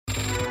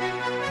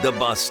The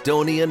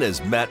Bostonian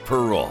is Matt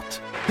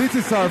Perrault. This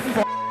is our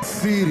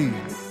city.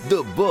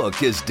 The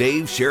Book is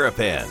Dave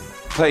Sharapan.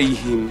 Pay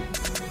him.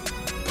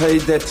 Pay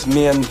that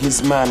man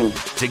his money.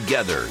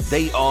 Together,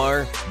 they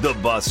are The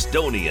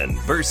Bostonian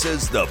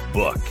versus The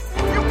Book.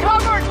 You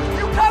covered!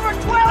 You covered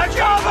 12!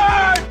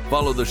 Covered!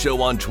 Follow the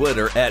show on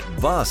Twitter at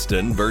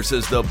Boston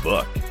versus The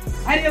Book.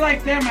 How do you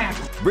like them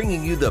apples?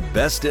 Bringing you the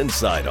best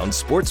insight on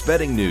sports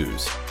betting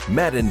news,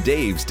 Matt and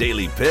Dave's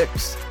daily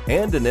picks,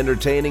 and an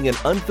entertaining and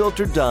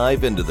unfiltered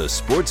dive into the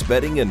sports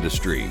betting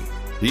industry.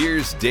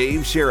 Here's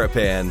Dave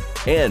Sharapan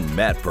and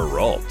Matt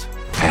Perrault.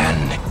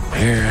 And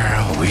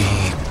here we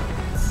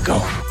go.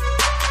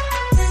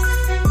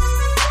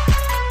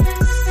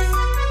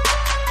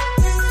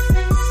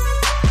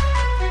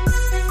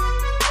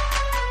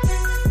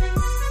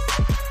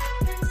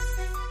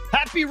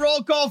 Happy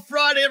Roll Call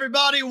Friday,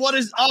 everybody. What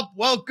is up?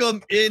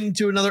 Welcome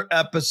into another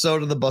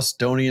episode of the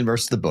Bostonian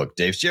versus the Book.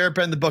 Dave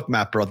Sharapan, the Book,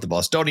 Matt Perrault, the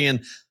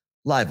Bostonian,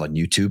 live on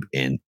YouTube.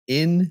 And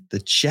in the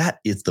chat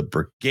is the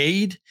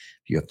Brigade.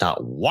 If you have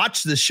not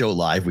watched this show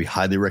live, we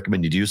highly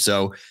recommend you do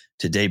so.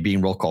 Today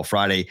being Roll Call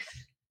Friday.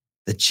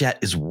 The chat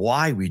is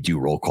why we do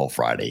Roll Call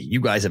Friday. You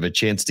guys have a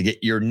chance to get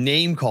your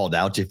name called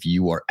out if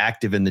you are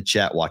active in the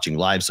chat watching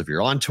live. So if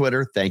you're on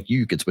Twitter, thank you.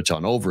 You can switch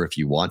on over if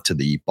you want to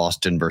the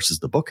Boston versus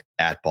the Book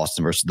at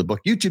Boston versus the Book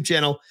YouTube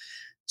channel.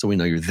 So we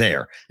know you're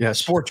there. Yeah.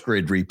 Sports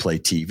Grid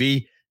Replay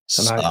TV,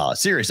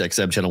 Sirius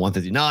XM channel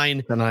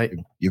 159. Tonight.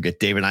 You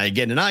get Dave and I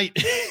again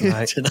tonight.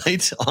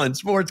 Tonight on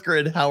Sports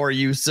Grid. How are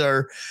you,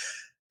 sir?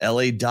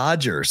 LA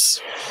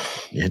Dodgers.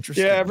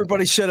 Interesting. Yeah,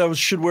 everybody said I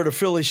should wear the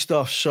Philly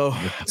stuff. So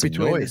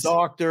between the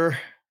doctor,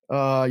 he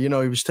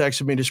was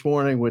texting me this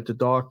morning with the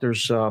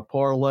doctor's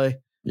parlay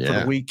for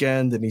the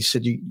weekend. And he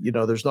said,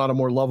 there's not a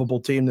more lovable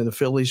team than the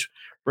Phillies.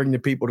 Bring the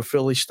people to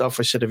Philly stuff.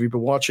 I said, have you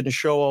been watching the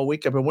show all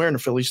week? I've been wearing the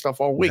Philly stuff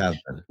all week.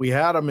 We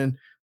had them in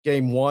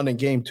game 1 and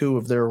game 2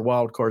 of their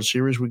wild card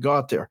series. We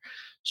got there.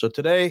 So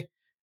today,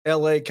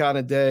 LA kind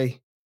of day.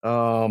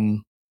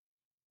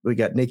 We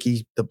got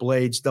Nicky the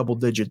Blades,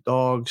 double-digit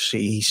dogs.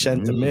 He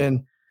sent them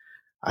in.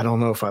 I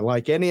don't know if I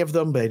like any of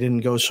them. They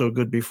didn't go so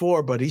good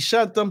before, but he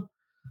sent them.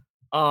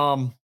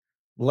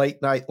 Late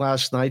night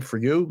last night for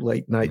you,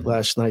 late night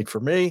last night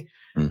for me.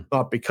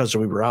 Not because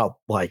we were out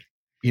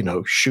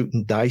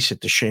shooting dice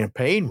at the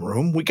champagne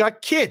room. We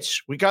got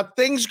kids. We got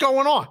things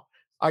going on.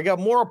 I got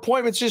more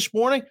appointments this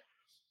morning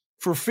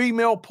for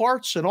female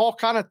parts and all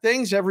kind of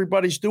things.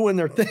 Everybody's doing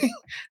their thing.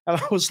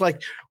 And I was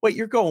like, wait,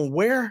 you're going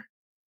where?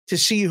 To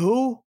see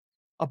who?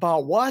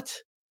 About what?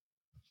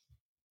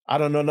 I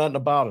don't know nothing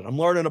about it. I'm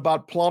learning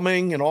about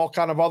plumbing and all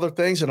kind of other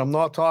things, and I'm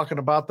not talking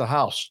about the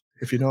house,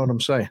 if you know what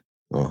I'm saying.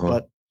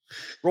 But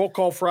Roll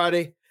Call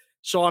Friday,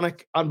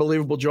 Sonic,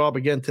 unbelievable job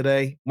again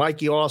today.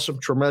 Mikey, awesome,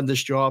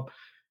 tremendous job.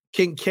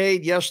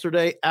 Kincaid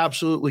yesterday,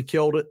 absolutely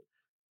killed it.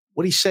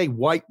 What do you say,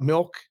 white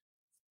milk,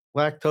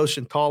 lactose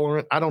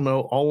intolerant? I don't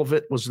know. All of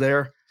it was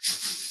there.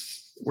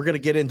 We're going to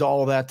get into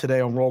all of that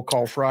today on Roll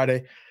Call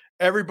Friday.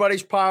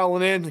 Everybody's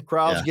piling in. The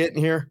crowd's getting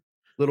here.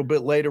 A little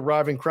bit late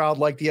arriving crowd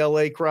like the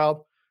LA crowd.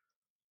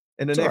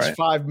 In the next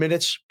 5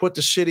 minutes, put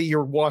the city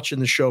you're watching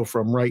the show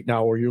from right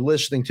now, or you're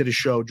listening to the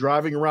show,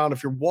 driving around.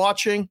 If you're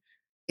watching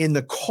in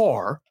the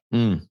car,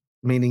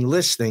 meaning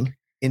listening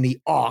in the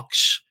aux,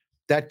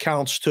 that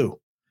counts too.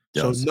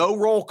 So no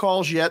roll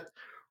calls yet.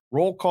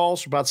 Roll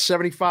calls about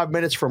 75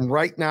 minutes from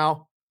right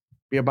now.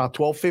 Be about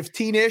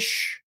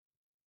 12:15-ish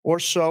or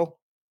so.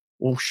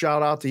 We'll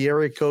shout out the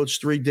area codes,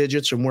 3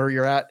 digits, and where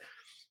you're at.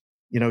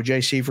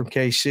 JC from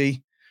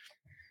KC,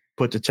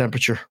 put the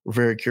temperature. We're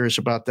very curious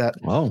about that.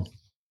 Wow.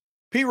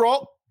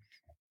 P-Roll,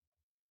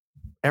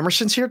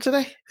 Emerson's here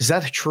today? Is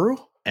that true?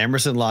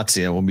 Emerson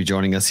Lotzia will be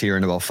joining us here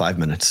in about 5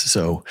 minutes.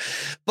 So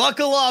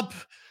buckle up.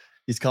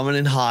 He's coming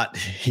in hot.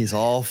 He's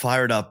all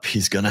fired up.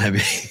 He's going to have,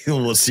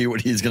 we'll see what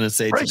he's going to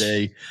say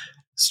today.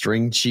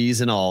 String cheese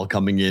and all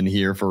coming in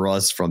here for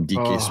us from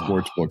DK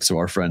Sportsbook. So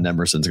our friend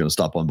Emerson's going to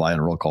stop on by on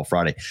a Roll Call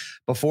Friday.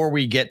 Before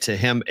we get to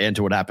him and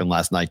to what happened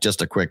last night,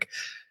 just a quick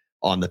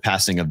on the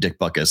passing of Dick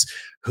Butkus,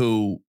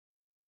 who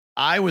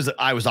I was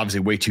obviously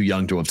way too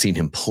young to have seen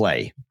him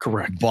play.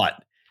 Correct.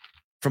 But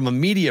from a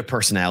media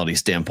personality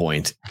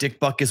standpoint, Dick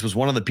Butkus was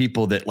one of the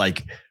people that,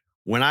 like,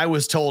 when I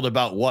was told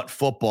about what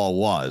football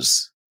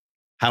was,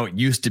 how it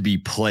used to be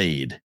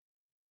played,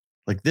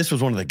 like, this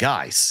was one of the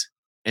guys.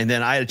 And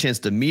then I had a chance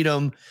to meet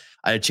him.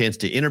 I had a chance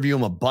to interview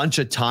him a bunch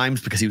of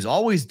times because he was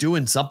always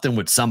doing something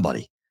with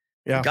somebody.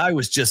 Yeah. The guy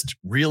was just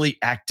really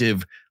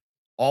active,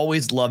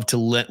 always loved to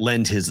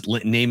lend his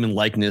name and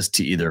likeness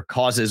to either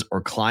causes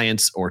or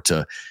clients or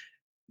to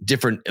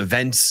different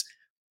events.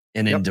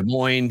 And in Des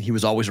Moines, he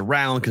was always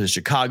around because of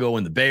Chicago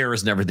and the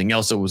Bears and everything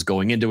else that was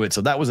going into it.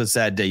 So that was a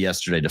sad day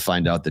yesterday to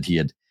find out that he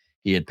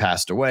had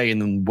passed away.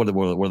 And then what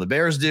do the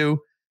Bears do?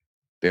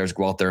 Bears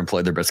go out there and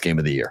play their best game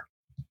of the year.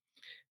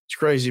 It's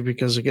crazy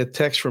because I get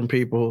texts from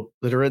people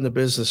that are in the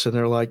business and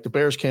they're like, the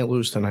Bears can't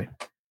lose tonight.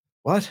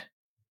 What?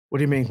 What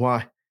do you mean?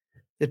 Why?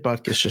 Dick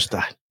Butkus just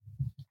died.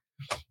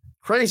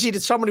 Crazy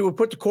that somebody would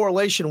put the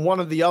correlation one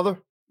or the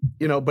other,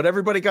 but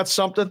everybody got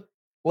something.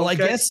 Well,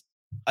 okay.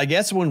 I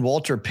guess when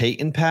Walter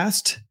Payton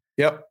passed,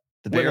 Yep.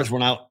 the Bears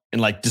went out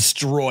and like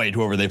destroyed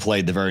whoever they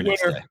played the very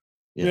next day.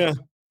 Yeah.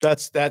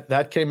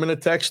 That came in a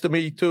text to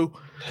me too.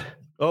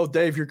 Oh,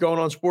 Dave, you're going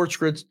on Sports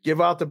Grids. Give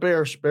out the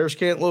Bears. Bears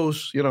can't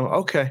lose.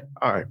 Okay.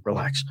 All right,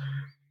 relax.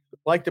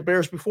 Like the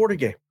Bears before the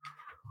game.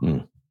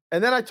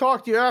 And then I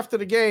talked to you after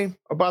the game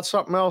about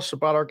something else,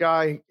 about our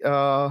guy,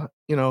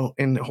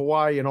 in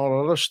Hawaii and all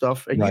that other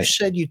stuff. And you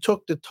said you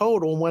took the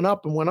total and went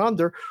up and went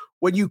under.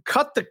 When you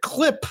cut the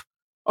clip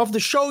of the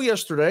show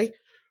yesterday,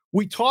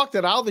 we talked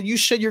it out, and you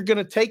said you're going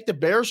to take the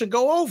Bears and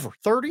go over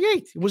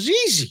 38. It was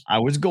easy. I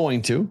was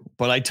going to,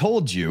 but I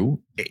told you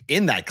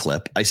in that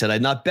clip, I said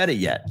I'd not bet it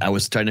yet. I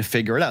was trying to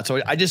figure it out. So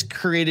I just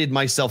created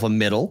myself a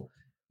middle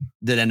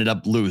that ended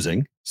up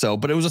losing. So,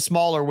 but it was a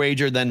smaller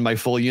wager than my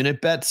full unit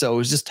bet. So it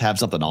was just to have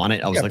something on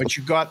it. I was but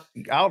you got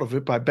out of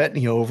it by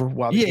betting over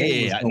while the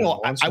game was going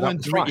on. So I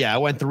went 3. I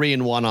went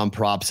 3-1 on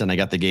props, and I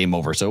got the game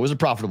over. So it was a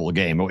profitable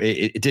game.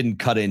 It didn't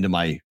cut into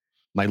my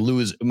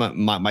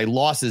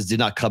losses did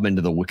not cut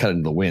into the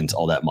wins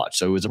all that much.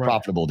 So it was a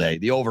profitable day.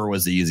 The over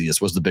was the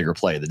easiest, was the bigger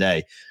play of the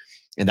day.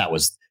 And that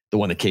was the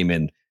one that came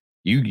in.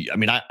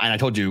 I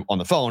told you on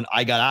the phone,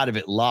 I got out of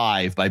it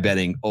live by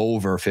betting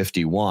over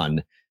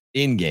 51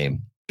 in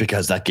game,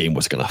 because that game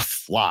was going to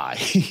fly.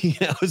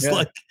 I was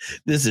like,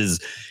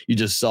 you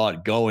just saw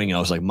it going. And I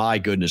was like, my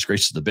goodness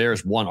gracious, the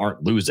Bears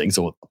aren't losing.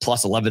 So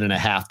plus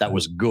 11.5, that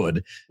was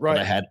good. Right.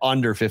 But I had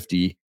under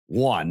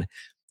 51.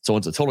 So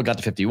once the total got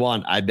to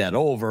 51, I bet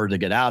over to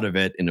get out of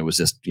it. And it was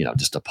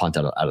just a punt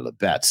out of the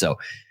bet. So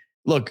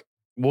look,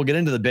 we'll get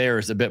into the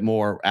Bears a bit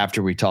more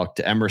after we talk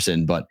to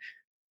Emerson, but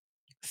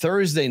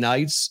Thursday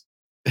nights,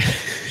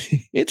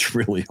 it's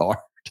really hard.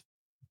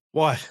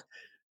 What?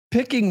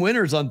 Picking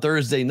winners on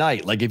Thursday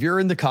night. Like, if you're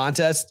in the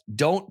contest,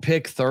 don't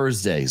pick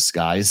Thursdays,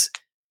 guys.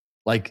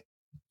 Like,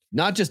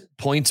 not just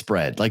point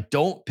spread. Like,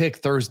 don't pick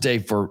Thursday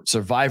for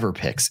survivor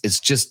picks. It's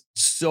just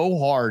so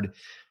hard,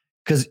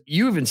 because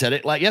you even said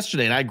it like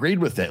yesterday, and I agreed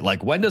with it.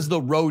 Like, when does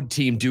the road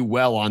team do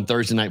well on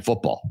Thursday night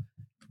football?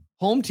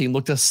 Home team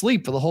looked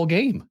asleep for the whole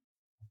game.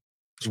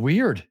 It's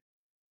weird.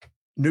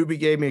 Newbie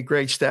gave me a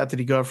great stat that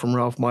he got from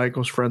Ralph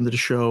Michaels, friend of the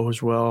show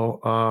as well,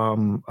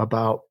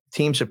 about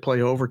teams that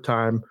play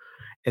overtime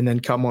and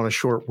then come on a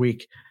short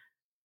week.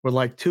 We're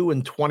like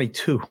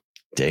 2-22.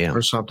 Damn.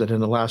 Or something in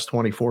the last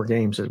 24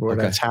 games where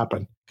that's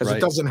happened. Because it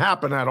doesn't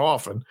happen that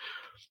often.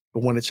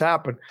 But when it's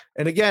happened,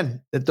 and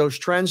again, that those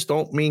trends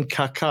don't mean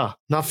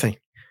nothing.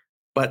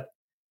 But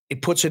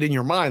it puts it in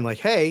your mind like,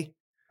 hey,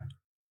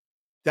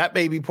 that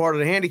may be part of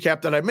the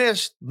handicap that I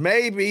missed.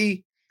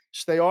 Maybe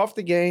stay off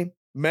the game.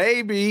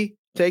 Maybe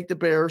take the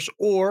Bears,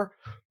 or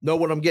know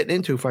what I'm getting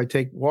into if I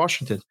take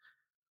Washington.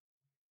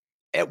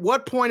 At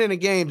what point in a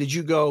game did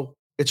you go,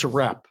 it's a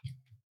wrap?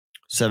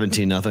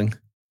 17-0.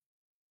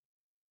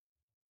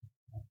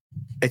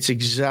 It's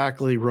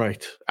exactly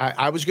right.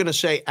 I was going to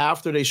say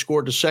after they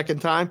scored the second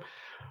time,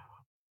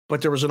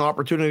 but there was an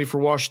opportunity for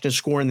Washington to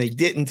score, and they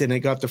didn't, and they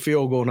got the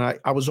field goal. And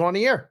I was on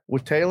the air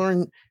with Taylor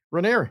and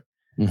Ranieri,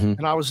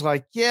 and I was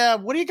like, yeah,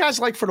 what do you guys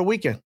like for the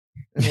weekend?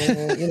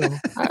 And,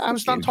 I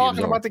was done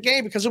talking about the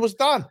game because it was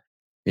done.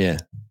 Yeah,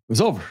 it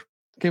was over.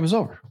 The game was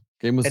over.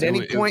 At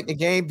any point in the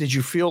game, did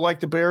you feel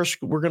like the Bears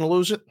were going to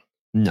lose it?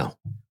 No.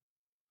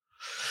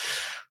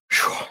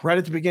 Right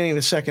at the beginning of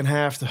the second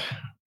half, the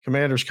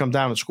Commanders come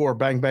down and score,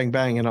 bang, bang,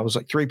 bang. And I was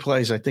like, 3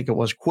 plays, I think it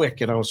was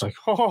quick. And I was like,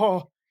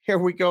 oh, here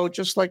we go.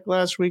 Just like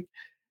last week.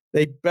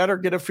 They better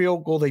get a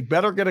field goal. They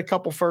better get a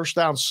couple first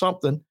downs,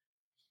 something.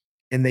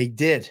 And they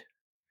did.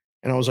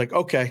 And I was like,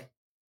 okay,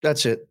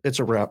 that's it. It's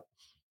a wrap.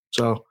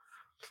 So,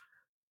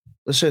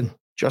 listen,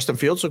 Justin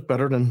Fields looked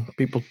better than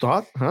people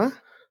thought, huh?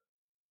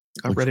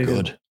 I'm ready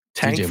to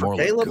tank DJ for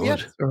Caleb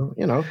yet?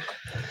 Or,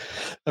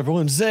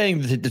 Everyone's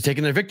saying they're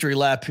taking their victory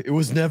lap. It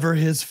was never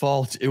his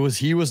fault.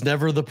 He was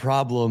never the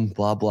problem.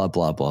 Blah blah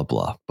blah blah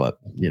blah. But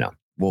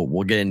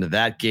we'll get into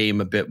that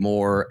game a bit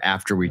more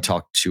after we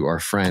talk to our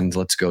friends.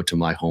 Let's go to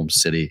my home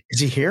city. Is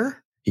he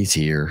here? He's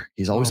here.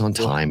 He's always on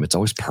time. It's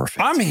always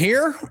perfect. I'm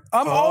here.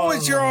 I'm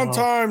always here on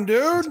time,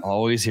 dude.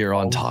 Always here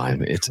on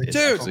time. It's dude.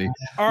 Actually,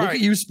 all look right. at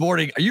you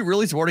sporting. Are you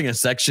really sporting a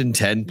Section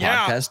 10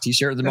 podcast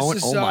t-shirt at the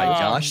moment? Oh my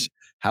gosh.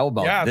 How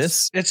about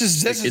this? This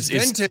is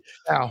vintage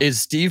now.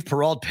 Is Steve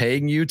Peralt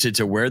paying you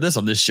to wear this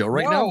on this show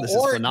right now? This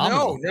is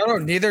phenomenal. No.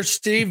 Neither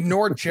Steve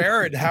nor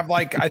Jared have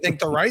I think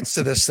the rights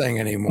to this thing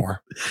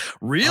anymore.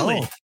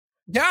 Really? Oh.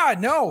 Yeah.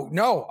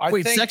 No.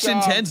 Wait, think, Section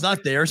 10's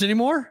not theirs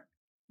anymore?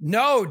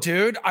 No,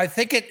 dude. I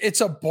think it's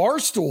a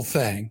Barstool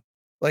thing.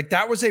 Like,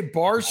 that was a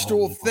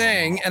Barstool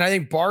thing, and I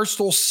think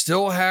Barstool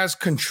still has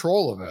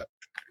control of it.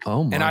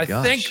 Oh my gosh. And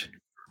I think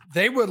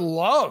they would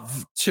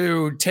love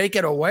to take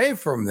it away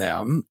from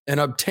them and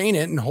obtain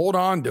it and hold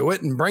on to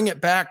it and bring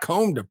it back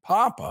home to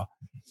Papa.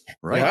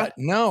 Right? But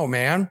no,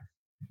 man.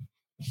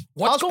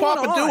 How's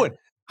Papa doing?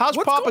 How's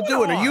Papa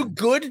doing? Are you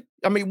good?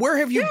 I mean, where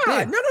have you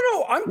been?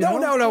 No.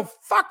 No.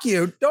 Fuck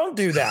you. Don't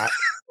do that.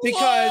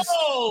 because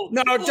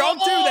no, don't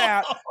do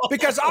that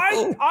because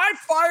I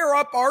fire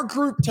up our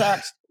group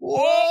text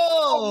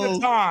all the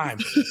time,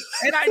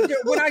 and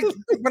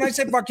when I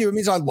say fuck you, it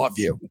means I love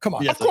you. Come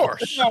on, of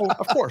course,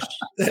 of course.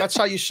 That's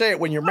how you say it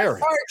when you're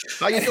married.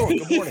 How you doing?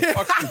 Good morning.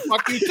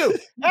 Fuck you too.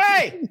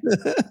 Hey,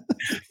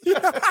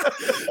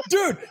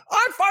 dude,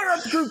 I fire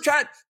up the group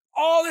chat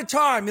all the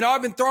time. You know,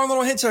 I've been throwing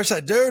little hints. I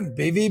said, dude,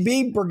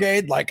 BvB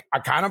Brigade, like I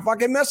kind of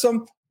fucking miss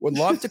them. Would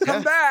love to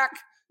come back.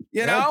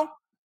 You know.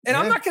 And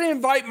I'm not going to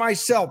invite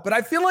myself, but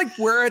I feel like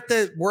we're at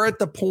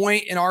the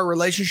point in our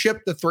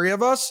relationship, the three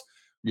of us,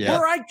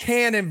 where I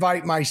can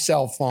invite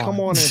myself on. Come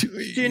on in.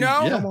 Do you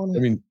know? Yeah. I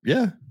mean,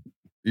 yeah.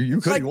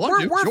 You could. Like,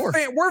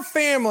 we're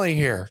family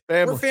here.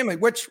 We're family.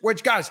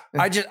 Which guys?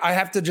 I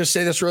have to just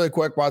say this really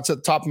quick while it's at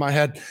the top of my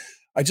head.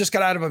 I just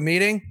got out of a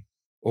meeting.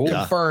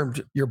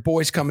 Confirmed. Your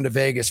boy's coming to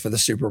Vegas for the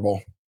Super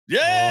Bowl.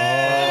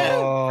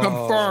 Yeah.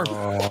 Confirmed.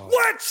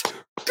 Let's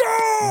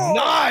go.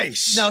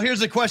 Nice. Now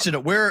here's the question: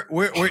 Where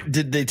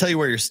did they tell you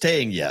where you're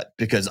staying yet?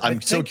 Because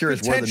I'm so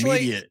curious where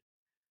the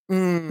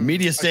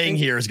media staying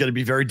here is going to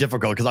be very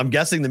difficult. Because I'm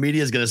guessing the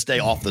media is going to stay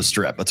off the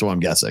strip. That's what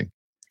I'm guessing.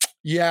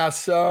 Yeah.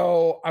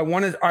 So I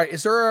wanted. All right.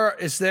 Is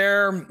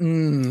there?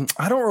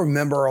 I don't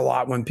remember a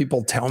lot when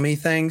people tell me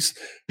things.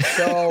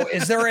 So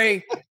is there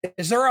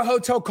a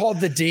hotel called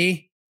the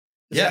D?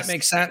 Does that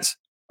make sense?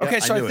 Okay,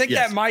 so I think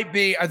that might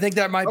be. I think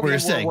that might be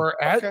where we're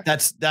at. Okay.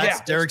 That's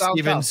Derek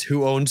Stevens,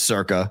 who owns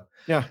Circa.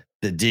 Yeah,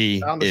 the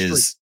D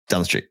is down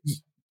the street.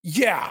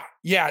 Yeah,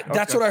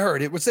 that's what I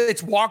heard.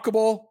 It's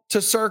walkable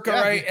to Circa,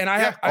 right? And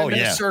I've been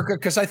to Circa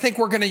because I think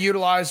we're going to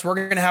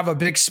have a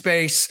big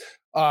space.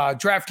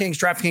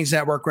 DraftKings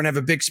Network. We're going to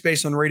have a big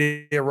space on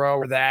Radio Row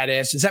where that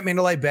is. Is that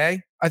Mandalay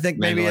Bay? I think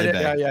maybe it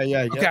is.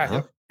 Yeah.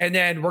 Okay, and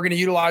then we're going to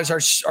utilize our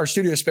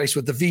studio space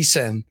with the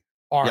VSiN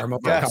arm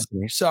of the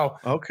company. So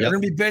we're going to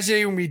be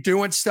busy. We're going to be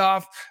doing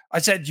stuff. I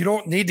said, you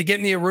don't need to get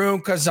me a room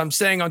because I'm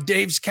staying on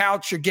Dave's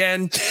couch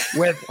again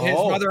with his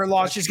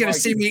mother-in-law. She's going to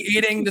see me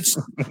eating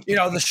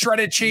the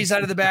shredded cheese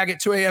out of the bag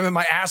at 2 a.m. in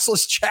my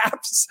assless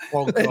chaps.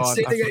 Oh, God. I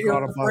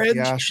forgot about the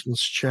assless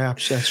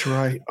chaps. That's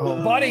right.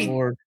 Oh, buddy,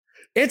 Lord.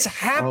 It's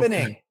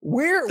happening. Okay.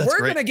 We're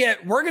going to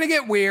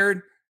get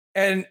weird.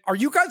 And are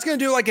you guys going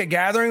to do like a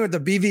gathering with the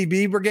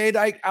BvB Brigade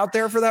out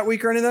there for that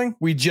week or anything?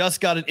 We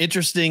just got an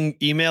interesting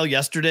email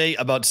yesterday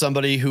about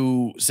somebody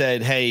who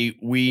said, hey,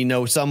 we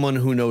know someone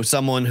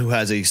who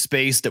has a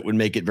space that would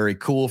make it very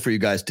cool for you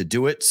guys to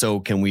do it. So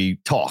can we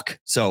talk?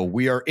 So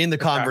we are in the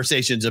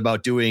conversations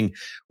about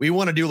we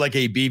want to do like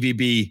a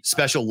BvB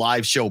special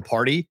live show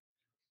party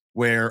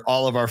where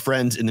all of our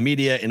friends in the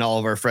media and all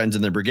of our friends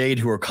in the brigade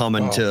who are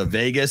coming to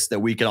Vegas, that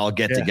we can all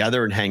get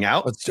together and hang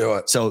out. Let's do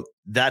it. So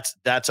that's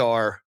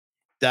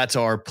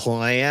our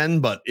plan,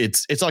 but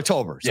it's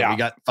October. So we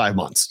got 5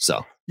 months.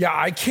 So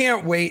I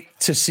can't wait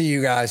to see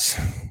you guys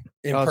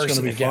in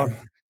person again. Fun.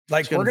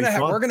 Like we're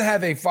gonna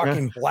have a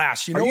fucking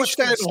blast. You know, are you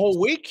staying the whole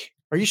week?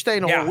 Are you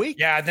staying the whole week?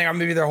 Yeah, I think I'm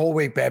gonna be there the whole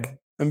week, babe.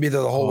 I'm gonna be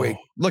there the whole week.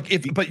 Look,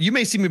 but you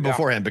may see me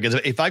beforehand because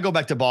if I go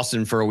back to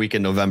Boston for a week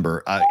in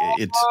November, I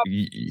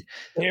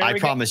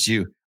promise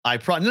you.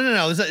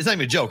 No. It's not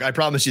even a joke. I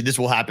promise you this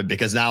will happen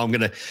because now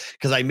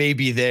because I may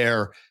be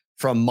there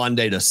from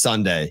Monday to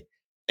Sunday.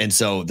 And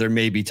so there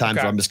may be times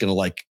where I'm just going to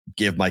like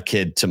give my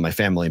kid to my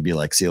family and be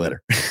like, see you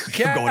later.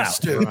 I'm going out.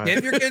 Dude. Right.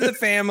 If you're getting the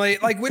family,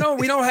 like we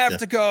don't have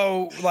to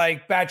go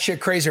like batshit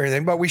crazy or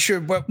anything, but we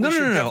should. But no.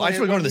 I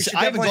should go to this.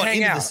 I haven't gone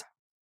into this.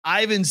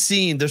 I haven't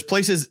seen. There's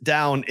places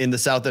down in the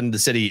south end of the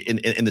city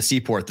in the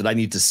seaport that I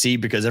need to see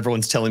because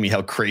everyone's telling me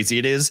how crazy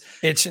it is.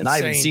 It's insane, and I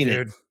haven't seen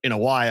it in a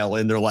while.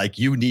 And they're like,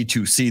 you need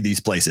to see these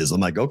places. I'm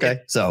like,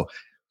 okay, so.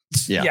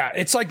 Yeah,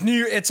 it's like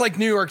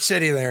New York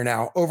City there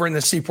now over in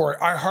the seaport.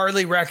 I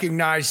hardly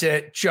recognize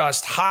it.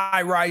 Just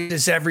high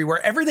rises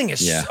everywhere. Everything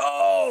is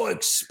so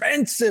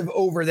expensive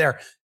over there.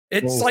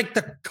 It's like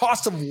the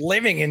cost of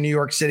living in New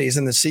York City is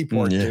in the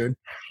seaport, dude.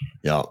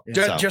 Yeah,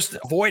 just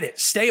avoid it.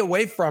 Stay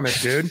away from it,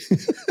 dude.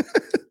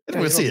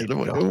 We'll see it.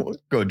 We'll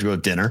go to a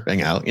dinner,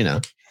 hang out.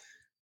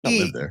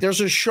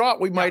 There's a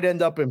shot we might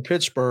end up in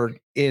Pittsburgh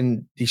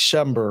in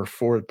December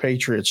for the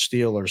Patriots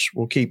Steelers.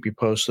 We'll keep you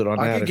posted on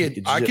that.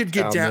 I could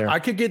get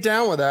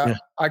down with that.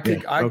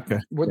 Yeah. I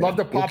would love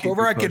to pop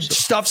over. I could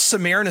stuff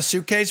Samir in a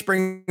suitcase,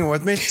 bring him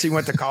with me. He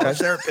went to college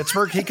there at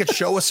Pittsburgh. He could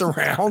show us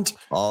around.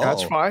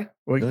 That's fine.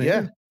 Well,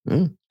 yeah.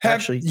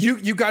 Actually,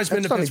 you guys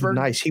been to Pittsburgh?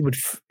 Nice.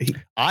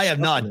 I have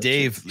not.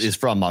 Dave is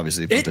from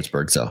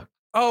Pittsburgh, so.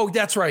 Oh,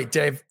 that's right,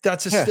 Dave.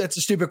 That's a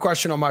stupid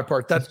question on my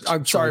part.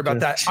 I'm sorry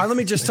about that. Let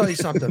me just tell you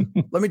something.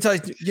 Let me tell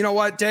you. You know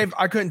what, Dave?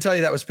 I couldn't tell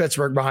you that was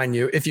Pittsburgh behind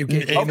you. If you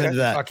get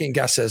fucking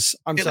guesses,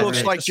 it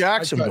looks like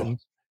Jacksonville.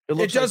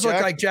 It does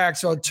look like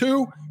Jacksonville.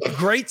 Two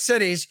great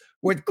cities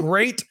with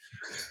great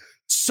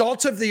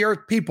salt of the earth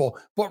people.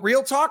 But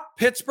real talk,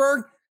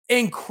 Pittsburgh,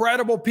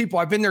 incredible people.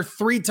 I've been there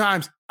 3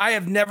 times. I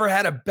have never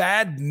had a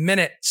bad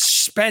minute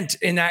spent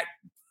in that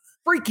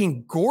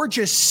freaking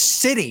gorgeous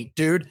city,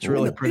 dude. It's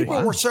really pretty.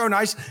 People were so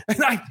nice,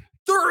 and I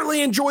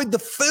thoroughly enjoyed the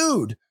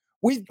food.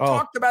 We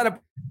talked about it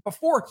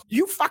before.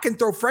 You fucking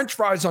throw French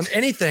fries on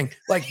anything.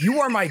 Like, you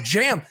are my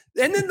jam.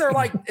 And then they're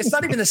like, it's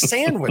not even the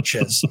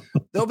sandwiches.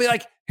 They'll be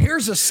like,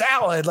 here's a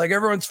salad. Like,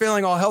 everyone's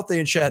feeling all healthy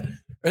and shit.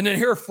 And then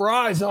here are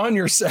fries on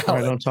your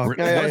salad. What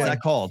is that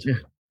called?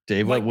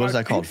 Dave, what is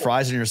that called?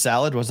 Fries in your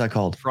salad? What's that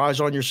called?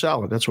 Fries on your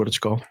salad. That's what it's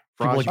called.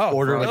 People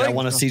order really? I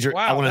want a Caesar.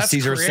 Wow, I want a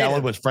Caesar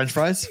salad with French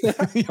fries.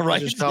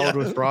 Right? Salad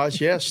with fries.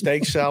 Yeah,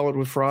 steak salad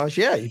with fries.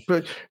 Yeah,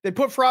 they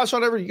put fries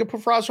on everything. You can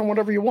put fries on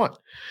whatever you want.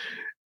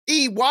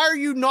 Why are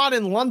you not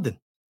in London,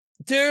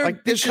 dude?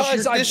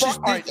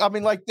 Like, I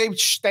mean, like, they've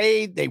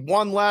stayed. They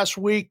won last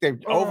week. They've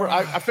over.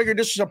 I figured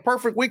this is a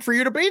perfect week for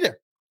you to be there.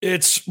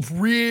 It's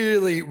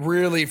really,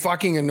 really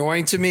fucking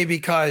annoying to me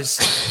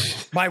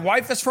because my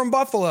wife is from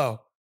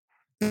Buffalo,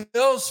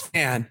 Bills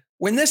fan.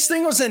 When this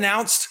thing was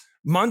announced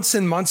months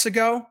and months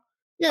ago,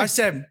 I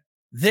said,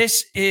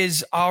 this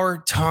is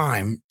our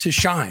time to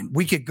shine.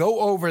 We could go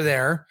over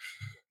there.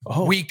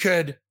 We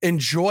could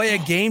enjoy a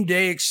game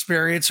day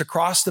experience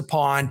across the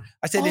pond.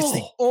 I said, it's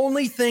the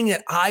only thing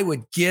that I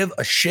would give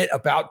a shit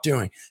about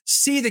doing.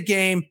 See the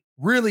game,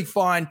 really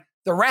fun.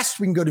 The rest,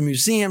 we can go to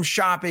museums,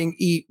 shopping,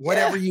 eat,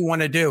 whatever you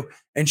want to do.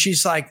 And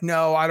she's like,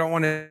 no, I don't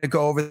want to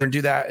go over there and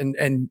do that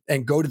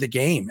and go to the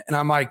game. And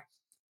I'm like,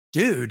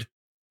 dude,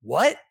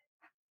 what?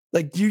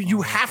 Like,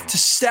 you have to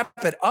step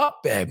it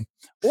up, babe.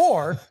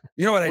 Or,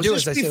 you know what I do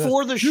is I say,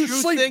 before the shoe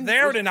sleep thing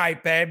there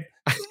tonight, babe.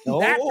 After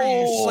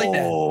you sleep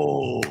in.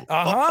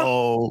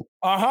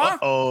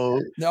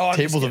 No,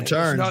 tables have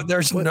turned.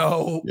 There's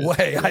no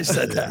way I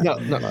said that. No,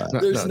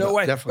 there's no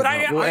way.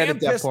 Definitely. But We'll edit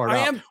that part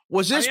out.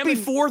 Was this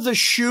before the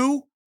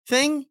shoe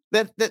thing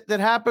that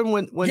happened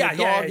when the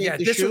dog ate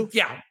the shoe?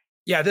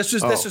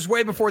 This was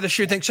way before the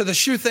shoe thing. So the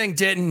shoe thing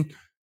didn't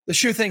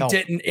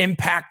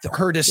impact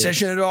her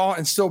decision at all,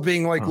 and still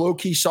being like low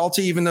key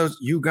salty, even though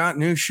you got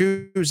new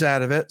shoes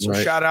out of it. So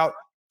shout out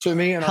to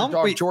me and our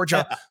dog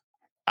Georgia.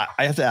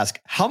 I have to ask,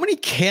 how many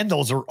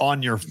candles are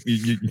on your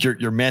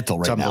mantle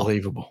right now?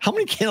 Unbelievable. How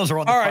many candles are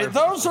on? All right,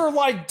 those are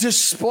like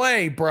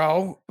display,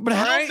 bro. But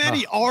how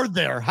many are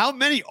there? How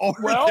many are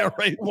there?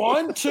 Right?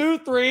 1, 2,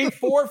 3,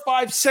 4,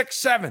 5, 6,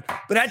 7.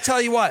 But I tell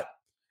you what,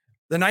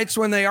 the nights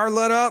when they are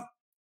lit up,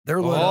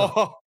 they're lit up.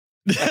 All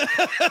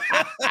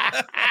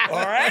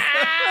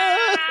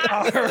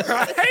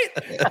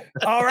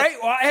right.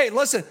 Well, hey,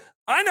 listen,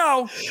 I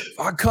know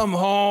I come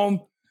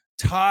home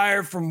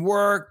tired from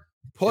work,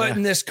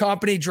 putting this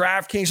company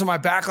DraftKings on my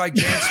back like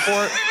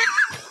JanSport.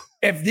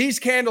 If these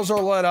candles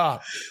are lit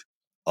up.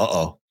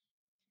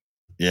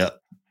 Yeah.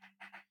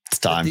 It's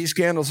time. If these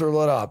candles are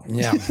lit up.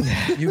 Yeah.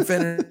 You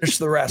finish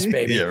the rest,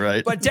 baby. Yeah,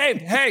 right. But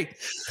Dave, hey,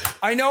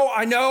 I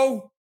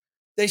know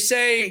they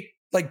say,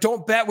 like,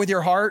 don't bet with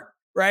your heart,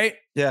 right?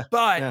 Yeah.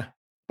 But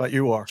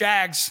you are.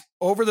 Jags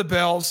over the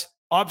Bills,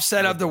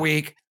 upset of the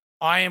week.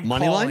 I am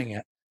calling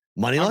it.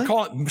 Money line? I'm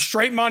calling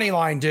straight money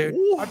line, dude.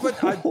 I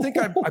think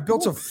I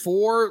built a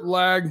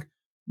 4-leg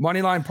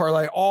money line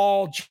parlay,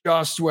 all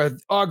just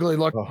with ugly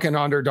looking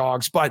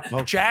underdogs, but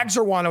Jags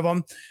are one of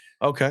them.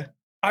 Okay.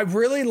 I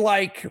really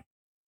like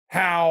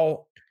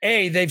how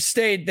they've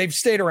stayed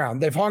around.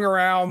 They've hung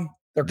around.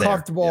 They're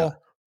comfortable. Yeah.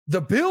 The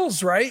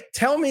Bills, right?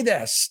 Tell me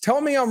this. Tell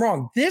me I'm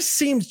wrong. This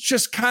seems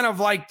just kind of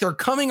like they're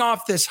coming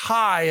off this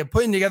high and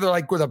putting together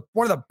like with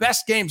one of the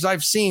best games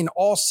I've seen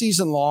all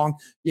season long.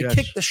 You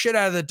kick the shit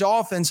out of the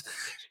Dolphins,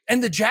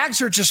 and the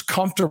Jags are just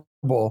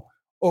comfortable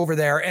over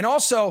there. And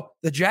also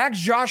the Jags,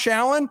 Josh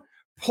Allen,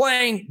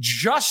 playing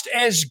just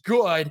as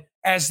good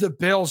as the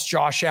Bills,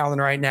 Josh Allen,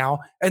 right now.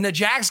 And the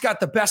Jags got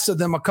the best of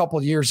them a couple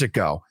of years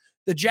ago.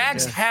 The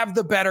Jags have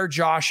the better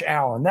Josh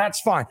Allen.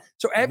 That's fine.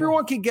 So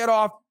everyone can get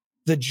off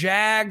the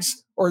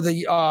Jags or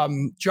the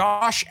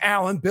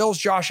Bills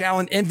Josh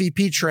Allen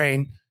MVP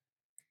train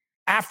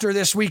after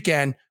this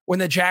weekend when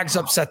the Jags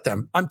upset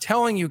them. I'm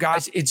telling you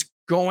guys, it's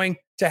going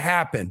to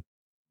happen.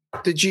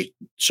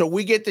 So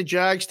we get the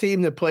Jags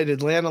team that played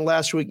Atlanta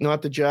last week,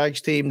 not the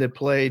Jags team that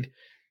played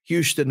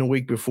Houston the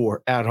week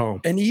before at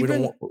home. And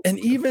even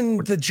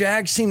the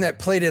Jags team that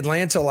played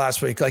Atlanta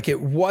last week, like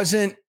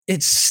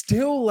it's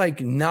still like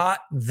not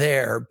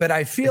there, but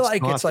I feel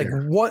like it's like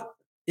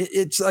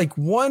it's like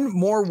one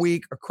more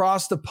week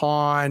across the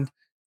pond,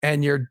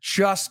 and you're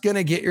just going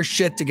to get your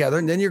shit together.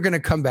 And then you're going to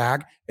come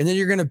back, and then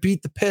you're going to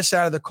beat the piss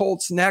out of the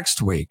Colts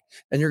next week.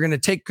 And you're going to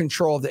take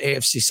control of the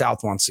AFC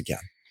South once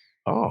again.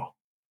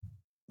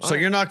 So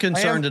you're not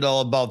concerned at all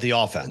about the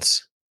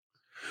offense?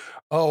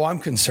 Oh, I'm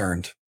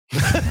concerned.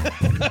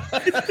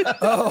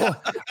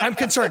 I'm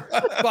concerned.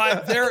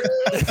 But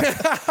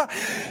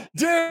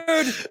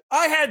dude,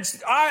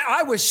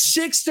 I was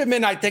 6 to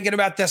midnight thinking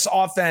about this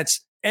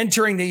offense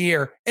entering the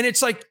year. And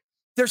it's like,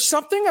 there's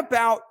something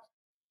about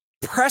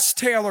Press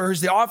Taylor,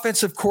 who's the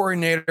offensive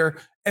coordinator,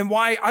 and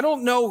why, I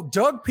don't know,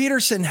 Doug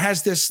Peterson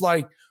has this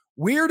like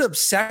weird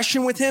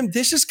obsession with him.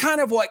 This is kind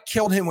of what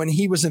killed him when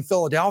he was in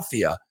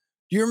Philadelphia.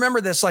 Do you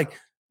remember this? Like,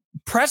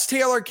 Press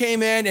Taylor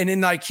came in, and then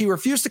like he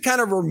refused to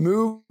kind of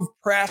remove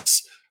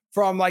Press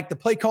from like the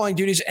play calling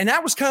duties. And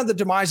that was kind of the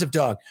demise of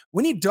Doug.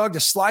 We need Doug to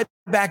slide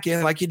back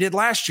in like he did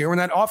last year when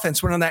that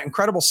offense went on that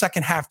incredible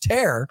second half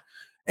tear.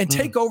 and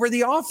take over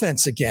the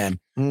offense again.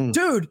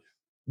 Dude,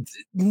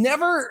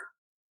 never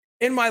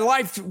in my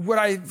life would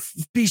I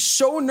be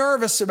so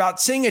nervous about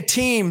seeing a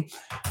team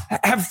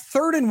have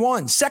 3rd and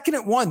 1, 2nd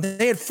and 1.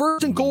 They had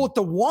 1st and goal at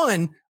the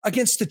 1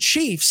 against the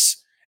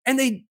Chiefs, and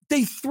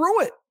they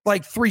threw it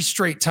like 3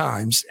 straight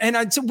times. And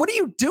I said, what are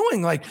you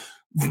doing? Like,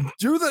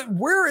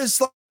 where is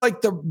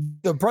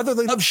the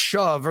brotherly love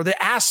shove or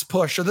the ass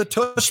push or the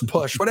tush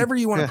push, whatever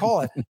you want to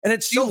call it. And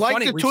it's so like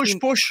funny. The tush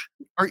push?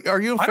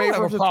 Are you in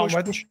favor of the tush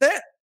push? I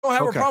don't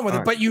have a problem with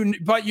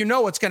it, but you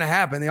know what's going to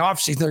happen in the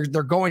offseason.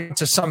 They're going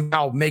to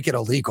somehow make it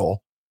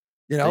illegal.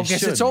 You know,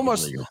 because it's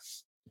almost illegal.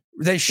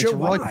 They should. It's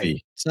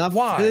rugby. It's not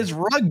why. It's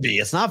rugby.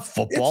 It's not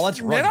football.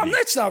 It's rugby.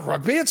 It's not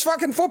rugby. It's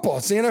fucking football.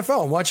 It's the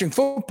NFL. I'm watching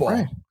football.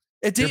 Right.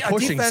 You're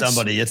pushing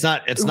somebody. It's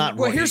not.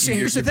 Well, here's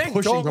the thing.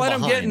 Don't let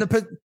them get in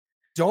the.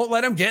 Don't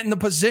let them get in the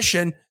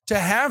position to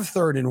have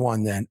 3rd and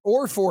 1 then,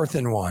 or 4th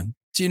and 1.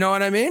 Do you know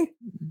what I mean?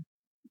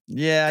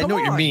 Yeah, I know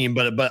what you mean,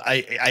 but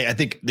I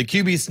think the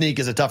QB sneak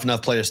is a tough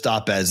enough play to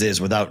stop as is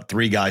without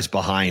 3 guys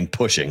behind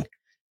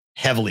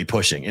heavily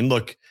pushing. And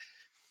look,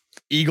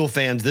 Eagle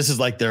fans, this is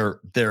like their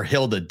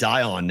hill to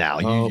die on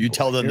now. You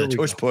tell them the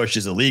tush push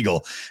is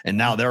illegal, and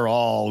now they're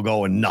all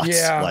going nuts.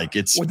 Yeah. Like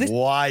it's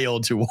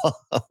wild to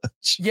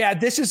watch. Yeah,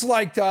 this is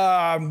like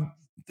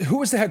who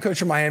was the head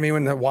coach of Miami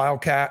when the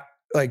Wildcat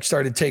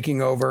started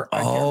taking over?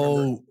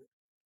 Remember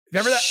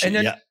that? And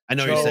then I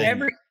know you're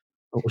saying it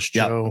was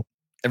Joe.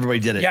 Everybody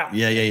did it. Yeah.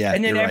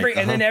 And then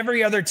then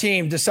every other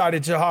team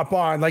decided to hop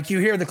on. Like you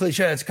hear the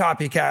cliche, it's a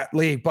copycat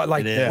league, but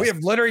we have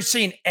literally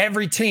seen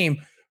every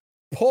team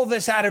pull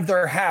this out of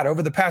their hat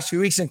over the past few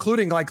weeks,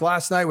 including like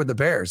last night with the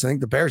Bears. I think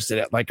the Bears did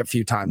it like a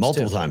few times.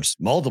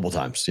 Multiple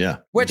times. Yeah.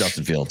 Which,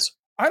 Justin Fields.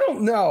 I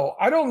don't know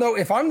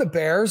if I'm the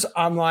Bears.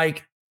 I'm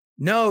like,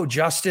 no,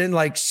 Justin,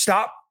 like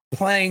stop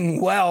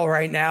playing well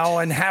right now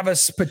and have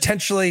us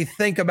potentially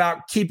think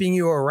about keeping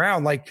you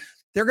around. Like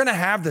they're going to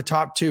have the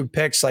top 2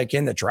 picks like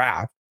in the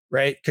draft,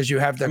 right? Because you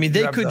have the. I mean,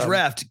 they could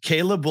draft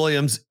Caleb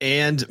Williams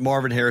and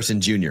Marvin Harrison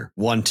Jr.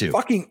 1-2.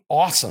 Fucking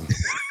awesome.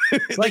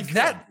 Like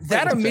that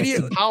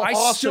immediately. How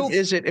awesome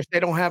is it if they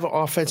don't have an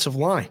offensive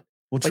line?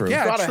 Well, true.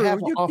 Yeah, true.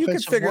 You can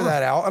figure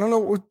that out. I don't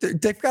know.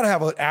 They've got to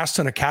have an ass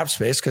ton of cap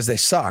space because they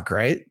suck,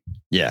 right?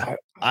 Yeah.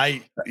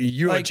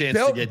 You have a chance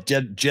to get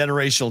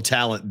generational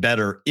talent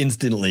better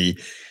instantly.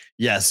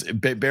 Yes.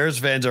 Bears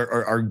fans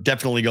are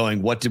definitely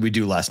going, what did we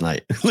do last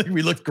night? Like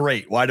we looked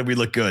great. Why did we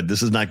look good?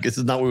 This is not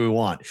what we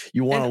want.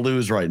 You want to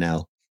lose right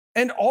now.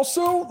 And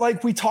also,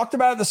 like we talked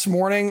about this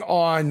morning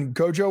on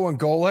Gojo and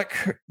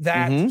Golick,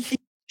 that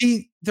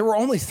there were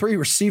only 3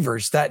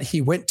 receivers that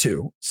he went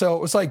to. So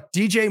it was like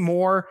DJ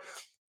Moore,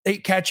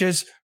 8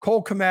 catches,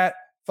 Cole Kmet,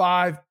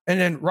 5, and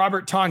then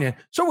Robert Tonyan.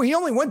 So he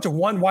only went to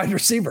 1 wide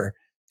receiver.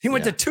 He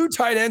went to 2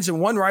 tight ends and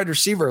 1 wide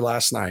receiver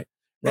last night.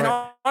 Right.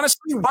 And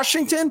honestly,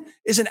 Washington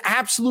is an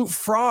absolute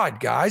fraud,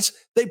 guys.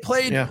 They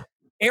played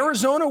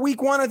Arizona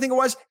week 1, I think it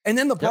was, and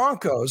then the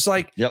Broncos.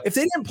 If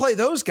they didn't play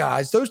those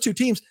guys, those 2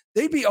 teams,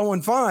 they'd be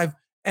 0-5.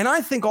 And I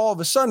think all of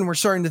a sudden we're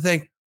starting to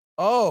think,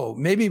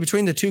 maybe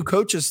between the 2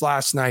 coaches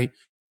last night,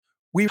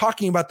 we were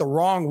talking about the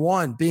wrong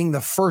one being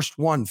the first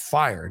one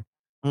fired.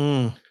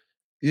 You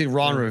think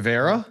Ron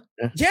Rivera?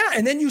 Yeah.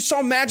 And then you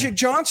saw Magic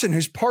Johnson,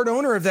 who's part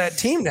owner of that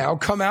team now,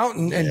 come out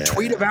and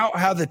tweet about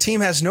how the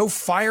team has no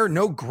fire,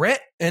 no grit.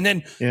 And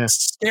then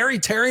scary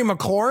Terry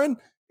McLaurin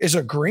is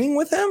agreeing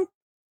with him.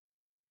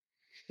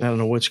 I don't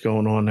know what's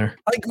going on there.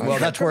 Well,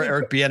 that's where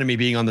Eric Bieniemy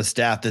being on the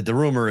staff, that the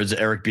rumor is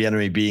Eric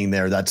Bieniemy being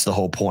there. That's the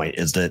whole point,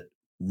 is that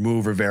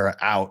move Rivera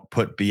out,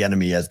 put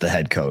Bieniemy as the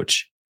head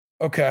coach.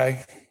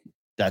 Okay.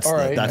 That's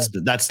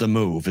the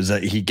move, is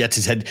that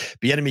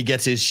Bieniemy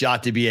gets his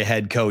shot to be a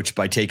head coach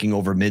by taking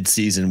over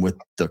midseason with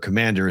the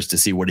Commanders to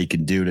see what he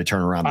can do to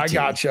turn around the team.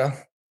 Gotcha.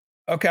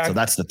 Okay. So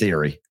that's the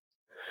theory.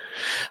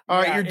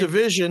 All right, your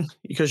division,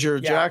 because you're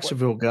a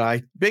Jacksonville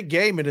guy. Big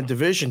game in the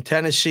division,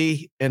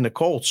 Tennessee and the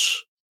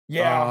Colts.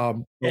 Yeah.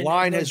 The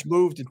line has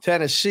moved to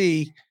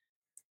Tennessee.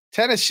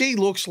 Tennessee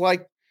looks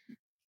like,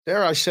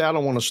 dare I say, I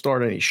don't want to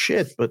start any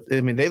shit, but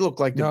I mean, they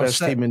look like the best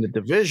team in the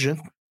division.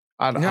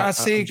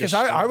 Because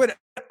I would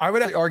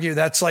argue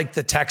that's like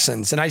the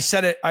Texans, and I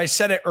said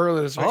it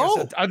earlier this week.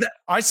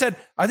 I said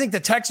I think the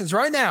Texans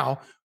right now,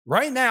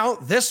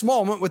 this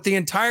moment, with the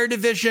entire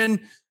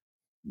division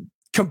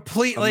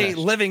completely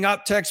living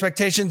up to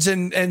expectations,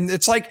 and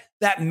it's like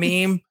that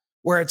meme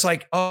where it's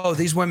like, oh,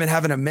 these women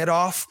having a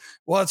mid-off.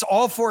 Well, it's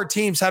all 4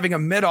 teams having a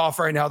mid-off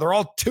right now. They're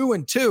all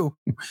 2-2,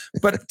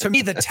 but to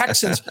me, the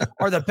Texans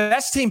are the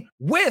best team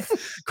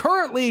with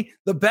currently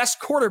the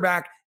best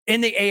quarterback in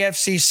the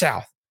AFC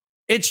South.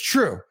 It's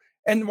true.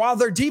 And while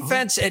their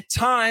defense at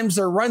times,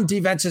 their run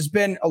defense has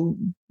been a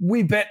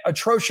wee bit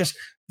atrocious,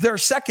 their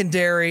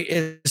secondary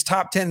is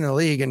top 10 in the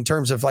league in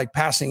terms of like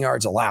passing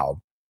yards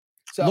allowed.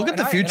 So look at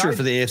the future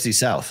for the AFC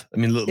South. I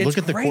mean, look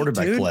at the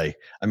quarterback play.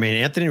 I mean,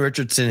 Anthony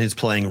Richardson is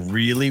playing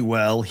really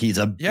well. He's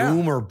a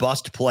boom or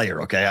bust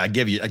player. Okay. I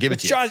give it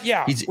to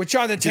you. With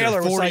Jonathan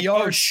Taylor was like,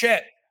 oh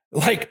shit,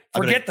 Like,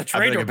 forget the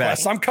trade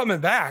request. I'm coming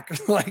back.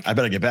 Like, I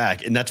better get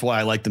back. And that's why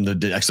I like them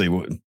to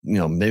actually,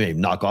 maybe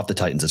knock off the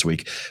Titans this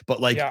week.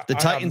 But the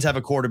Titans have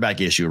a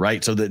quarterback issue,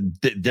 right? So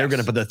they're going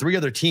to put the three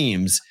other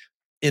teams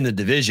in the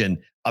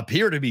division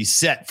appear to be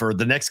set for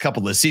the next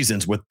couple of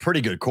seasons with pretty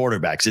good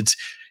quarterbacks.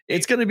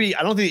 It's going to be,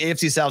 I don't think the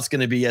AFC South is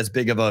going to be as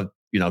big of a,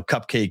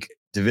 cupcake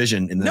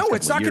division in the next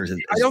it's not.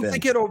 I don't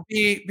think it'll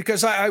be,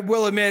 because I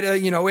will admit,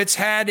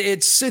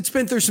 it's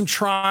been through some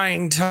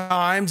trying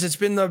times. It's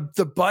been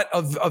the butt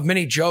of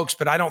many jokes,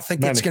 but I don't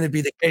think it's going to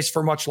be the case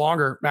for much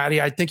longer,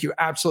 Maddie. I think you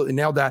absolutely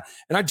nailed that.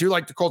 And I do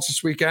like the Colts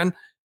this weekend.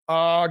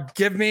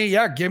 Give me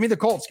the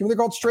Colts. Give me the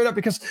Colts straight up,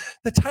 because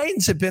the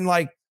Titans have been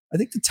I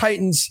think the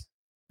Titans'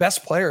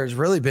 best player has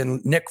really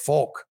been Nick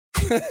Folk.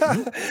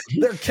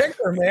 Their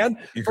kicker, man.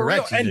 You're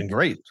correct. He's been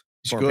great.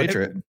 He's a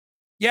Patriot.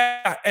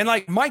 Yeah. And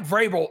Mike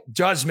Vrabel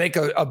does make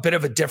a bit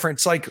of a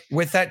difference,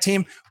 with that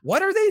team.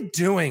 What are they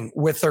doing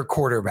with their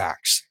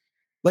quarterbacks?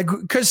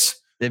 Because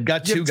they've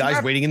got two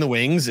guys waiting in the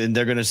wings, and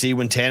they're going to see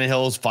when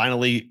Tannehill's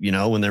finally,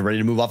 when they're ready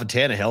to move off of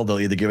Tannehill, they'll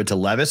either give it to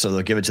Levis or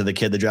they'll give it to the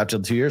kid they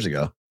drafted 2 years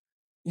ago.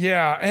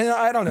 Yeah. And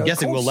I don't know. I'm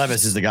guessing Will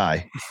Levis is the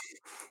guy.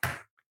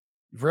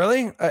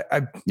 Really?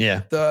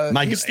 Yeah.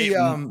 He's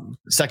the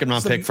second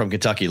round pick from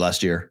Kentucky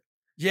last year.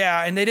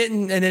 Yeah, and they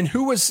didn't. And then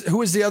who was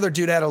the other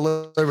dude out of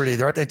Liberty?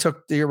 Right, they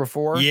took the year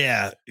before.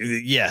 Yeah.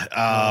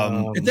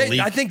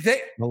 I think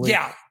they. Malik.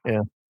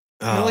 Yeah.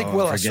 Malik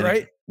Willis,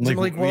 right?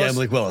 Malik Willis. Yeah,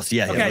 Malik Willis.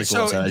 Yeah. Okay, Malik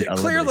so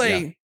Willis.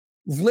 Clearly,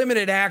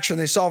 limited action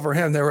they saw for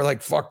him. They were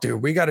like, "Fuck,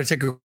 dude, we got to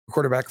take a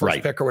quarterback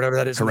first pick or whatever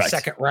that is in the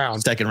second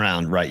round." Second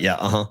round, right? Yeah.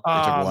 They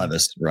took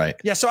Levis, right?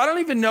 Yeah. So I don't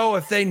even know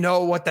if they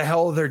know what the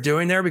hell they're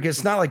doing there, because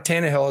it's not like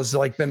Tannehill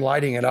has been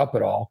lighting it up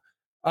at all.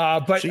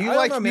 But so you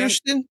like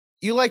Houston?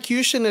 You like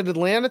Houston and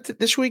Atlanta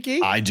this week,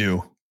 E? I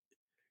do.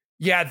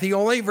 Yeah, the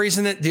only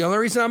reason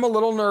I'm a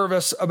little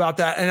nervous about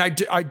that, and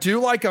I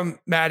do like them,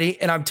 Maddie,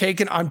 and I'm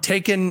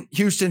taking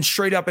Houston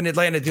straight up in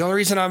Atlanta. The only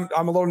reason I'm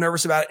a little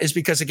nervous about it is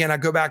because, again, I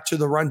go back to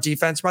the run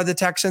defense by the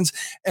Texans,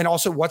 and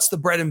also what's the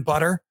bread and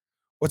butter?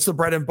 What's the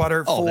bread and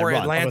butter for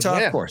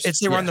Atlanta? Of course, it's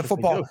they run the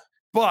football.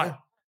 But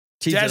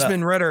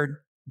Desmond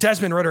Ritter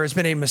has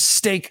been a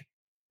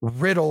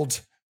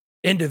mistake-riddled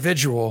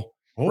individual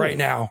right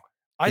now.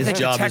 I think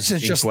the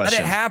Texans just let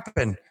it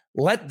happen.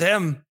 Let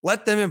them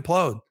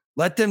implode.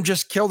 Let them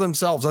just kill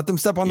themselves. Let them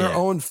step on their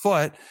own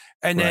foot.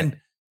 And then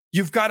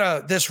you've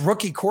got this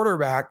rookie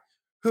quarterback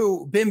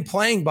who been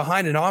playing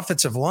behind an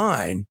offensive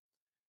line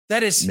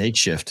that is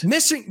makeshift.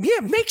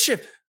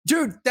 Makeshift.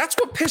 Dude, that's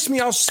what pissed me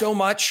off so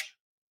much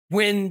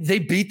when they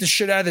beat the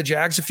shit out of the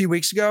Jags a few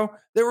weeks ago.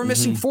 They were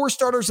missing 4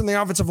 starters in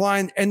the offensive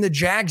line, and the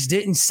Jags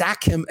didn't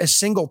sack him a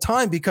single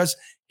time because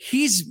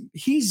he's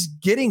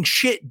getting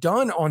shit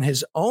done on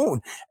his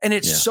own. And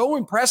it's so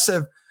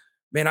impressive.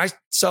 Man, I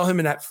saw him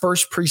in that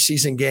first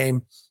preseason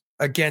game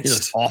against he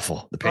looks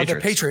awful. The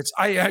Patriots.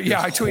 I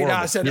tweeted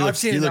out. I said, I've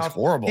seen it.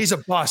 Horrible. He's a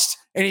bust.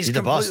 And he's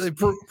completely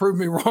proved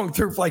me wrong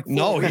through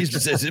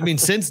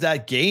since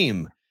that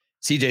game,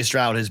 CJ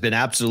Stroud has been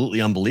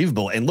absolutely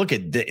unbelievable. And look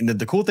at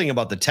the cool thing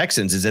about the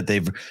Texans is that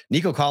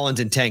Nico Collins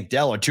and Tank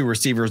Dell are 2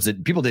 receivers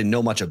that people didn't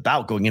know much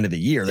about going into the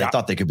year. They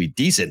thought they could be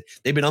decent.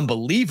 They've been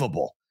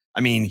unbelievable. I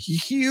mean,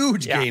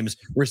 huge games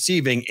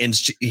receiving, and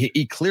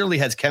he clearly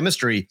has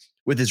chemistry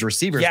with his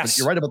receivers. But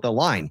you're right about the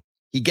line.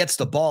 He gets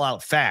the ball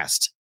out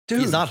fast.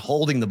 Dude, he's not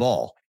holding the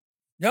ball.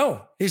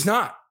 No, he's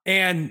not.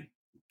 And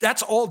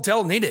that's all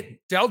Dell needed.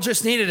 Dell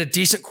just needed a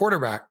decent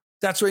quarterback.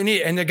 That's what he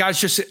needed. And the guy's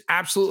just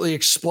absolutely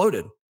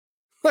exploded.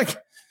 The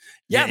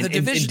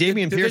division.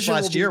 And Dameon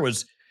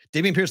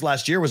Pierce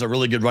last year was a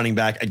really good running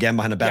back, again,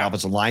 behind a bad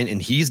offensive line,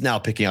 and he's now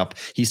picking up.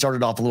 He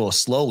started off a little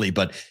slowly,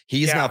 but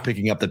he's now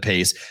picking up the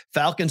pace.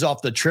 Falcons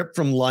off the trip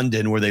from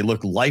London where they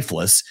look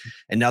lifeless,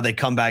 and now they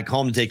come back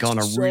home to take on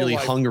a really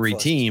hungry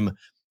team.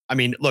 I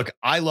mean, look,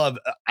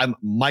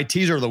 my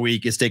teaser of the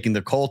week is taking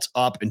the Colts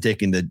up and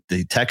taking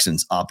the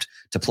Texans up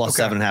to plus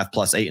 7.5,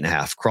 plus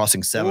 8.5,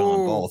 crossing 7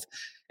 on both.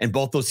 And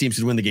both those teams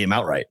could win the game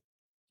outright.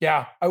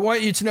 Yeah. I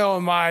want you to know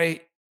in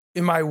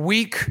my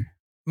week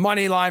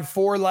money line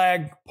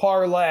 4-leg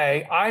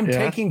parlay, I'm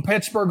taking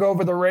Pittsburgh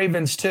over the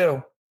Ravens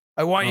too.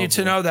 I want you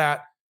to know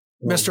that,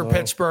 Mr.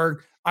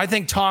 Pittsburgh. I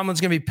think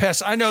Tomlin's going to be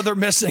pissed. I know they're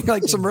missing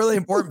some really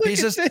important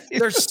pieces.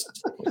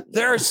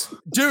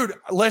 Dude,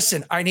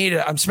 listen, I need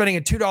it. I'm spending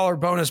a $2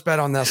 bonus bet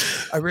on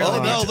this. I really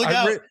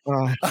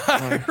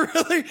I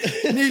really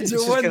need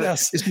to win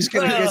this. He's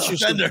going to get you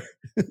some.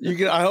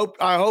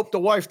 I hope the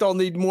wife don't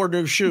need more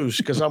new shoes,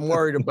 because I'm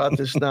worried about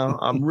this now.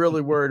 I'm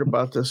really worried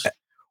about this.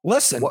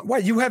 Listen,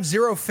 what you have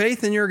zero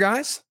faith in your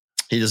guys?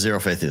 He has zero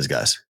faith in his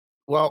guys.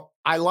 Well,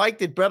 I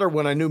liked it better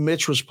when I knew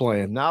Mitch was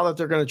playing. Now that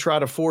they're going to try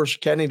to force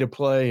Kenny to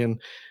play, and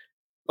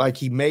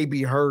he may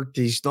be hurt,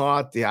 he's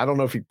not. I don't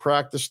know if he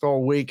practiced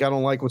all week. I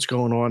don't like what's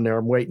going on there.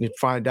 I'm waiting to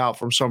find out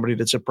from somebody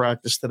that's at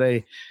practice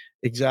today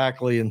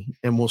exactly,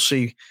 and we'll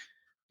see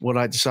what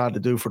I decide to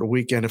do for the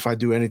weekend, if I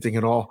do anything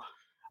at all.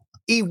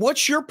 E,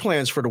 what's your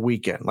plans for the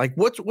weekend?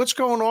 What's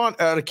going on?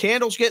 The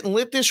candles getting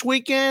lit this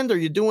weekend? Are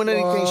you doing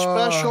anything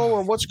special,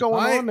 or what's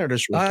going on there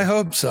this weekend? I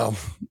hope so.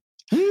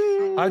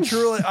 I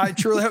truly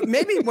hope.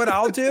 Maybe what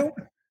I'll do,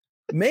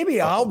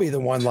 maybe I'll be the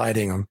one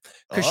lighting them,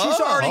 because she's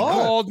already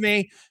called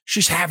me.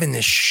 She's having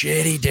this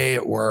shitty day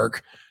at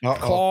work.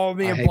 Called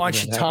me a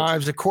bunch of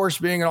times. Of course,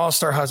 being an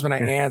all-star husband, I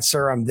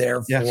answer. I'm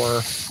there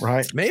for.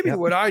 Right. Maybe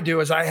what I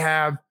do is I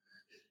have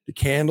the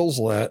candles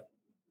lit.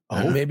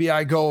 Maybe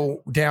I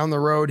go down the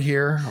road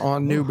here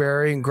on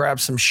Newberry and grab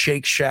some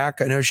Shake Shack.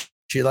 I know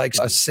she likes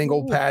a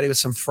single patty with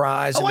some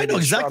fries. I know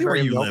exactly where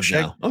you live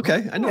now.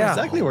 Okay. I know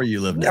exactly where you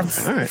live now.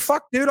 All right.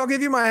 Fuck, dude. I'll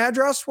give you my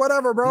address.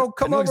 Whatever, bro.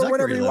 Come over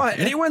whenever you want.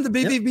 Anyone in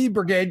the BvB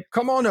brigade,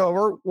 come on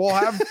over. We'll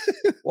have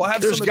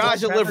There's guys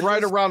that live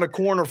right around the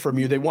corner from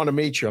you. They want to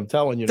meet you. I'm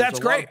telling you.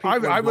 That's great. I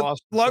would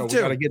love to.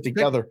 We got to get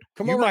together.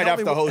 Come over. Might have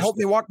to help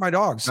me walk my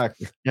dogs.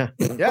 Exactly. Yeah.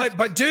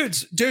 But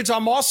dudes,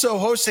 I'm also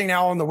hosting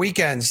now on the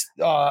weekends.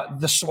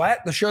 The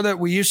Sweat, the show that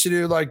we used to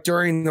do like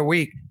during the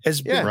week,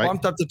 has been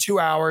bumped up to 2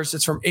 hours.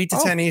 It's from 8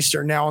 to 10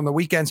 Eastern now on the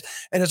weekends,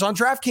 and it's on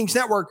DraftKings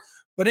Network.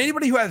 But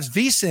anybody who has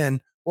VSiN,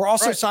 we're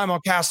also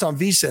simulcast on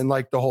VSiN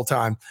like the whole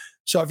time.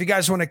 So if you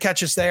guys want to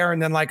catch us there,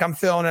 and then like I'm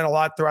filling in a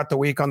lot throughout the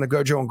week on the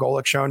Gojo and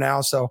Golic show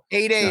now. So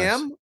 8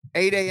 a.m.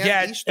 8 a.m.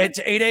 Yeah, Eastern? It's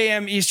 8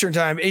 a.m. Eastern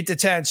time, 8 to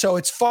 10. So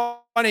it's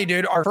funny,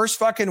 dude. Our first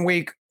fucking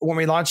week when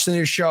we launched the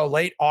new show,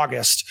 late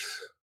August,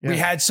 we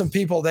had some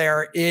people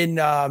there in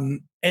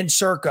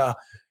Circa.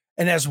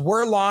 And as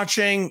we're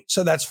launching,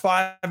 so that's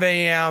 5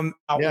 a.m.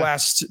 out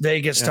west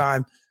Vegas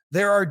time,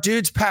 there are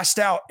dudes passed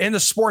out in the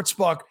sports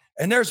book.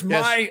 And there's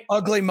my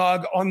ugly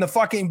mug on the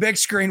fucking big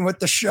screen with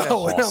the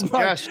show. And I'm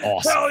like,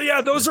 hell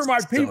yeah, those are my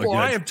people.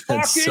 I am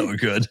talking so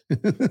good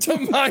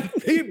to my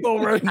people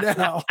right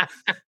now.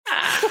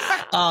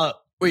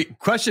 Wait,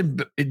 question.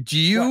 Do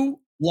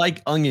you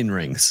like onion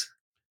rings?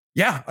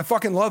 Yeah, I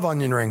fucking love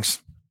onion rings.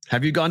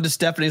 Have you gone to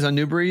Stephanie's on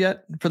Newbury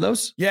yet for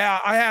those? Yeah,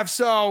 I have.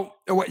 So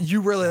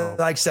you really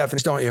like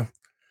Stephanie's, don't you?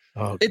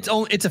 Oh,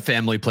 it's a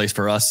family place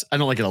for us. I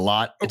don't like it a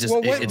lot. It just,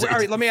 all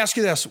right, let me ask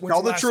you this.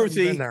 Tell the truth,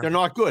 they're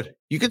not good.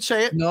 You can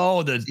say it.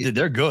 No,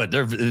 they're good.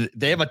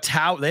 They have a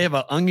tower. They have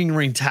an onion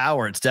ring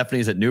tower at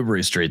Stephanie's at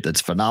Newbury Street. That's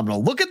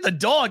phenomenal. Look at the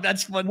dog.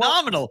 That's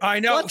phenomenal. I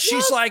know.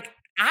 She's like,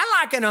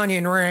 I like an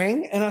onion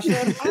ring. And I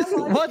said, I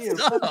like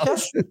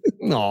what's you.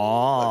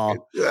 Aw.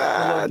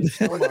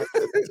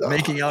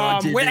 Making out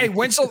on TV. Wait,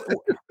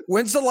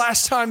 when's the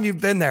last time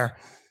you've been there?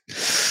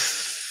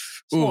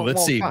 Ooh,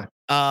 let's see.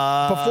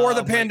 Before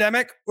the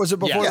pandemic? Was it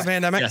before the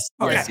pandemic? Yes.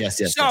 Okay.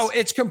 Yes. So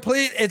it's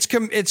complete.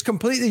 It's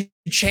completely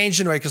changed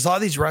in a way, because a lot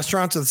of these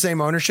restaurants are the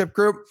same ownership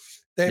group.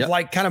 They've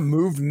like kind of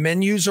moved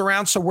menus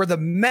around. So where the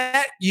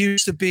Met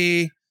used to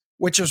be,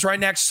 which is right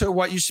next to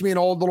what used to be an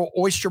old little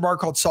oyster bar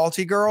called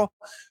Salty Girl.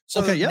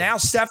 So now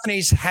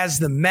Stephanie's has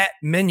the Met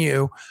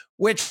menu,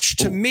 which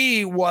to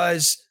me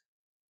was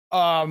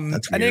an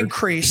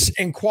increase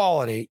in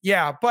quality.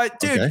 Yeah,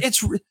 but dude,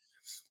 it's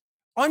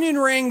onion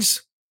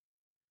rings.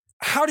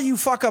 How do you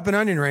fuck up an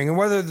onion ring? And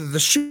whether the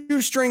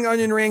shoestring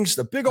onion rings,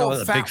 the big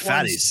old fat big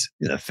fatties,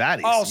 the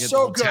fatties. Oh,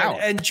 so good.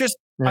 And just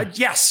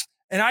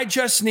and I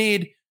just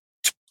need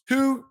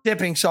 2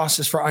 dipping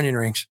sauces for onion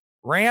rings: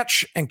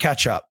 ranch and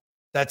ketchup.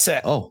 That's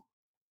it. Oh,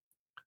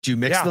 do you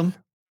mix them?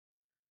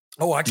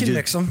 Oh, I can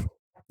mix them.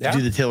 Yeah.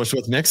 Do the Taylor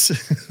Swift mix?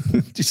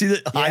 Do you see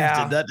that?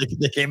 I did that.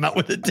 They came out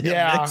with a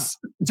mix.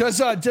 Does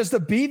the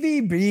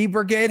BvB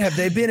brigade, have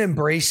they been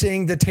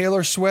embracing the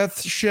Taylor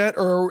Swift shit,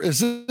 or is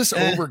this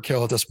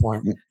overkill at this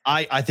point?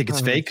 I think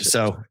it's fake.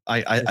 So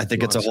I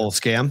think it's a whole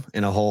scam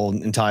and a whole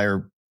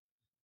entire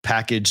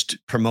packaged,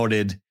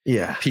 promoted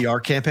PR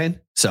campaign.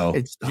 So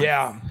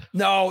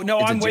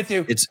no, I'm with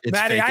you. It's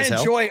Maddie, I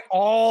enjoy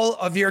all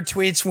of your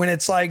tweets when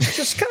it's like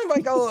just kind of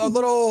like a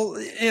little,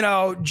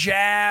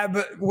 jab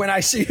when I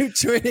see you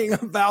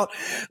tweeting about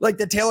like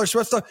the Taylor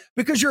Swift stuff,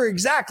 because you're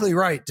exactly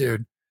right,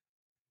 dude.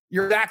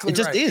 You're exactly right.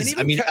 It just is.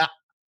 I mean,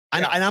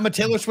 and I'm a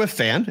Taylor Swift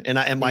fan,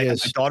 and my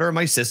daughter and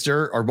my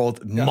sister are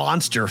both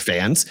monster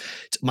fans.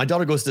 My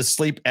daughter goes to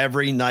sleep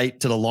every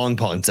night to the long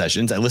pond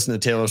sessions. I listen to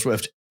Taylor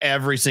Swift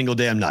every single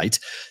damn night.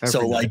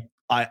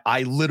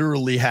 I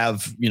literally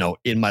have,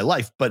 in my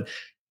life, but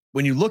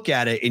when you look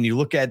at it and you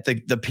look at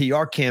the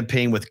PR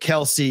campaign with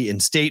Kelsey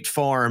and State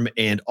Farm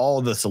and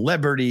all the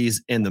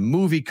celebrities and the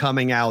movie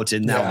coming out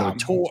and now the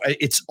tour,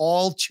 it's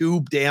all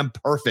too damn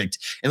perfect.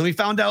 And we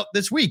found out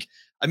this week,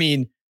 I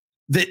mean,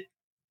 that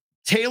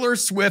Taylor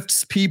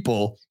Swift's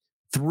people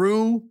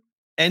through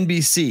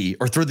NBC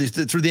or through the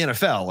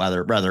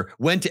NFL rather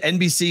went to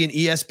NBC and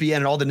ESPN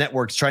and all the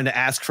networks trying to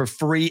ask for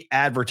free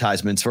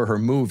advertisements for her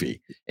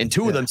movie. And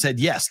 2 of them said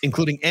yes,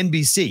 including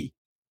NBC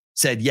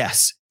said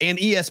yes. And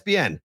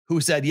ESPN,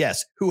 who said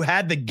yes, who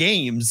had the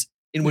games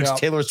in which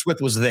Taylor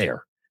Swift was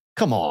there.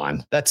 Come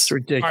on. That's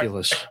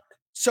ridiculous. Right.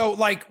 So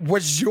like,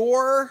 was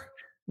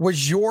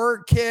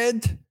your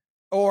kid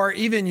or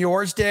even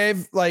yours,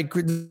 Dave, like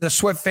the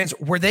Swift fans,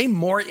 were they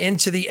more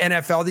into the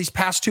NFL these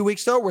past 2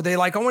 weeks though? Were they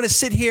like, I want to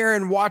sit here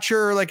and watch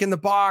her like in the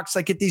box,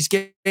 like at these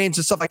games and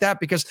stuff like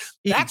that? Because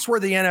that's where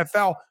the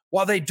NFL,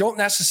 while they don't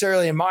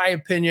necessarily, in my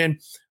opinion,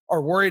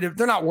 are worried,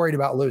 they're not worried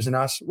about losing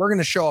us. We're going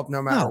to show up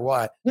no matter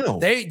what. No.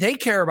 They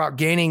care about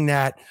gaining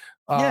that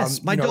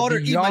Yes, my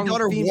daughter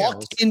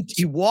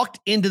walked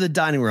into the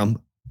dining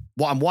room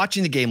while I'm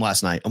watching the game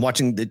last night. I'm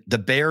watching the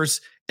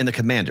Bears and the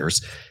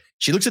Commanders.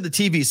 She looks at the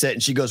TV set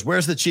and she goes,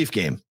 "Where's the Chief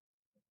game?"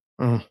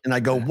 And I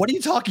go, "What are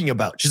you talking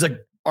about?" She's like,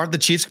 "Aren't the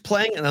Chiefs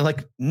playing?" And I'm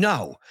like,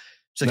 "No."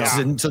 She's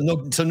like, so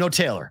no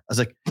Taylor. I was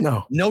like,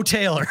 no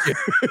Taylor.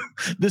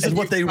 This is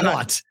what they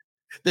want.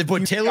 They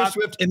put Taylor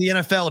Swift and the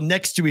NFL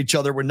next to each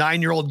other where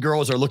 9-year-old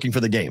girls are looking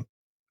for the game.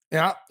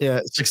 Yeah.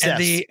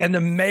 Success. And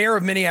the mayor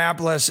of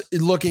Minneapolis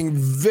is looking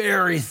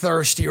very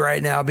thirsty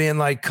right now, being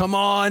like, come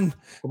on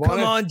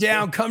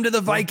down. Come to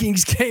the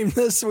Vikings game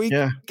this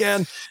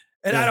weekend.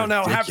 And I don't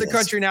know, half the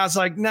country now is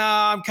like,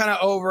 nah, I'm kind of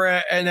over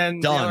it. And then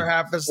the other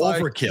half is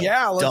overkill.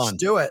 Like, let's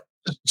do it.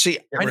 See,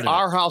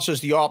 our house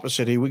is the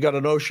opposite. We got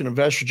an ocean of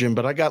estrogen,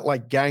 but I got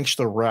like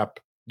gangster rap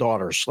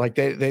daughters. Like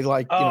they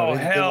like, they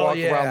walk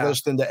around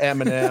listening to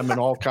Eminem and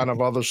all kind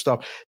of other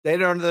stuff.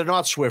 They're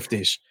not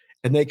Swifties.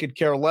 And they could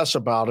care less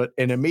about it.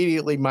 And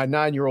immediately my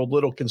 9-year-old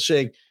little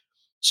consig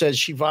says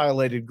she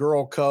violated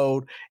girl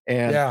code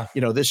and,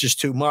 this is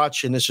too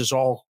much. And this is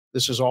all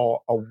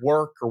a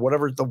work or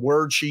whatever the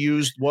word she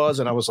used was.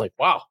 And I was like,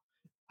 wow,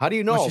 how do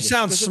you know? Well, she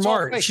sounds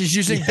smart. She's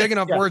using big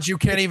enough words you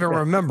can't even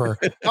remember.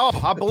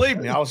 I believe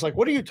me. I was like,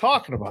 what are you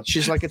talking about?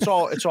 She's like, it's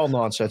all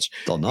nonsense.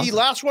 The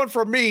last one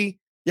from me.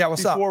 Yeah.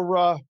 What's up?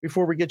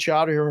 Before we get you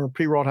out of here,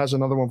 P-Rod has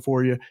another one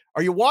for you.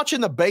 Are you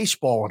watching the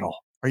baseball at all?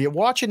 Are you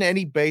watching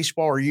any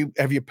baseball or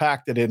have you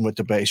packed it in with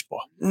the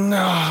baseball?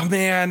 No,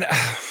 man.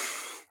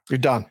 You're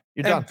done.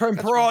 You're done.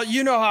 Pearl,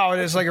 you know how it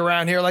is like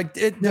around here. Like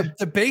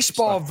the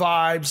baseball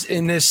vibes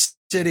in this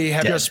city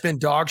have just been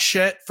dog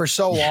shit for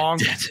so long.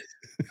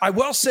 I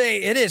will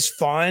say it is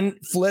fun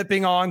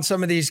flipping on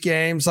some of these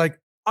games. Like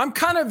I'm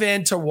kind of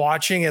into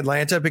watching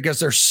Atlanta because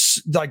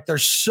they're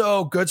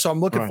so good. So I'm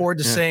looking forward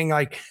to seeing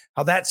like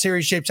how that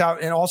series shapes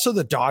out, and also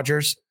the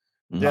Dodgers.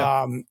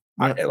 Yeah.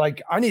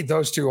 I need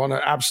those two on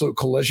an absolute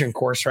collision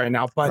course right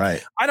now,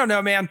 but I don't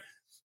know, man.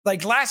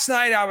 Like last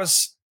night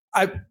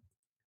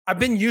I've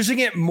been using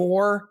it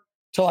more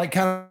to like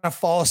kind of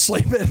fall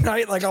asleep at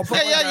night. Like I'll put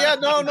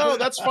no,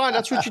 that's fine.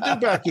 That's what you do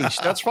back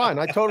east. That's fine.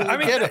 I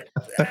totally get it.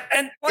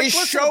 And like, is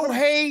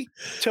Shohei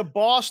to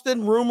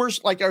Boston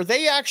rumors? Like, are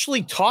they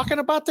actually talking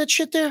about that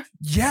shit there?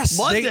 Yes,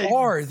 Monday. They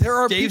are. There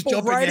are Dave's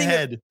people jumping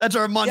ahead. That's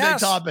our Monday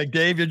topic,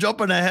 Dave. You're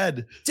jumping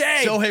ahead.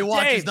 Shohei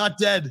Watch is not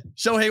dead.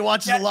 Shohei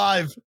Watch is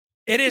alive.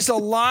 It is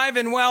alive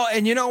and well.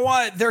 And you know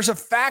what? There's a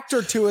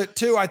factor to it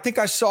too. I think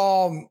I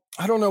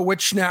don't know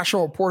which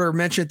national reporter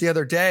mentioned it the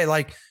other day.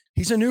 Like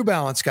he's a New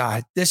Balance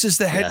guy. This is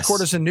the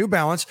headquarters of New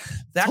Balance.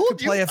 That could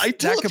play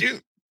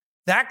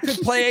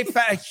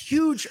a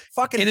huge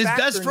fucking. And his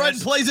best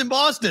friend plays in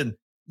Boston.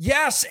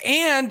 Yes,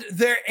 and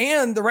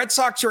the Red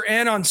Sox are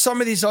in on some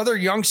of these other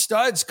young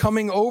studs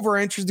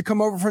interested to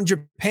come over from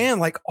Japan.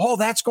 Like all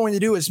that's going to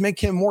do is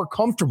make him more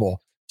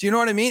comfortable. Do you know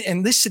what I mean?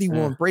 And this city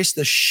will embrace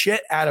the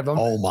shit out of him.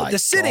 Oh my God. The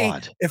city,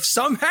 if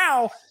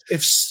somehow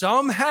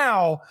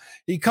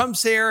he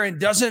comes here and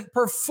doesn't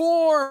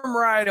perform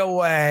right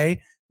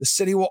away, the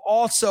city will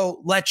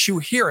also let you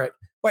hear it.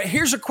 But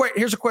here's a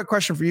quick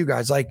question for you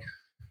guys. Like,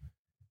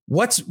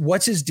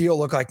 what's his deal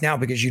look like now?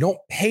 Because you don't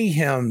pay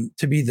him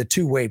to be the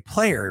two-way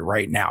player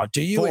right now,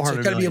 do you? It's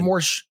going to be a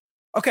more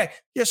okay.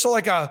 Yeah. So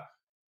like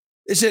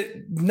is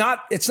it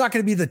not? It's not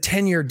going to be the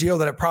 10-year deal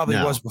that it probably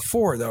was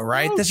before, though,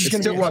 right? No, this is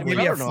going to be what,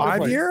 maybe a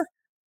 5-year?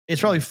 It's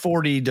probably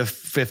 40 to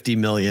 50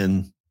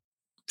 million,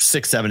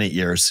 6, 7, 8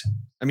 years.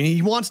 I mean,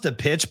 he wants to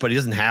pitch, but he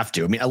doesn't have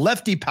to. I mean, a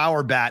lefty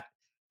power bat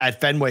at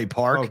Fenway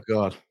Park. Oh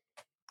God.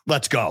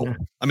 Let's go. Yeah.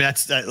 I mean,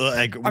 that's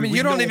like. I mean,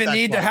 you don't even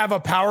need to have a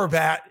power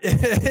bat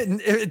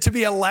to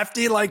be a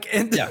lefty. Like,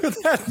 we know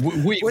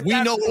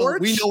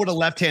what a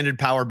left-handed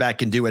power bat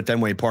can do at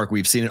Fenway Park.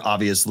 We've seen it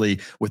obviously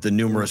with the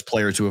numerous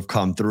players who have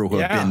come through who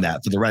have been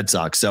that for the Red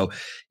Sox. So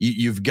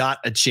you've got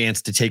a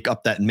chance to take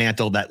up that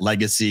mantle, that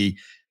legacy.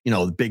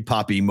 Big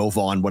Papi, Mo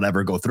Vaughn,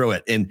 whatever, go through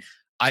it. And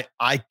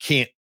I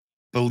can't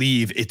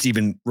believe it's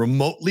even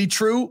remotely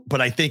true,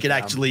 but I think it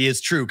actually is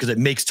true because it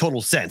makes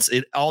total sense.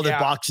 All the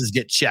boxes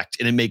get checked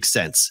and it makes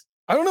sense.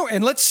 I don't know.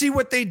 And let's see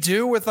what they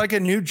do with like a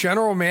new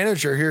general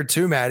manager here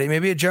too, Maddie.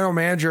 Maybe a general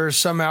manager is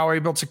somehow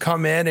able to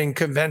come in and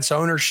convince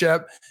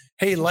ownership.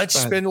 Hey, let's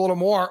spend a little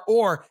more.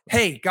 Or,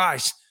 hey,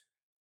 guys,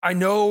 I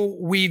know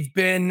we've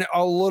been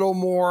a little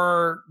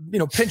more,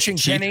 pinching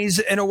pennies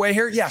in a way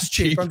here. Yes,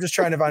 cheap. I'm just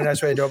trying to find a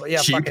nice way to do it. But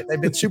yeah, fuck it.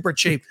 They've been super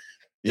cheap.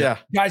 Yeah.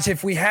 Guys,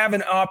 if we have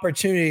an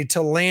opportunity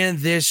to land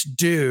this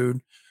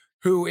dude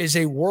who is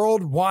a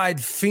worldwide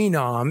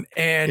phenom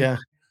and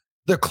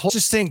the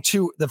closest thing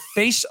to the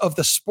face of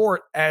the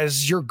sport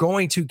as you're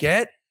going to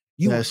get,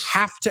 you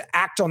have to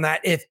act on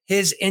that if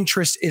his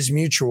interest is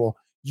mutual.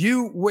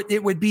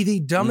 It would be the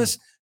dumbest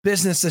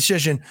business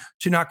decision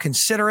to not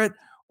consider it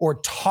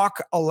or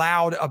talk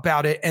aloud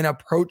about it and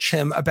approach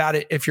him about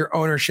it if you're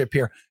ownership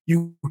here.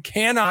 You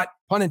cannot,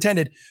 pun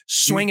intended,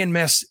 swing and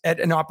miss at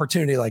an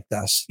opportunity like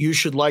this. You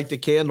should light the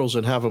candles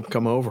and have him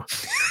come over.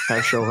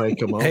 Have Shohei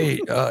come over.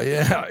 Hey,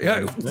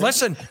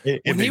 Listen,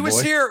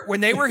 when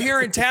they were here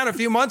in town a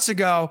few months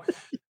ago,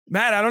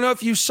 Matt, I don't know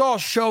if you saw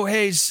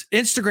Shohei's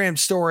Instagram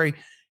story.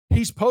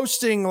 He's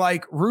posting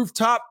like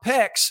rooftop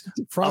pics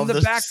from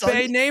the Back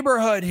Bay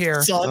neighborhood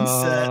here.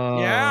 Sunset.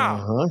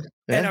 Yeah.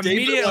 And Dave,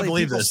 immediately I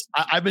believe this.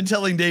 I've been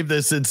telling Dave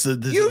this since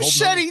you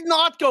said he's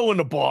not going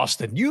to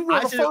Boston. You were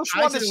the first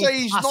one to say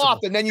he's not,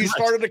 and then you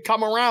started to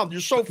come around.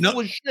 You're so full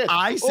of shit.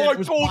 I said, I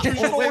told you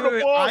he's going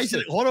to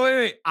Boston.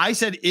 Wait. I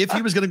said if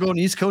he was going to go to an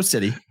East Coast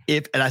city,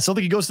 and I still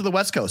think he goes to the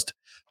West Coast,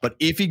 but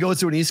if he goes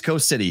to an East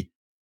Coast city,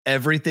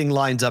 everything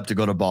lines up to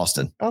go to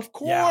Boston. Of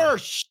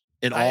course.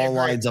 It all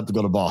lines up to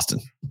go to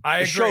Boston. I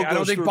agree. I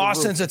don't think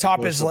Boston's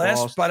atop his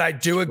list, but I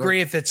do agree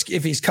if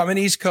he's coming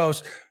East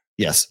Coast.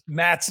 Yes.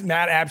 Matt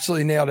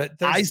absolutely nailed it.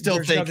 I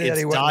still think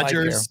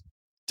it's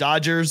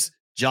Dodgers,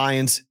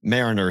 Giants,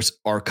 Mariners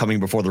are coming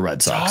before the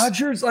Red Sox.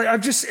 Dodgers,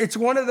 it's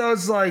one of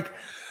those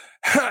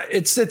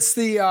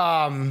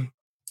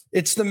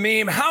it's the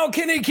meme. How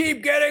can he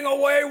keep getting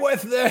away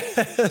with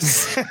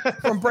this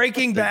from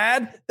Breaking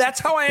Bad? That's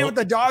how I am with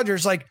the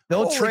Dodgers. Like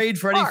they'll trade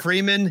Freddie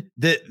Freeman.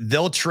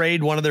 They'll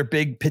trade one of their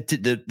big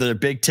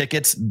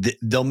tickets.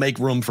 They'll make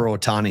room for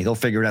Ohtani. They'll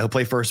figure it out. He'll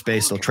play first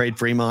base. They'll trade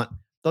Fremont.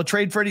 They'll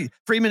trade Freddie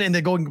Freeman, and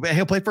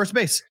he'll play first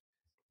base.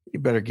 You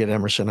better get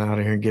Emerson out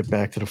of here and get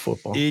back to the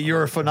football.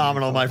 You're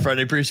phenomenal, my friend.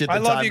 I appreciate the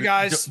time. I love you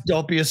guys.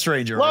 Don't be a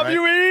stranger. Love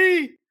you,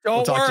 E.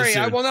 Don't worry.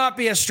 I will not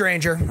be a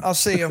stranger. I'll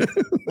see you.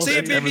 See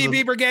you,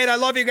 BvB Brigade. I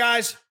love you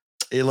guys.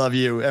 I love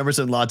you.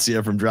 Emerson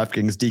Lotzia from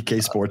DraftKings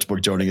DK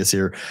Sportsbook joining us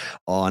here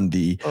on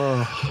the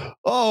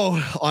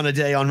on a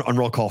day on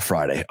Roll Call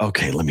Friday.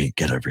 Okay, let me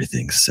get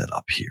everything set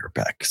up here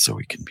back so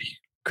we can be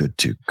good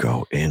to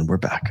go. And we're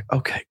back.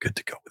 Okay, good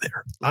to go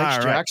there.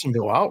 Nice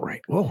Jacksonville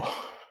outright. Whoa.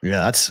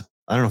 Yeah,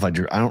 I don't know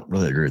if I don't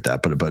really agree with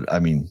that, but I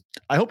mean,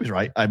 I hope he's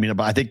right. I mean,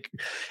 but I think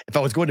if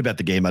I was going to bet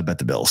the game, I'd bet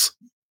the Bills.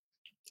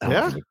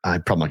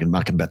 I'm probably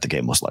not going to bet the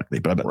game most likely,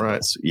 but I bet the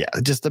Bills. Yeah,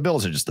 just the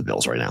Bills are just the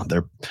Bills right now.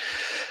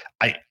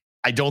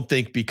 I don't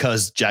think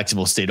because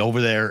Jacksonville stayed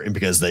over there and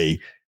because they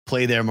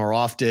play there more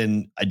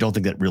often, I don't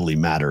think that really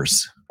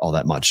matters all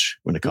that much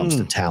when it comes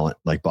to talent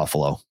like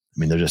Buffalo. I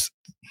mean,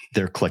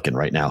 they're clicking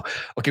right now.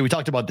 Okay, we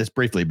talked about this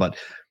briefly, but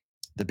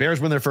the Bears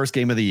win their first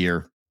game of the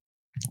year.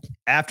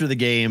 After the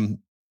game,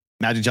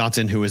 Magic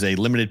Johnson, who is a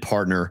limited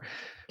partner,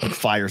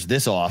 fires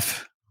this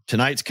off.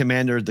 Tonight's the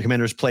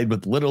Commanders played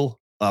with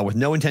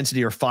no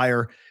intensity or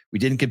fire. We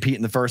didn't compete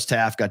in the first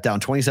half, got down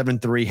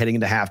 27-3 heading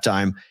into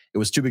halftime. It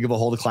was too big of a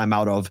hole to climb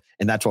out of,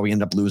 and that's why we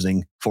ended up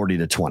losing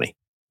 40-20.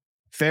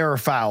 Fair or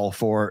foul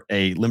for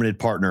a limited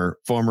partner,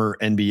 former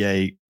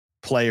NBA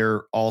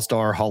player,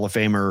 all-star, Hall of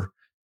Famer,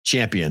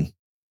 champion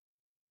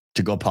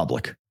to go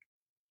public?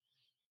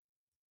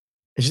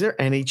 Is there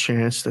any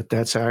chance that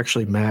that's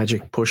actually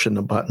Magic pushing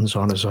the buttons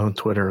on his own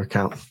Twitter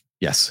account?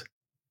 Yes.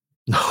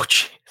 No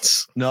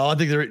chance. No, I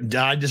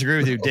disagree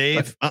with you,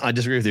 Dave. I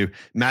disagree with you.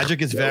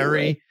 Magic is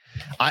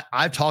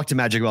I've talked to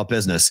Magic about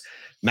business.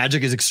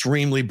 Magic is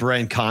extremely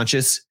brand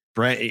conscious.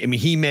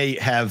 He may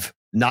have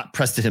not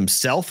pressed it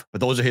himself,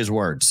 but those are his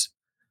words.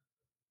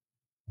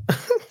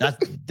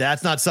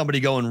 That's not somebody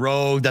going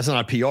rogue. That's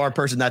not a PR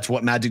person. That's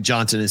what Magic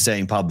Johnson is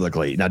saying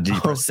publicly. Now, did he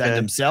present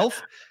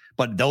himself?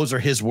 But those are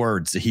his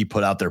words that he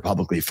put out there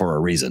publicly for a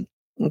reason.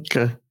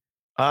 Okay.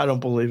 I don't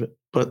believe it.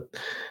 But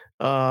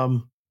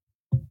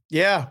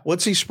yeah,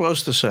 what's he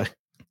supposed to say?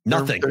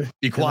 Nothing.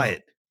 Be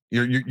quiet.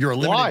 You're a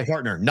limited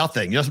partner.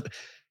 Nothing.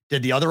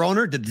 Did the other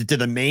owner, did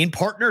the main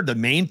partner, the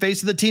main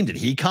face of the team, did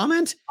he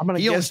comment? I'm going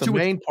to guess the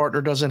main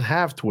partner doesn't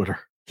have Twitter.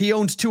 He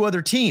owns two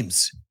other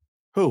teams.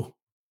 Who?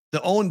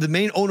 The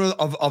main owner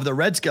of the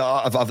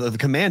of the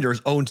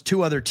Commanders owns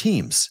two other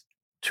teams.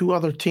 Two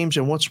other teams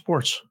in what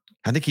sports?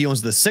 I think he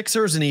owns the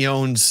Sixers and he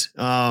owns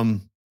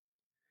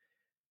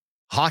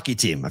hockey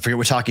team. I forget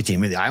which hockey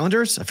team. Maybe the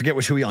Islanders. I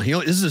forget who he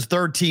owns. This is his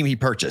third team he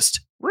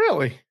purchased.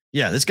 Really?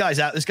 Yeah. This guy's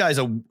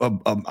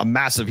a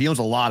massive. He owns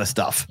a lot of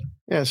stuff.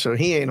 Yeah. So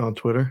he ain't on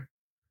Twitter.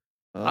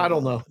 I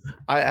don't know.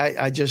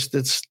 I just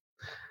it's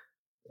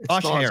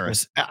Josh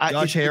Harris.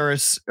 Josh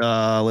Harris.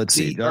 Let's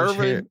see.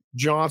 Irvin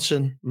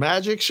Johnson.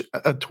 Magic's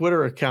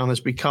Twitter account has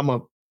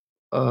become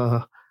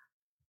a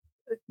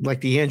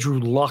like the Andrew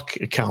Luck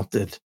account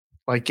did.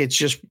 Like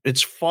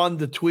it's fun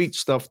to tweet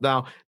stuff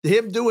now.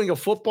 Him doing a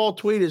football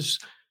tweet is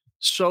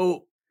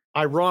so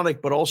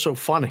ironic, but also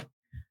funny.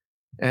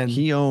 And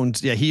he owns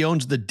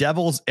the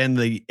Devils and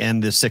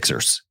the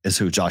Sixers is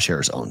who Josh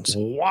Harris owns.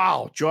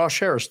 Wow, Josh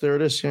Harris, there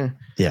it is.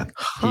 Yeah.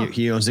 Huh.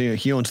 He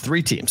owns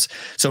three teams.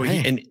 So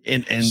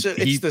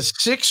it's the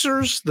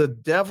Sixers, the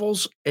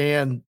Devils,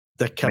 and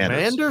the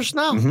Commanders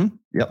now. Mm-hmm.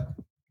 Yep.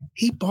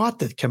 He bought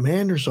the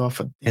Commanders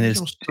off of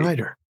Daniel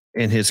Snyder.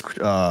 And his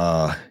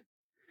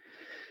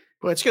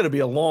well, it's going to be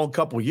a long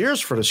couple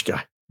years for this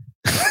guy,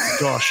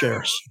 Josh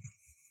Harris.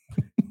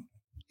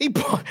 He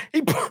bought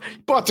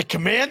the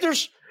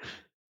Commanders.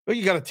 Well,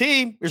 you got a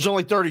team. There's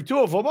only 32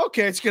 of them.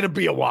 Okay, it's going to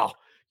be a while.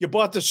 You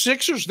bought the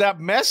Sixers, that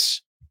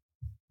mess.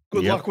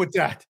 Good luck with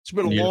that. It's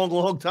been a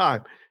long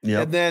time.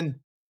 Yep. And then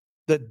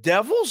the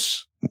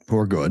Devils. Who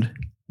are good.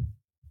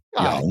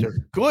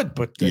 They're good,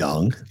 but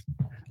young.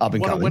 up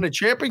and want to coming. win a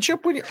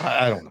championship?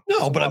 I don't know.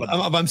 No, but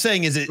I'm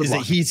saying is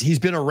that he's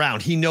been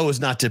around. He knows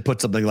not to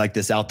put something like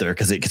this out there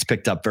because it gets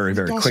picked up very,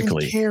 very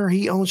quickly. He doesn't care.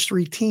 He owns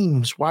 3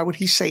 teams. Why would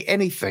he say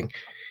anything?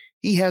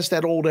 He has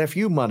that old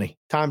FU money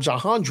times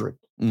 100,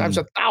 times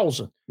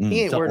 1,000.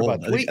 He ain't worried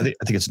about tweeting. I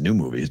think it's new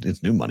movies.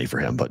 It's new money for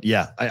him. But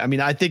yeah, I mean,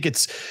 I think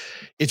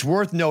it's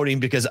worth noting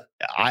because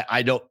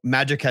I don't.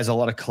 Magic has a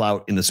lot of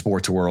clout in the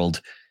sports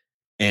world.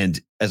 And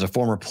as a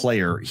former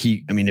player,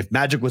 if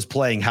Magic was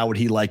playing, how would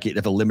he like it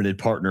if a limited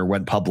partner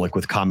went public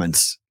with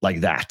comments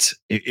like that?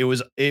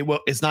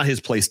 It's not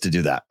his place to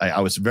do that.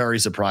 I was very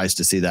surprised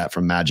to see that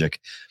from Magic.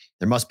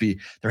 There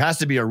has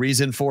to be a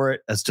reason for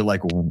it as to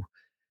like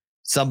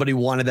somebody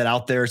wanted that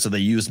out there. So they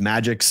used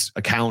Magic's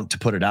account to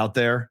put it out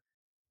there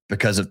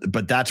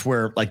but that's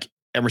where like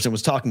Emerson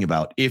was talking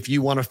about. If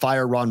you want to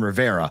fire Ron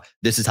Rivera,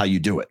 this is how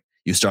you do it.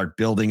 You start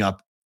building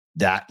up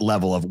that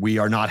level of, we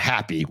are not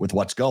happy with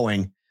what's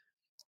going.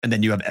 And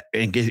then you have,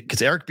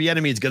 because Eric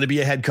Bieniemy is going to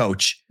be a head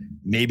coach,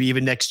 maybe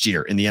even next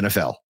year in the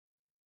NFL.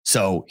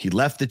 So he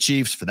left the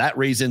Chiefs for that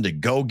reason, to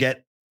go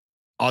get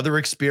other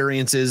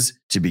experiences,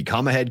 to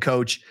become a head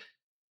coach.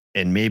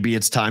 And maybe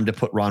it's time to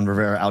put Ron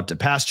Rivera out to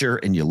pasture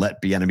and you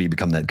let Bieniemy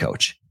become the head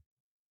coach.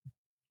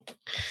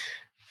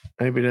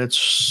 Maybe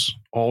that's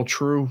all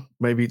true.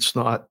 Maybe it's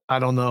not. I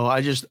don't know.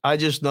 I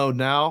just know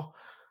now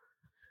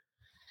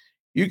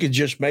you could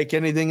just make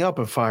anything up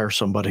and fire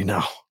somebody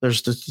now.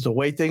 There's the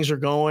way things are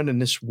going in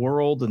this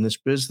world and this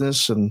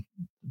business, and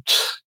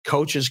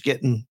coaches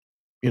getting,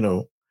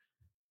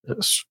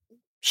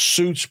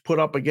 suits put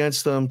up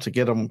against them to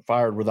get them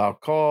fired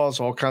without cause,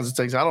 all kinds of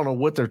things. I don't know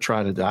what they're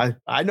trying to do.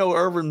 I know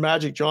Irvin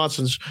Magic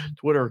Johnson's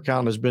Twitter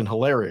account has been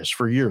hilarious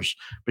for years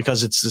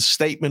because it's the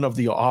statement of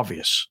the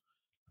obvious.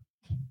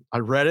 I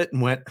read it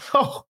and went,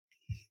 oh,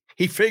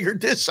 he figured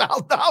this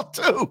out now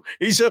too.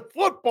 He's a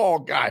football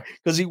guy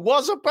because he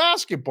was a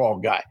basketball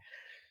guy.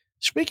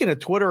 Speaking of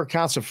Twitter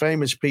accounts of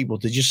famous people,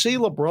 did you see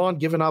LeBron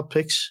giving out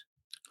picks?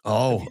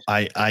 Oh,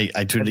 I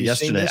tweeted it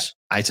yesterday.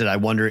 I said, I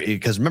wonder,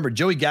 because remember,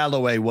 Joey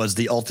Galloway was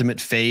the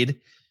ultimate fade.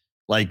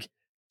 Like,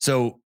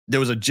 so it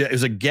was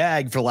a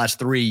gag for the last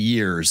 3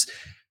 years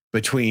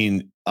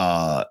between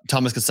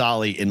Thomas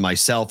Casale and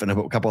myself and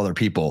a couple other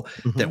people,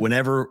 that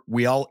whenever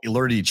we all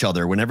alerted each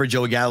other, whenever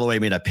Joey Galloway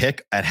made a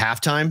pick at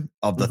halftime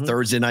of the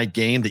Thursday night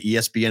game that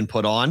ESPN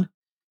put on,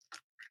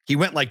 he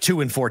went like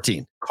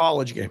 2-14.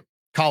 College game.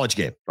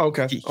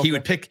 Okay. He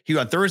would pick,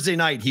 on Thursday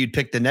night, he would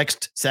pick the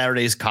next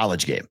Saturday's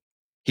college game.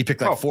 He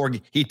picked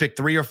he picked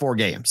 3 or 4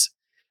 games.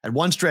 At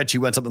one stretch, he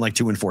went something like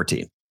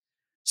 2-14.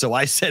 So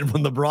I said,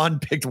 when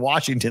LeBron picked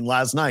Washington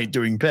last night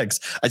doing picks,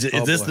 I said,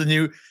 is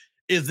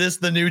this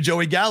the new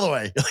Joey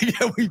Galloway?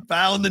 We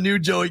found the new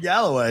Joey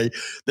Galloway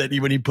that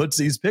when he puts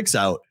these picks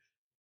out.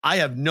 I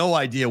have no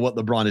idea what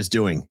LeBron is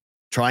doing.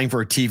 Trying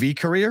for a TV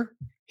career?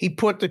 He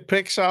put the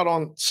picks out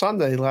on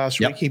Sunday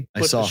last week. He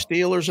put the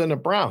Steelers and the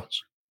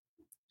Browns.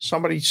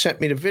 Somebody sent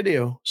me the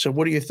video. Said,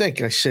 what do you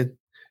think? I said,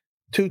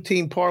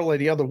 2-team parlay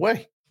the other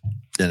way.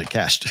 And it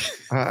cashed.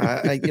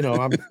 I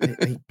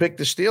picked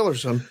the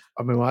Steelers.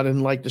 I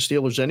didn't like the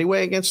Steelers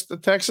anyway against the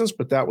Texans,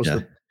 but that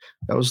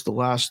was the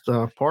last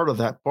part of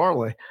that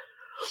parlay.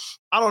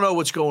 I don't know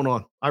what's going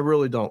on. I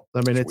really don't.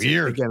 I mean, it's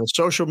weird. Again, it's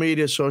social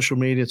media.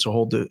 It's a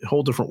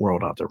whole different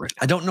world out there right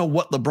now. I don't know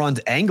what LeBron's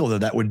angle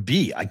of that would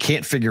be. I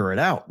can't figure it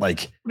out.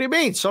 Like, what do you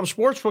mean? Some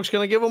sportsbook's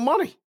going to give him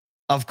money.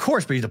 Of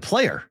course, but he's a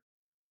player.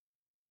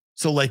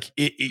 So, like,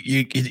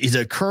 he's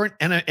a current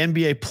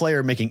NBA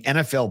player making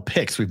NFL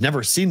picks. We've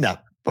never seen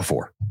that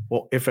before.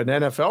 Well, if an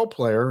NFL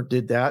player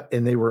did that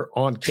and they were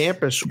on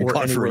campus or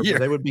anywhere,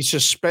 they would be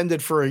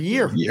suspended for a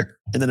year.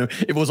 And then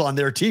if it was on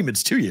their team,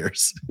 it's 2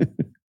 years.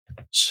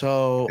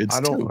 So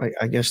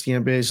I guess the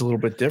NBA is a little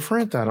bit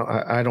different.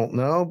 I don't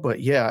know,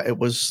 but yeah, it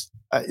was.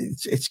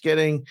 It's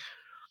getting.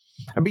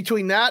 And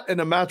between that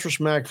and the Mattress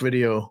Mac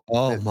video,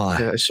 I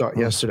saw it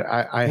yesterday.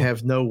 I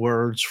have no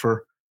words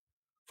for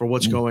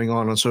what's going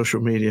on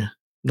social media.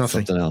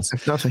 Nothing. Something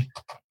else. Nothing.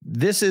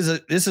 This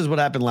is what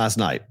happened last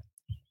night.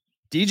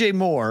 DJ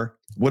Moore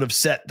would have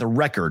set the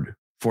record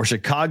for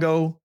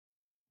Chicago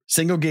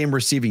single game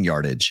receiving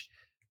yardage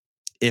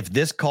if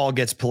this call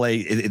gets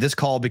played. If this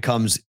call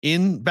becomes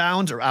in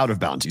bounds or out of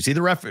bounds. You see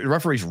the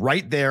referee's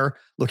right there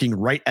looking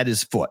right at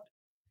his foot.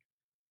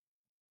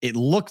 It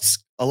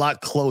looks a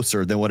lot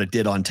closer than what it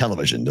did on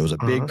television. There was a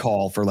big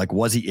call for like,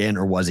 was he in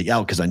or was he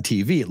out? Because on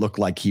TV, it looked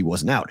like he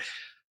wasn't out.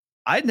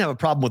 I didn't have a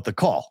problem with the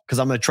call because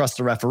I'm going to trust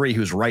the referee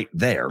who's right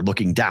there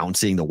looking down,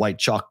 seeing the white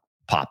chalk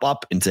pop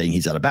up and saying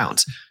he's out of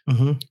bounds.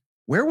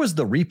 Where was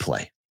the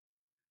replay?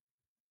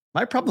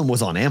 My problem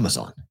was on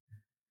Amazon.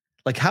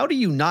 Like, how do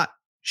you not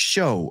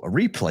show a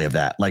replay of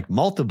that like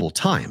multiple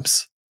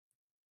times?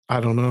 I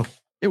don't know.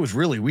 It was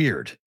really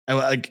weird.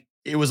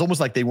 It was almost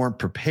like they weren't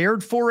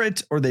prepared for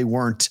it, or they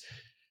weren't.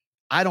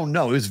 I don't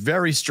know. It was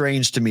very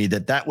strange to me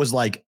that was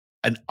like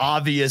an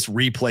obvious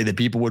replay that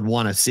people would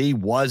want to see.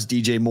 Was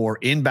DJ Moore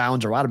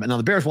inbounds or out of it? Now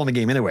the Bears won the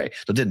game anyway,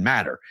 so it didn't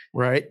matter.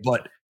 Right.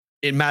 But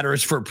it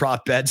matters for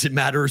prop bets. It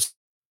matters.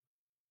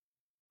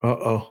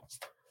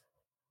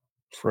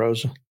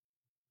 Frozen.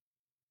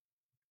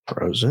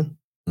 Frozen.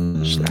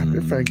 Snap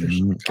your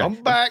fingers. Come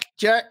back,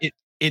 Jack.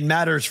 It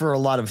matters for a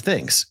lot of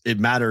things. It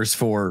matters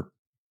for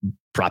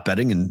prop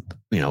betting and,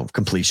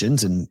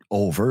 completions and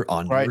over,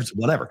 unders,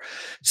 whatever.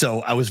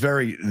 So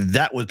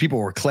people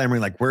were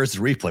clamoring like, where's the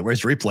replay?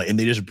 Where's the replay? And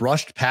they just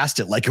brushed past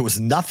it like it was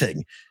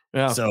nothing.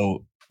 Yeah.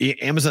 So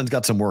Amazon's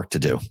got some work to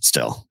do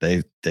still.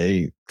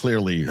 They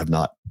clearly have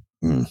not.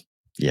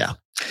 Yeah.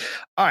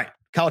 All right.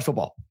 College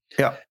football.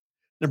 Yeah.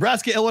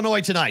 Nebraska,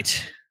 Illinois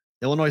tonight.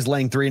 Illinois is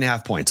laying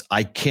 3.5 points.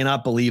 I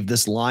cannot believe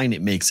this line.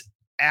 It makes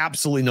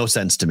absolutely no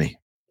sense to me.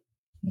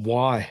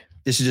 Why?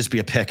 This should just be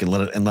a pick and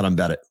let them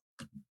bet it.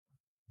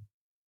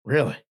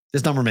 Really?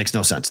 This number makes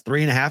no sense.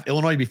 3.5.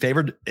 Illinois to be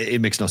favored.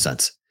 It makes no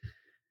sense.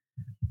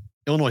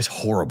 Illinois is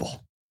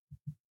horrible.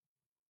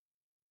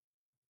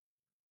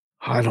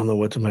 I don't know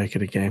what to make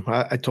of the game.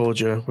 I told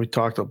you, we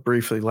talked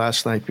briefly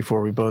last night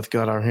before we both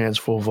got our hands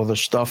full of other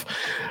stuff,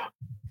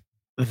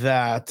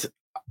 that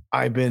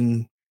I've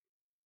been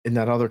in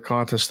that other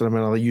contest that I'm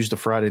in. I'll use the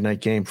Friday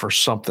night game for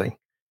something.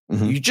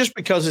 Mm-hmm. Just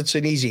because it's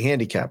an easy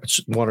handicap,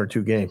 it's 1 or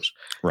 2 games.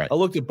 Right. I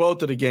looked at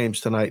both of the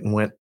games tonight and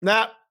went,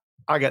 nah,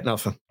 I got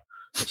nothing.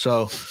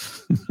 So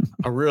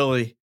I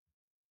really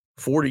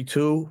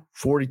 42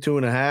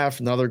 and a half,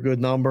 another good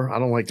number. I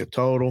don't like the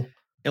total.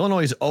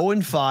 Illinois is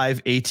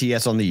 0-5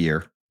 ATS on the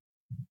year.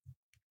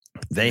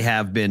 They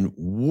have been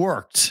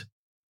worked.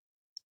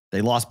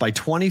 They lost by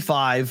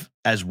 25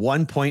 as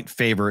 1-point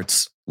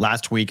favorites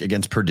last week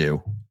against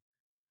Purdue.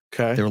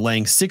 Okay. They were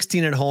laying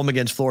 16 at home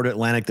against Florida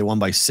Atlantic. They won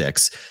by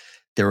 6.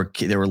 They were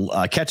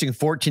catching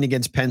 14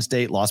 against Penn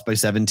State, lost by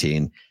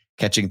 17.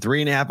 Catching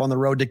 3.5 on the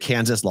road to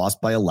Kansas, lost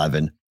by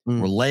 11.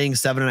 We're laying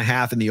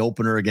 7.5 in the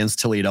opener against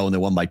Toledo, and they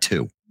won by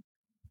 2.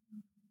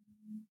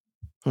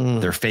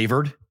 They're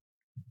favored.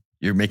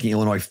 You're making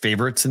Illinois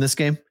favorites in this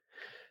game?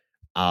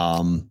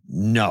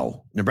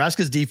 No.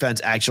 Nebraska's defense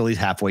actually is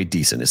halfway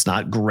decent. It's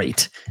not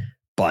great,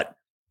 but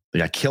they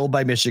got killed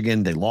by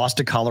Michigan. They lost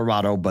to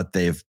Colorado, but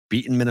they've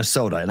beaten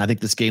Minnesota. And I think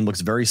this game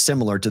looks very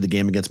similar to the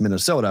game against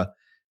Minnesota.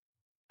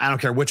 I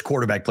don't care which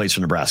quarterback plays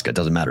for Nebraska. It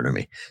doesn't matter to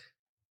me.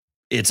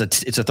 It's a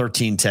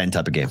 13-10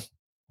 type of game.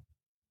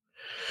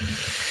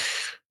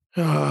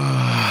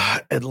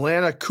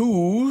 Atlanta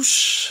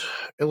Cougs,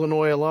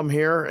 Illinois alum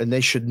here, and they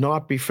should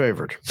not be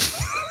favored.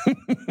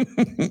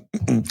 And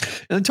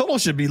the total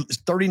should be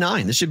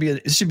 39. This should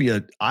be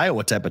a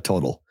Iowa type of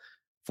total.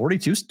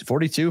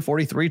 42,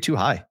 43, too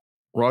high.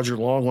 Roger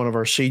Long, one of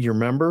our senior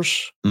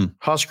members.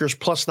 Huskers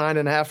plus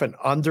 9.5 and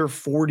under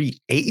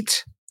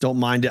 48. Don't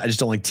mind it. I just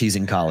don't like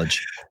teasing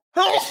college.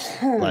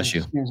 Bless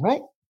you.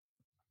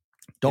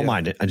 Don't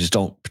mind it. I just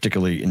don't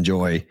particularly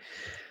enjoy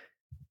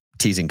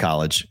teasing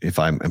college. If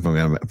I'm and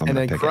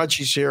then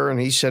Crunchy's here, and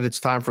he said it's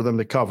time for them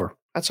to cover.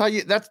 That's how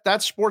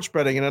that's sports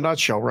betting in a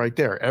nutshell, right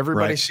there.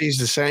 Everybody sees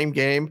the same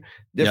game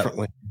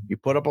differently. Yep. You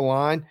put up a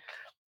line,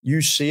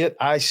 you see it,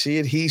 I see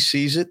it, he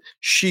sees it,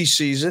 she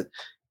sees it,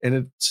 and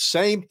it's the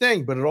same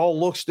thing, but it all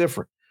looks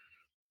different.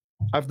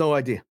 I have no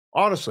idea.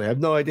 Honestly, I have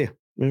no idea.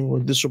 I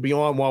mean, this will be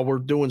on while we're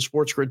doing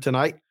Sports Grid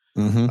tonight.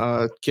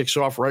 Kicks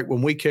off right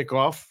when we kick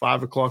off,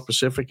 5:00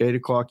 Pacific,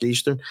 8:00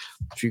 Eastern.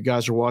 If you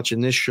guys are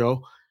watching this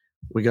show,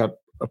 we got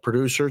a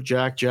producer,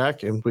 Jack,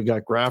 and we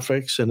got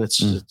graphics, and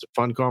it's a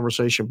fun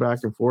conversation back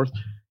and forth,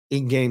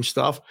 in-game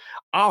stuff.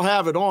 I'll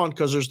have it on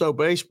because there's no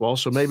baseball,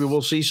 so maybe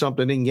we'll see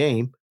something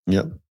in-game.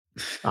 Yep.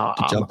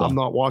 I'm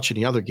not watching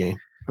the other game.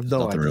 I have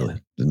no idea.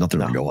 Really. There's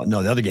nothing to go on.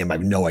 No, the other game, I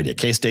have no idea.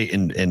 K-State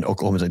and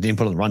Oklahoma, I didn't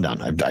put on the rundown.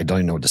 I don't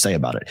even know what to say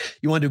about it.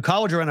 You want to do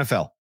college or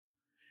NFL?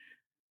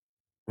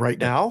 Right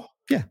now?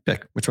 Yeah,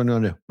 pick. Which one do you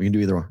want to do? We can do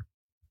either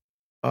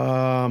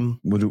one.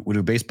 We'll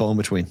do baseball in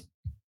between.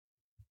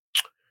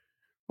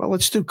 Well,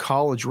 let's do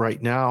college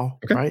right now,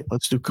 right?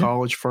 Let's do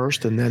college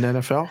first and then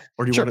NFL.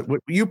 Or do you want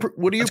to,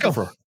 what do you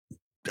prefer?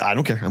 I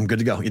don't care. I'm good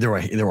to go. Either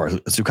way.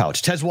 Let's do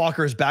college. Tez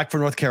Walker is back for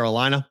North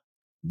Carolina.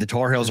 The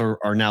Tar Heels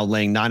are now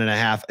laying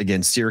 9.5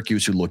 against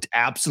Syracuse, who looked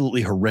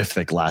absolutely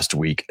horrific last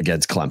week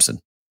against Clemson.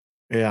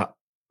 Yeah.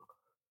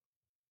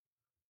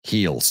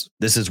 Heels.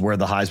 This is where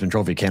the Heisman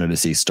Trophy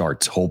candidacy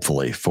starts,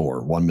 hopefully,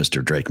 for one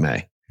Mr. Drake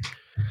May.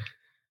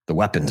 The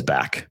weapon's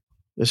back.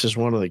 This is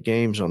one of the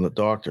games on the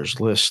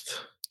doctor's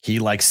list. He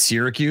likes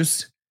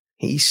Syracuse?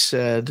 He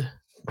said.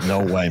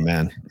 No way,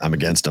 man. I'm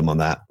against him on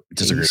that.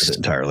 Disagree with it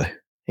entirely.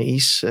 He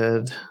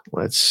said,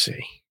 let's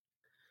see.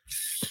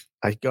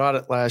 I got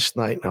it last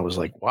night and I was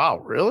like, wow,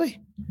 really?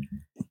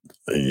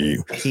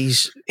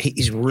 He's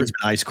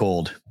ice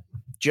cold.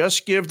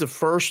 Just give the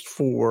first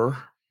 4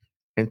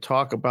 and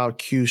talk about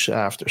Cuse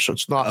after. So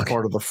it's not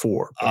part of the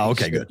 4. Oh,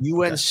 okay, good.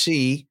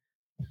 UNC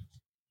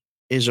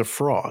is a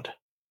fraud.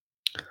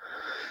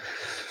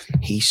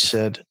 He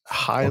said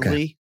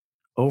highly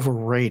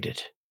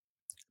overrated.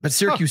 But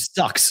Syracuse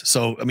sucks.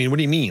 So, I mean, what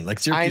do you mean? Like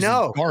Syracuse I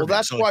know. is garbage. Well,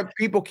 that's why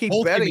people keep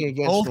betting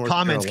against both North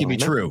comments Carolina.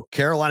 can be true.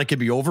 Carolina can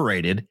be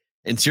overrated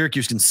and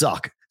Syracuse can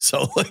suck.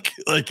 So like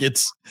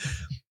it's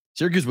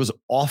Syracuse was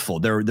awful.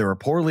 They were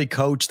poorly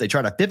coached. They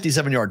tried a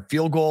 57-yard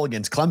field goal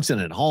against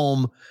Clemson at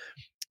home.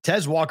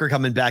 Tez Walker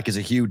coming back is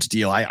a huge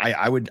deal.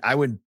 I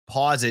would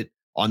pause it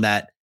on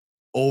that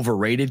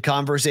overrated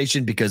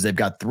conversation because they've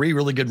got 3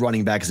 really good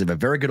running backs. They have a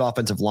very good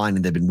offensive line,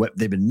 and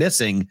they've been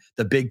missing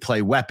the big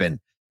play weapon.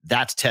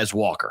 That's Tez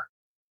Walker.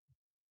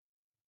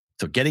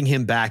 So getting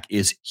him back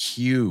is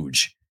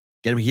huge.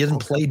 He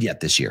hasn't played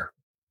yet this year.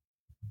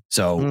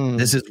 So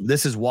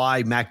this is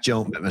why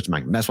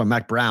that's why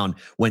Mac Brown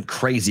went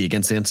crazy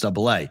against the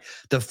NCAA.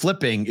 The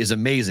flipping is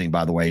amazing,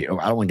 by the way.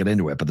 I don't want to get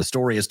into it, but the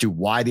story as to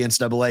why the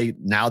NCAA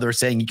now they're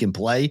saying he can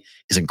play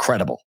is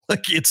incredible.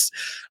 Like, it's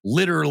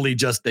literally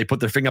just they put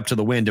their finger up to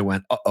the wind and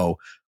went, "Uh-oh,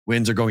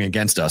 winds are going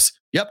against us."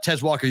 Yep,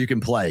 Tez Walker, you can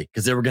play,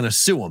 because they were going to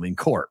sue him in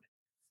court.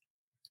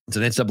 So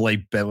the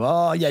NCAA,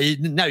 oh yeah,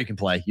 now you can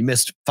play. You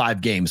missed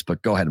 5 games,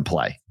 but go ahead and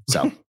play.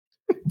 So.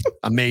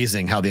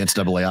 Amazing how the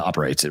NCAA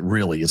operates. It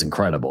really is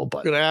incredible. But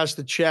I'm going to ask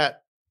the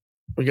chat.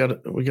 We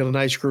got a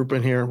nice group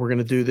in here. We're going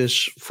to do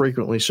this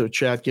frequently. So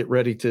chat, get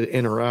ready to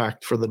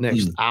interact for the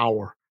next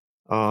hour.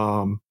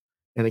 And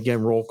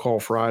again, Roll Call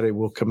Friday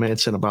will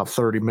commence in about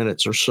 30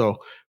 minutes or so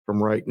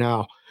from right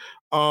now.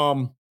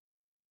 Minus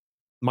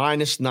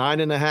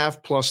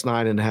 9.5, plus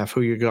 9.5.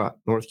 Who you got?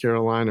 North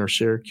Carolina or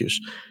Syracuse?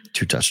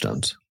 2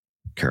 touchdowns.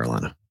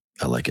 Carolina.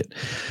 I like it.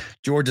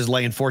 Georgia's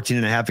laying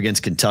 14.5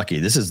 against Kentucky.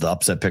 This is the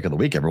upset pick of the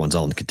week. Everyone's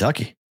on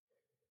Kentucky.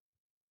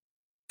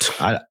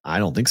 I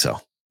don't think so.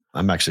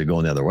 I'm actually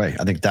going the other way.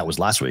 I think that was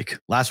last week.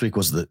 Last week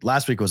was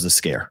the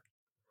scare.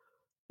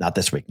 Not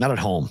this week. Not at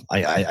home.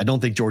 I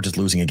don't think Georgia's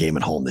losing a game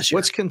at home this year.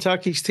 What's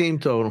Kentucky's team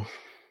total?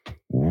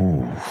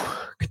 Ooh,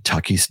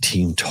 Kentucky's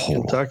team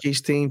total.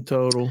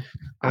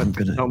 I'm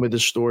going to tell me the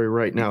story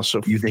right now. So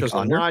you think the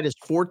line is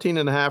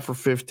 14.5 or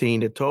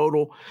 15. The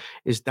total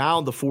is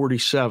down to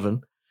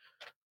 47.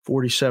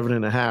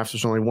 47.5.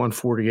 There's only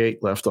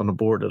 148 left on the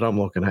board that I'm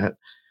looking at.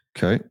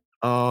 Okay.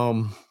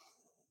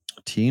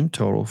 Team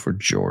total for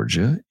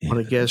Georgia. I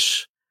want to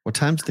guess. What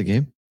time's the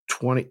game?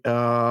 20.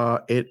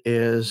 It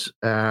is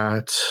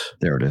at.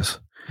 There it is.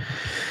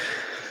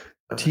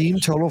 Team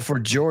total for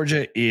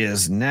Georgia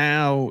is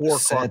now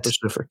set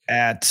Pacific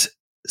at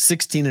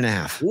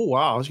 16.5. Oh,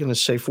 wow. I was going to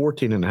say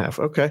 14.5.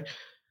 Okay.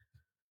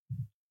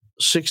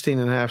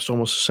 16.5 is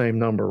almost the same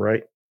number,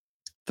 right?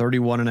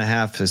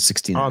 31.5 to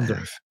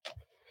 16.5.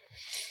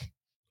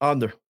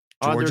 Under.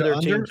 Georgia Their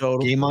under? Team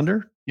total. Game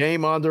under?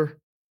 Game under.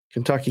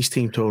 Kentucky's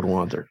team total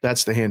under.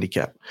 That's the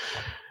handicap.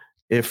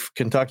 If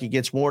Kentucky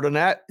gets more than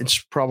that, it's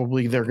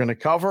probably they're going to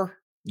cover.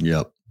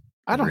 Yep.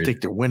 I don't think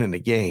they're winning the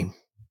game.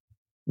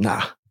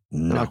 Nah.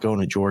 No. Not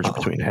going to Georgia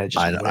between the hedges.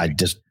 I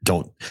just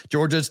don't.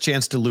 Georgia's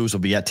chance to lose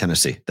will be at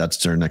Tennessee. That's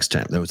their next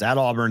time. It was at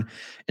Auburn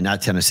and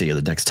at Tennessee are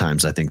the next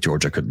times I think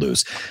Georgia could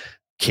lose.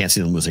 Can't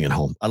see them losing at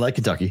home. I like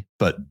Kentucky,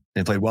 but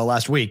they played well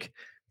last week.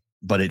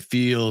 But it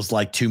feels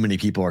like too many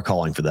people are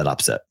calling for that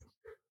upset.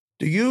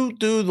 Do you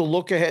do the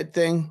look ahead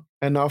thing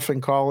enough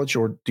in college,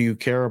 or do you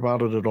care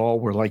about it at all?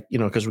 We're like,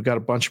 because we got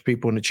a bunch of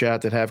people in the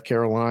chat that have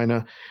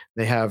Carolina,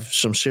 they have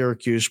some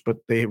Syracuse, but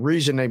the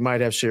reason they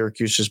might have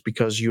Syracuse is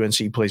because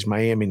UNC plays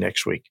Miami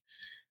next week.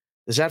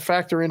 Does that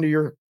factor into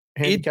your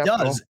handicap? It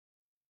does.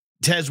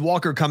 Tez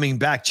Walker coming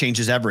back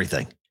changes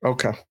everything.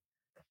 Okay.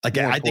 Like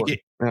I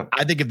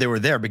think if they were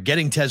there, but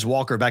getting Tez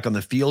Walker back on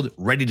the field,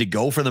 ready to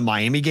go for the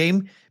Miami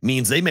game,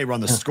 means they may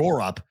run the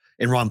score up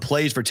and run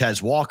plays for Tez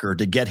Walker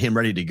to get him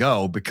ready to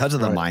go because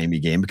of the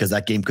Miami game, because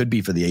that game could be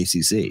for the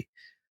ACC.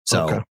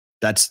 So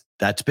that's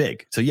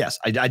big. So yes,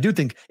 I do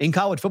think in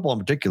college football in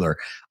particular,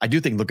 I do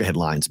think look ahead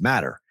lines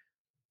matter.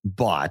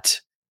 But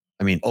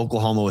I mean,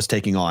 Oklahoma was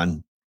taking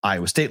on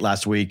Iowa State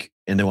last week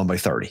and they won by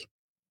 30.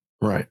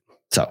 Right.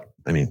 So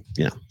I mean,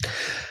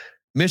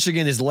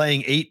 Michigan is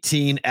laying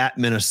 18 at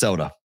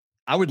Minnesota.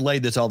 I would lay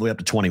this all the way up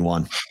to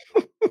 21.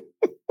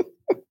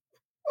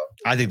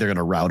 I think they're going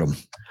to rout them.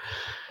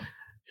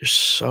 You're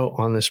so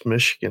on this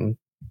Michigan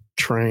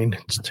train.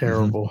 It's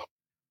terrible.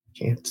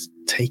 Can't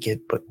take it,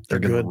 but they're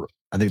good.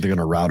 I think they're going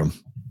to rout them.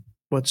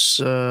 Let's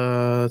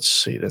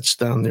see. That's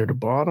down near the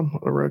bottom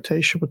of the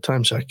rotation. What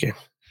time's that game?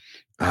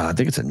 I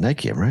think it's a night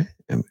game, right?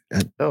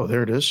 Oh,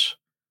 there it is.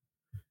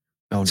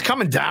 Oh, it's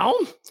coming down?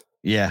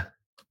 Yeah.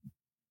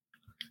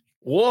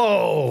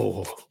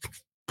 Whoa.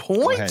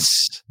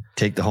 Points?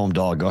 Take the home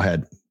dog. Go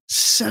ahead.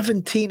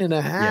 17.5.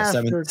 Yeah,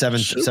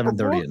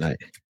 7:30 at night.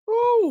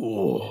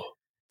 Oh.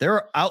 There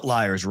are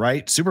outliers,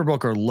 right?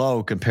 Superbook are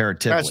low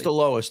comparatively. That's the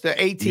lowest.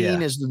 The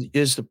 18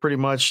 is the pretty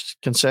much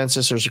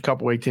consensus. There's a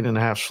couple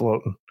 18.5s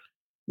floating.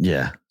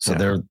 Yeah. So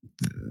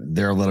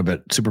they're a little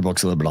bit,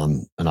 Superbook's a little bit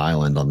on an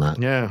island on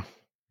that. Yeah.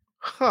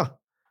 Huh.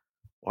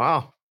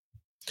 Wow.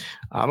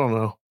 I don't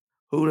know.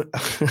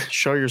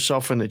 Show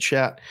yourself in the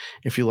chat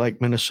if you like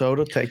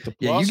Minnesota. Take the plus.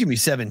 Yeah, you give me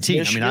 17.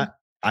 Michigan.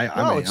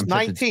 It's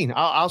 19.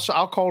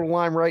 I'll call the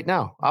line right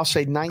now. I'll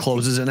say 19.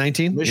 Closes at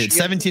 19. It's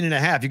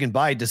 17.5. You can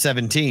buy it to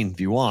 17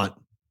 if you want.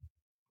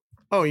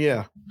 Oh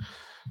yeah.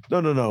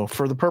 No.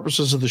 For the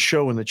purposes of the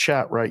show in the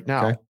chat right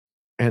now,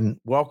 and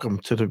welcome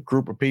to the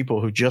group of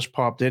people who just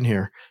popped in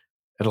here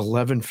at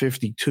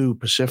 11:52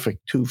 Pacific,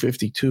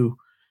 2:52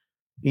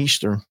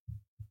 Eastern,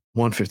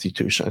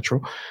 1:52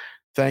 Central.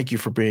 Thank you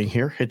for being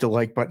here. Hit the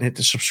like button, hit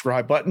the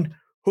subscribe button.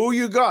 Who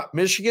you got?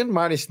 Michigan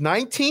minus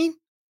 19?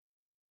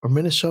 or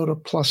Minnesota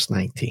plus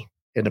 19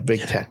 in the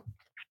Big Ten?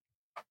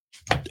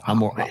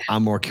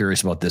 I'm more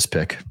curious about this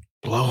pick.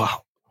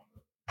 Blowout.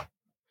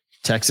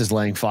 Texas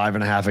laying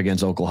 5.5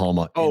 against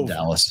Oklahoma in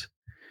Dallas.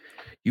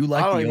 You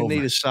like? I don't even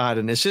need a side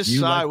in this. This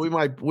side, we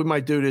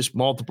might do this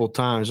multiple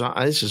times.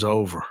 This is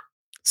over.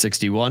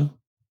 61.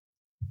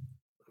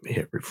 Let me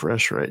hit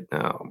refresh right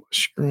now on my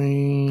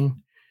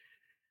screen.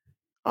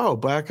 Oh,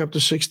 back up to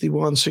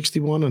 61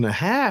 and a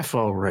half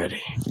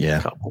already. Yeah,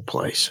 a couple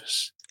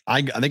places.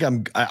 I think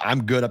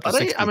I'm good up to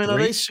 63. Are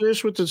they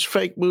serious with this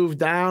fake move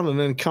down and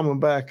then coming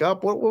back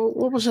up? What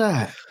was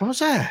that? What was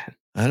that?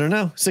 I don't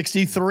know.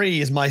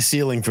 63 is my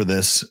ceiling for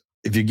this.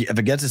 If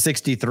it gets to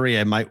 63,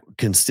 I might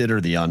consider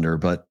the under,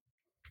 but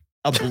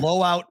a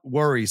blowout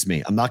worries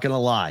me. I'm not going to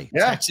lie.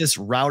 Yeah. Texas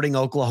routing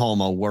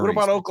Oklahoma worries.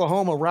 What about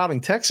Oklahoma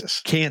routing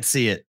Texas? Can't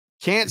see it.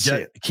 Can't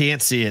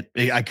see it.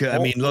 I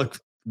mean, look,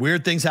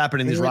 weird things happen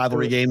in these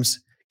rivalry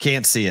games.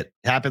 Can't see it.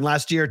 Happened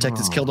last year.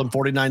 Texas killed them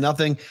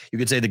 49-0. You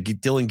could say that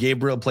Dylan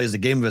Gabriel plays the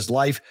game of his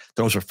life,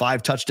 throws for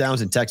 5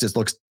 touchdowns, and Texas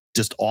looks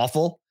just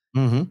awful.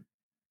 Mm-hmm.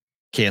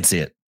 Can't see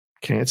it.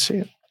 Can't see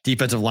it.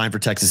 Defensive line for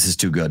Texas is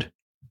too good.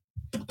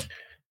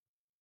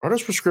 Are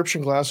those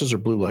prescription glasses or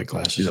blue light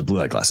glasses? These are blue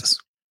light glasses.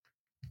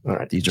 All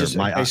right. These just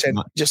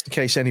in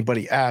case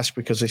anybody asks,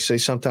 because they say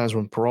sometimes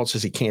when Peralt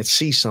says he can't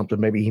see something,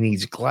 maybe he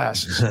needs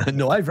glasses.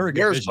 No, I have very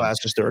good vision.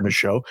 Glasses during the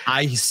show.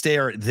 I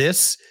stare at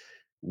this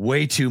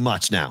way too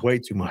much now. Way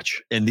too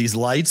much. And these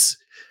lights,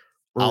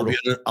 I'll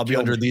be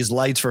under these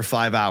lights for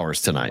 5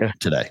 hours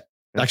today.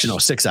 Actually, no,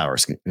 6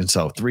 hours. And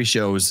so 3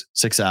 shows,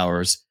 6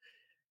 hours.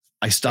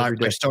 I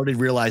started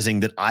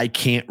realizing that I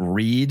can't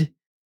read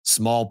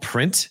small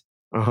print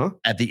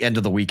at the end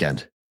of the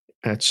weekend.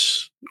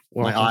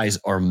 My eyes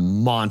are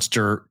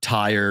monster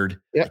tired.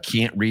 Yep. I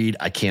can't read.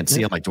 I can't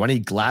see. I'm like, do I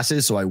need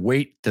glasses? So I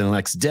wait till the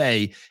next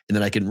day and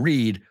then I can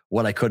read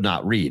what I could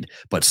not read.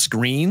 But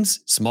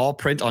screens, small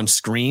print on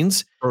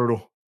screens,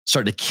 brutal.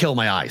 Starting to kill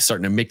my eyes,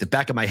 starting to make the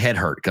back of my head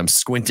hurt. I'm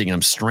squinting and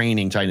I'm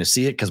straining, trying to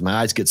see it because my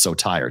eyes get so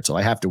tired. So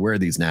I have to wear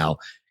these now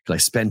because I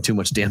spend too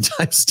much damn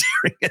time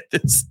staring at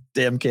this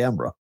damn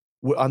camera.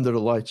 Under the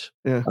lights.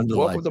 Yeah.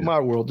 Welcome to my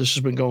world. This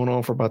has been going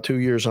on for about 2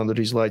 years under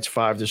these lights,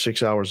 5 to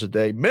 6 hours a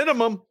day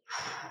minimum.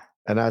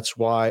 And that's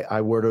why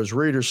I wear those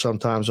readers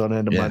sometimes on the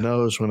end of my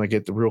nose when I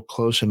get real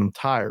close and I'm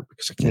tired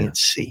because I can't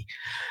see.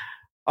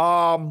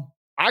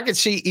 I can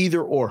see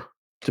either or,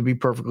 to be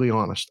perfectly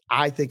honest.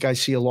 I think I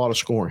see a lot of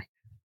scoring.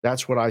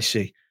 That's what I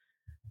see.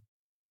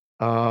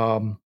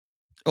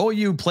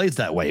 OU plays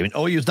that way. I mean,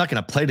 OU is not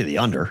going to play to the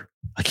under.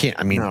 I can't.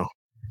 I mean, no.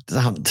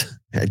 I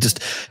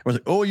was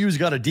like, OU's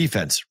got a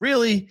defense.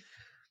 Really?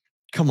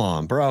 Come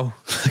on, bro.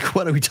 Like,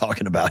 what are we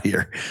talking about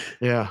here?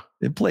 Yeah.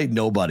 They played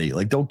nobody.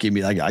 Like, don't give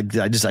me like I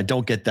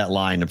don't get that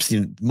line. I've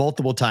seen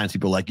multiple times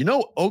people like,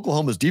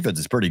 Oklahoma's defense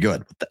is pretty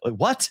good.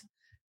 What?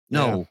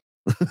 No.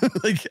 Yeah.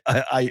 Like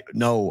I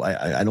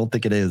don't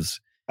think it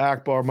is.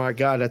 Akbar, my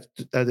God,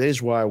 that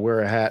is why I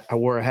wear a hat. I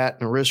wore a hat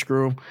in the risk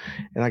room,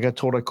 and I got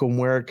told I couldn't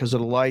wear it because of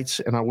the lights,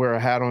 and I wear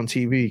a hat on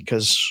TV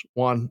because,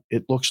 1,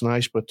 it looks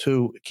nice, but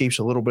 2, it keeps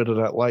a little bit of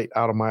that light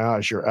out of my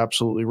eyes. You're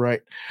absolutely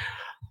right.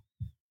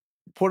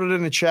 Put it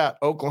in the chat,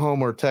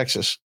 Oklahoma or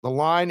Texas. The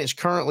line is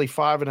currently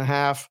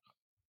 5.5.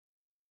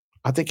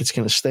 I think it's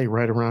going to stay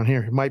right around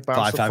here. It might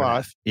bounce to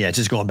 5. Yeah, it's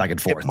just going back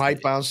and forth. It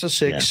might bounce to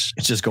 6. Yeah,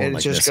 it's just going and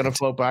like it's just going to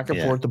float back and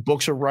forth. The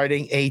books are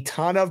writing a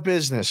ton of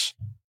business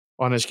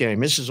on this game.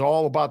 This is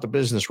all about the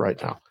business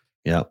right now.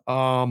 Yeah.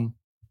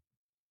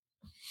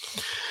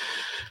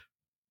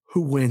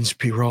 Who wins,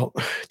 P-Roll?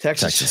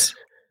 Texas.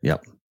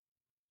 Yep.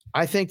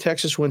 I think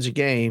Texas wins a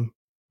game,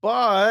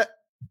 but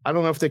I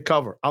don't know if they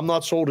cover. I'm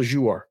not sold as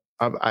you are.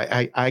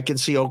 I can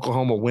see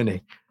Oklahoma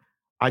winning.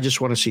 I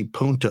just want to see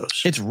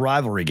puntos. It's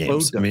rivalry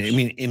games. Puntos. I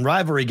mean, in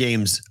rivalry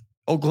games,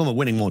 Oklahoma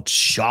winning won't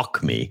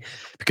shock me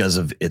because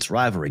of its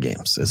rivalry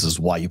games. This is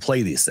why you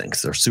play these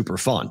things. They're super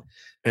fun.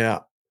 Yeah.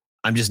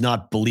 I'm just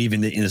not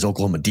believing in his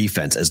Oklahoma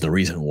defense as the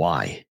reason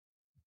why.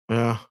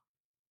 Yeah.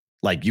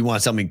 Like, you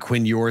want to tell me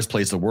Quinn Ewers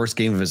plays the worst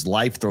game of his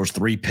life, throws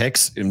 3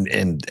 picks,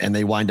 and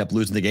they wind up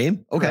losing the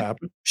game? Okay.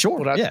 Sure.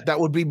 Well, that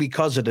would be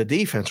because of the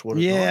defense.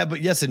 Yeah,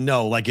 but yes and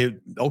no. Like,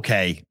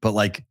 okay. But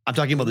like, I'm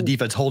talking about the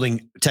defense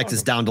holding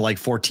Texas down to like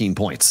 14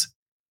 points.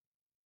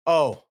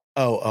 Oh.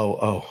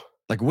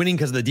 Like, winning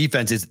because of the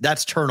defense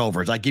that's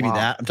turnovers. I give you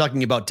that. I'm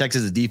talking about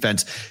Texas's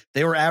defense.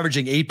 They were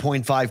averaging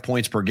 8.5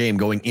 points per game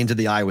going into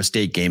the Iowa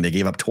State game. They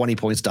gave up 20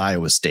 points to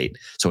Iowa State.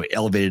 So it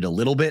elevated a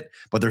little bit,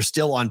 but they're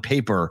still on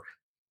paper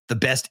the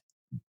best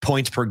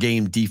points per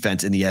game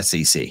defense in the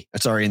SEC.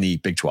 Sorry, in the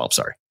Big 12.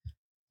 Sorry.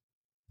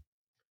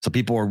 So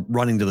people are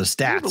running to the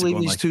stats. I believe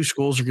these 2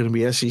 schools are going to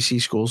be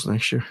SEC schools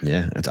next year.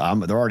 Yeah,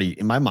 they're already,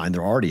 in my mind,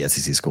 they're already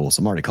SEC schools.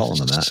 I'm already calling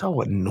them that.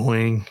 So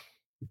annoying.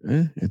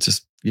 It's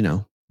just,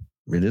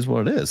 it is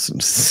what it is.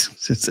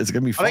 It's going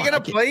to be fun. Are they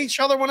going to play each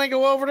other when they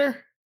go over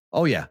there?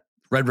 Oh, yeah.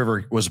 Red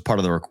River was a part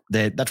of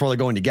that's where they're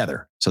going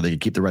together, so they can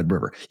keep the Red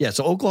River. Yeah,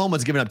 so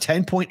Oklahoma's giving up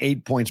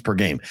 10.8 points per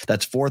game.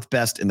 That's 4th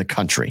best in the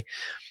country.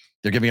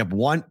 They're giving up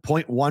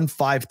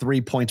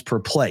 1.153 points per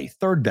play,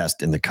 third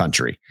best in the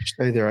country.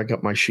 Stay there. I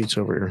got my sheets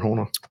over here. Hold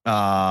on.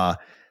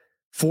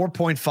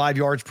 4.5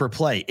 yards per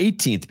play,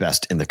 18th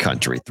best in the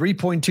country.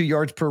 3.2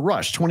 yards per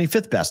rush,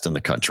 25th best in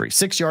the country.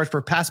 6 yards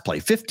per pass play,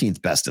 15th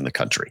best in the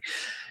country.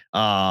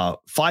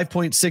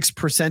 5.6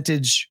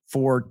 percentage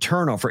for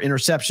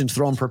interceptions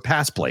thrown per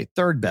pass play,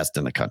 third best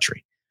in the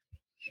country.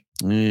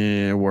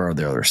 Where are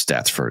the other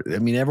stats for? I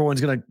mean,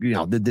 everyone's going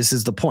to, this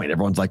is the point.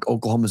 Everyone's like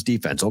Oklahoma's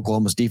defense.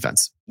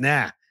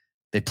 Nah,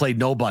 they played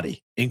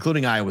nobody,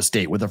 including Iowa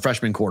State with a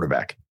freshman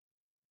quarterback.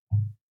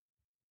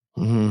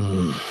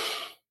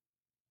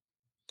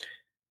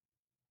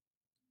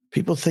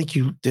 People think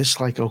you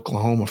dislike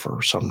Oklahoma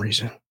for some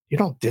reason. You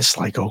don't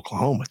dislike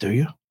Oklahoma, do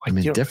you? I'm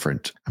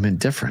indifferent.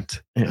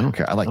 Yeah. I don't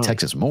care. I like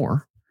Texas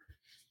more.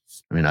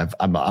 I mean, I've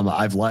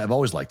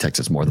always liked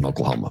Texas more than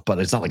Oklahoma, but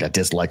it's not like I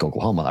dislike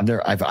Oklahoma.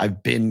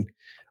 I've been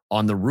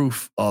on the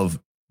roof of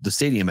the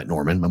stadium at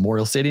Norman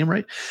Memorial Stadium,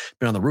 right?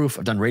 Been on the roof.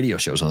 I've done radio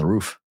shows on the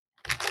roof.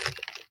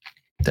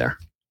 There,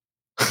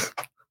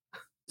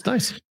 it's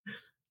nice.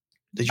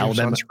 Did you have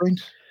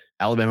sunscreen?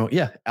 Alabama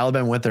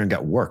went there and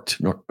got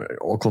worked.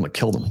 Oklahoma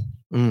killed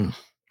them.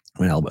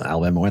 When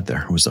Alabama went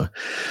there, it was the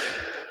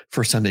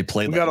first time they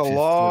played. We got a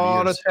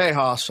lot of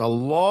Tejas, a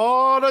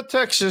lot of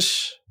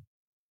Texas.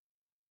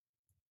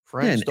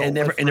 Friends don't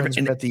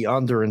bet the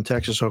under in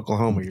Texas,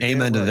 Oklahoma.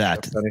 Amen to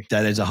that.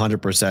 That is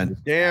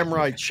 100%. Damn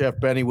right, Chef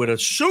Benny, with a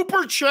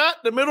super chat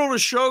in the middle of the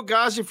show.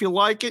 Guys, if you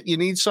like it, you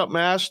need something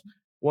asked,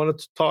 wanted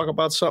to talk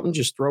about something,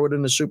 just throw it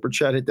in the super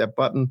chat, hit that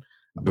button.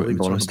 I believe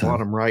it's on the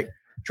bottom right.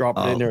 Drop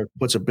it in there.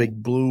 Puts a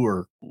big blue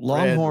or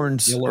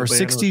Longhorns are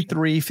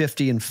 63,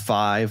 50, and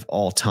 5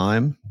 all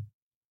time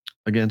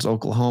against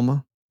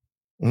Oklahoma.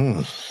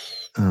 I'm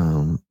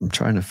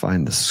trying to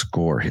find the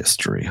score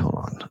history.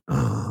 Hold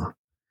on.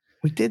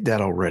 We did that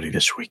already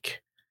this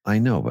week. I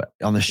know, but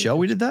on the show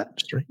we did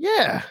that?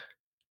 Yeah.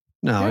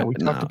 We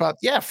talked about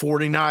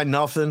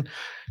 49-0.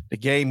 The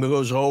game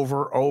goes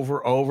over.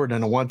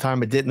 Then the one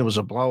time it didn't, it was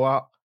a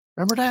blowout.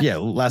 Remember that? Yeah,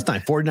 last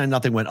night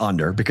 49-0 went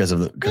under because of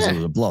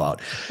the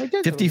blowout.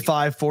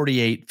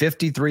 55-48,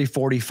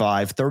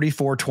 53-45,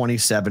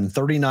 34-27,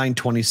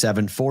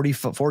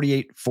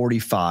 39-27,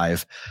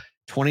 48-45,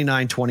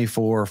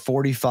 29-24,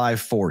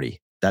 45-40.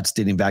 That's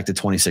dating back to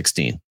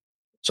 2016.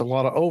 It's a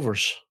lot of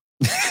overs.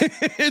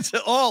 It's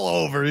all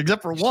over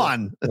except for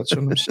one. That's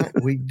what I'm saying.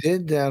 We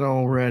did that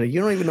already. You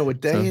don't even know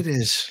what day it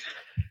is.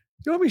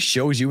 You know how many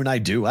shows you and I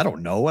do? I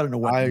don't know what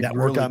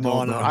network I'm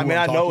on. I mean,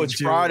 I know it's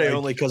Friday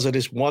only because of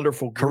this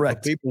wonderful group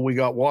of people we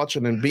got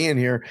watching and being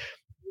here,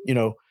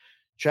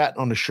 chatting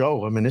on the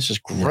show. I mean, this is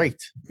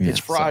great. Yeah. It's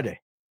Friday.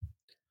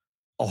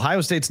 So, Ohio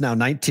State's now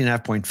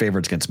 19.5 point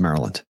favorites against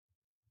Maryland.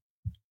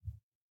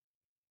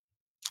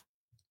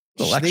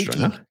 A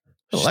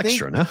little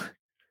extra, no?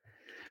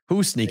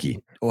 Who's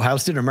sneaky? Ohio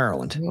State or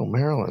Maryland? No,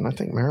 Maryland. I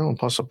think Maryland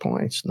plus the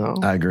points. No,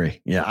 I agree.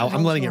 Yeah,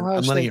 I'm letting it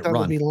run.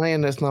 Be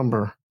laying this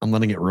number. I'm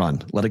letting it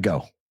run. Let it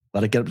go.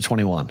 Let it get up to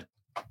 21.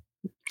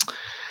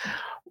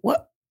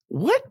 What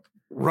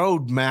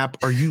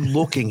roadmap are you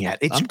looking at?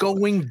 It's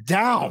going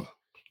down.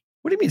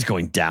 What do you mean it's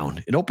going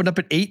down? It opened up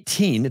at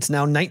 18. It's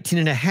now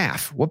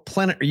 19.5. What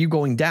planet are you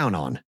going down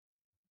on?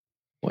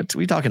 What are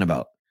we talking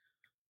about?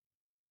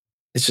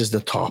 This is the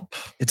top.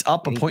 It's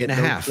up a point and a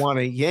half.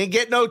 20. You ain't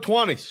getting no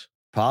 20s.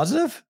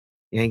 Positive?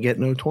 You ain't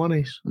getting no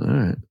 20s. All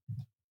right.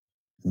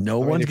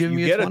 One's giving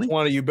me a 20? If you get a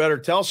 20, you better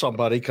tell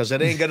somebody because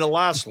it ain't going to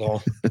last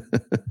long.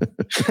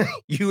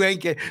 You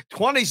ain't get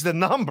 20's the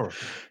number.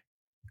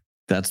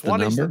 That's the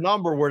number? 20's the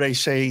number where they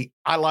say,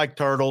 I like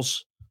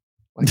turtles.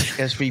 Like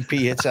SVP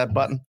hits that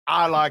button.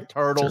 I like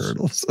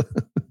turtles.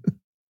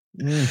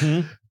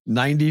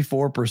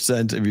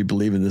 94%, if you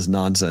believe in this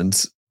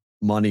nonsense,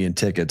 money and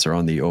tickets are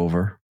on the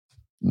over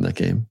in that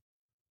game.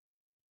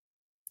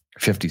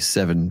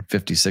 57,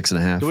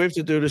 56.5. Do we have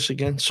to do this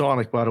again?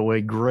 Sonic, by the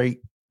way,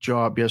 great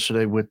job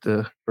yesterday with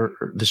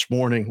this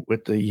morning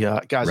with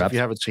the guys. Rep. If you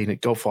haven't seen it,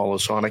 go follow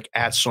Sonic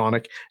at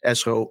Sonic,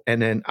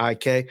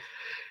 SONNIK.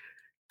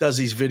 Does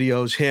these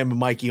videos, him and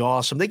Mikey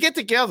Awesome. They get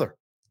together.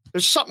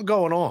 There's something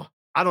going on.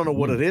 I don't know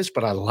what it is,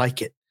 but I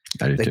like it.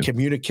 They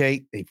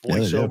communicate, they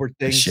voice over things,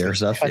 they share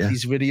stuff.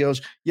 These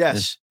videos.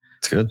 Yes.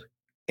 It's good.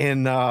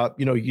 And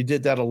you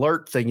did that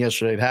alert thing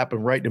yesterday. It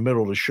happened right in the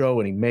middle of the show,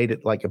 and he made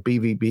it like a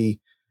BvB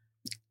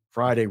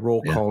Friday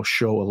roll call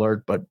show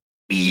alert, but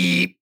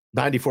beep.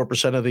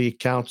 94% of the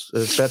accounts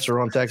bets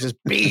are on Texas.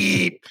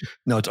 Beep.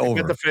 No, it's over.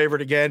 Get the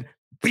favorite again.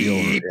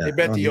 Beep. They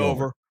bet the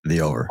over.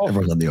 The over.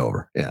 Everyone's on the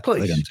over. Yeah.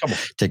 Please. Come on.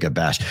 Take a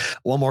bash.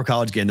 One more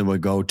college game, then we'll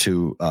go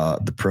to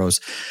the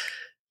pros.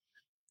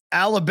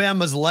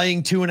 Alabama's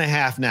laying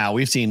 2.5 now.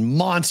 We've seen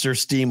monster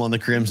steam on the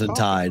Crimson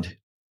Tide.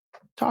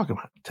 Talking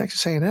about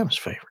Texas A&M's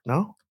favorite,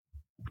 no?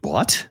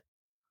 What?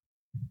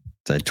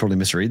 Did I totally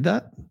misread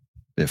that?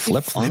 Did it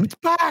flip on?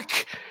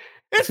 Back.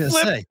 It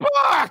flipped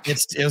back.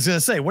 I was going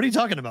to say, what are you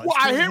talking about? Well,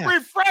 I hit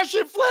refresh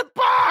and flip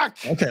back.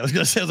 Okay, I was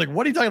going to say,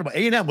 what are you talking about?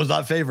 A&M was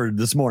not favored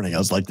this morning. I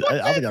was like,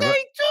 what did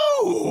they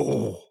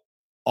do?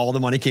 All the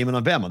money came in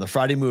on Bama. The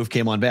Friday move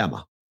came on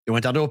Bama. It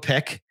went down to a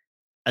pick.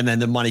 And then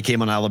the money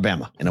came on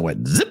Alabama, and it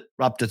went zip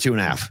up to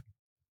 2.5.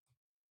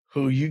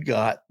 Who you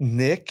got,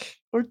 Nick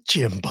or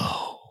Jimbo?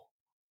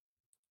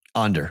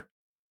 Under.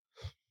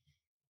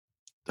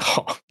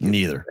 Oh,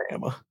 neither.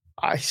 Bama.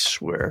 I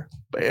swear.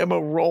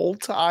 Bama roll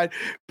tide.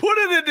 Put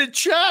it in the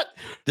chat.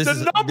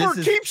 The number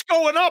keeps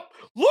going up.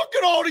 Look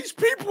at all these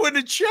people in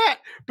the chat.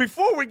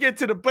 Before we get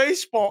to the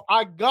baseball,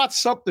 I got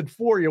something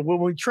for you. When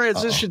we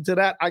transition to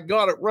that, I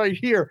got it right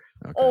here.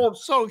 Okay. Oh, I'm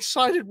so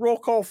excited. Roll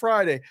Call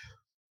Friday.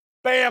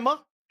 Bama,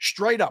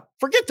 straight up.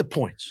 Forget the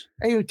points.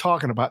 Ain't even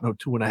talking about no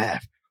 2.5.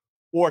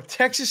 Or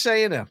Texas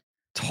A&M.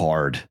 It's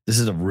hard. This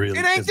is a really.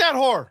 It ain't that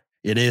hard.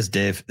 It is,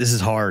 Dave. This is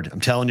hard.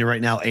 I'm telling you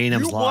right now,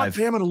 A&M's live.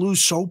 You want Bama to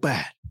lose so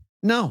bad.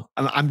 No,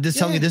 I'm just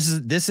telling you, this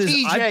is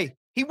TJ.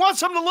 He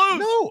wants him to lose.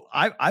 No,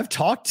 I've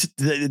talked.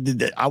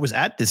 I was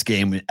at this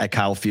game at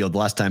Kyle Field the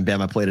last time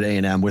Bama played at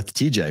A&M with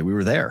TJ. We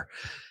were there,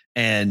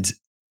 and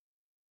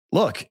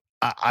look,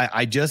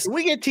 I just. Can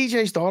we get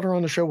TJ's daughter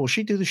on the show? Will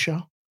she do the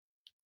show?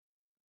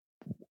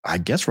 I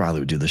guess Riley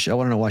would do the show.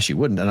 I don't know why she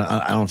wouldn't.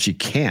 I don't know if she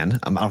can.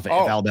 I don't know if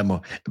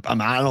Alabama. I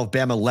don't know if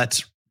Bama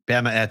lets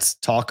Bama-ettes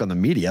talk on the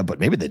media, but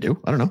maybe they do.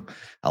 I don't know.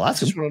 I'll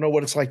ask him. I just want to know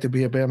what it's like to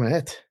be a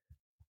Bama-ette.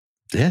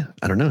 Yeah,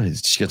 I don't know.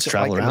 She gets to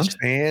travel around.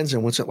 Fans,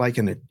 and what's it like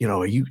in the?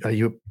 Are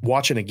you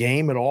watching a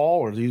game at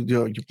all, or do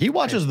you he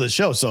watches the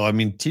show? So I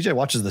mean, TJ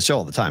watches the show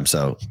all the time.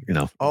 So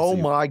Oh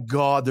my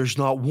God, there's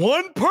not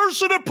one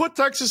person that put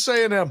Texas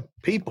A&M.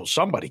 People,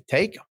 somebody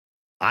take them.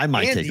 I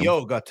might take them.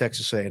 Andy got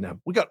Texas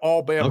A&M. We got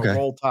all Bama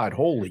roll tide.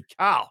 Holy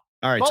cow!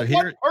 All right, not so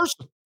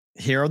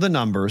here are the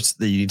numbers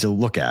that you need to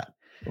look at.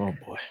 Oh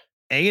boy,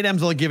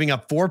 A&M's only giving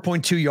up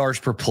 4.2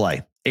 yards per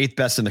play, 8th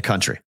best in the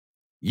country.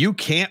 You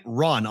can't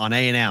run on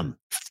A&M.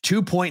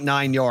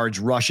 2.9 yards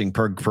rushing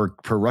per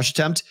rush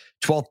attempt,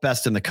 12th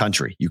best in the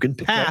country. You can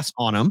pass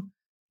on them,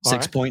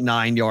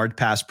 6.9 yard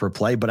pass per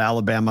play, but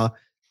Alabama,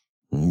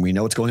 we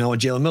know what's going on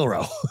with Jalen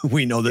Milroe.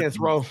 We know that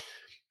throw.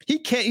 He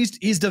can't.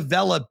 He's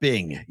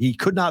developing. He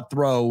could not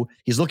throw.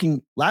 He's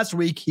looking. Last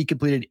week he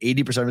completed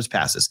 80% of his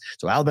passes.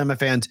 So Alabama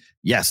fans,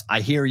 yes,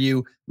 I hear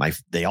you.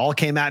 They all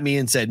came at me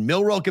and said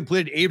Milroe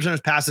completed 80% of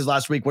his passes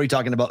last week. What are you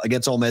talking about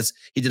against Ole Miss?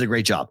 He did a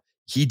great job.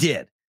 He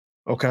did.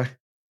 Okay.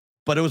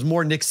 But it was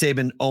more Nick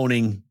Saban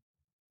owning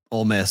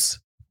Ole Miss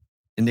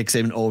and Nick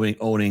Saban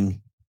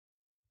owning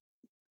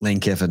Lane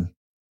Kiffin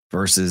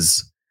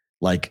versus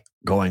like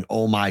going,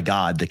 oh my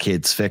God, the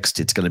kid's fixed.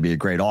 It's going to be a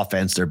great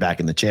offense. They're back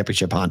in the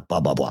championship hunt,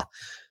 blah, blah, blah.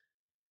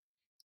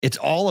 It's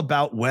all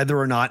about whether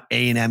or not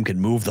A&M can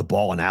move the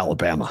ball in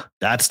Alabama.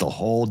 That's the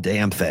whole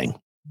damn thing.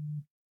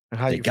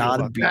 How you feel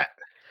about that?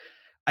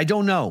 I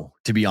don't know,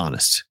 to be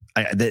honest.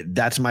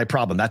 That's my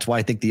problem. That's why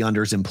I think the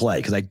under's in play,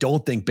 because I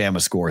don't think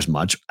Bama scores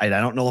much. I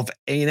don't know if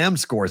A&M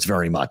scores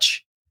very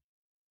much.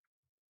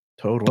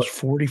 Total is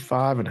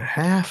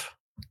 45.5. It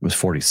was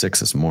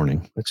 46 this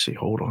morning. Let's see.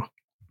 Hold on.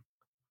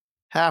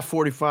 Half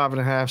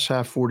 45.5,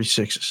 half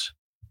 46s.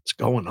 It's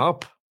going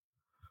up.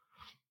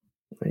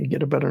 You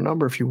get a better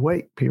number if you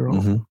wait, Piero.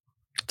 Mm-hmm.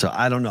 So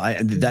I don't know.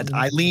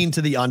 I lean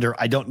to the under.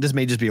 This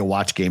may just be a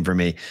watch game for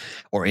me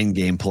or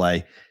in-game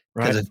play.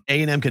 Because if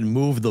A&M can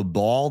move the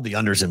ball, the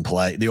under's in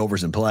play, the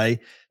over's in play.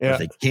 Yeah. If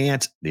they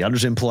can't, the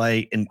under's in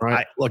play. And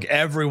look,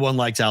 everyone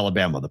likes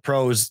Alabama. The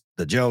pros,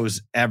 the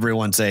Joes,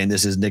 everyone saying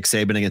this is Nick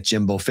Saban against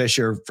Jimbo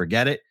Fisher.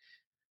 Forget it.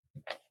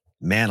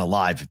 Man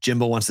alive. If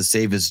Jimbo wants to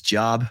save his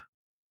job,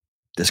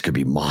 this could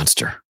be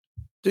monster.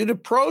 Do the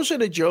pros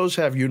and the Joes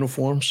have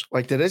uniforms?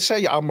 Like, did they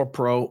say I'm a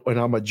pro and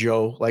I'm a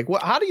Joe? Like,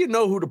 what? How do you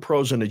know who the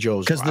pros and the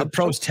Joes are? Because the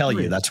pros tell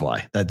you. That's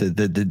why.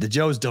 The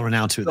Joes don't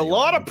announce who they are. A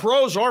lot of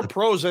pros are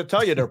pros that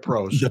tell you they're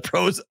pros. The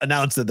pros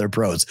announce that they're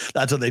pros.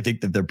 That's what they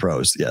think that they're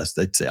pros. Yes,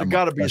 they'd say. There's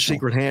got to be a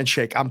secret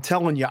handshake. I'm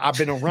telling you, I've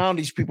been around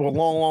these people a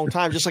long, long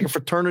time. Just like a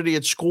fraternity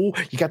at school,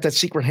 you got that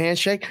secret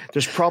handshake.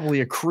 There's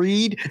probably a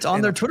creed. It's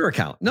on their Twitter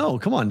account. No,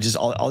 come on. Just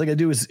all they got to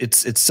do is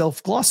it's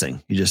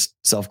self-glossing. You just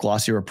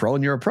self-gloss. You're a pro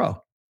and you're a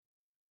pro.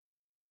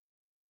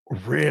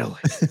 Really?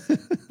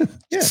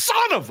 Yeah.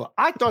 Son of a!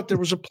 I thought there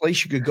was a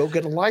place you could go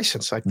get a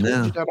license. I told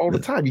you that all the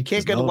time. You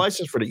can't get a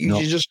license for that.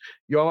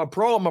 You're a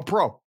pro. I'm a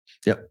pro.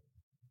 Yep.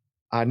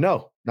 I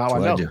know. Now I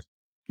know.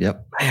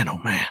 Yep. Man, oh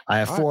man. I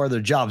have 4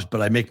 other jobs,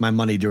 but I make my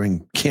money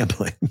during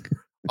gambling.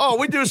 Oh,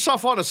 we do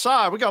stuff on the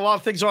side. We got a lot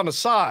of things on the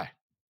side.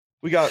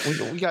 We got.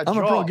 I'm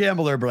a pro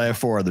gambler, but I have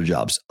 4 other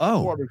jobs.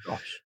 Oh, 4 other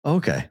jobs.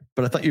 Okay.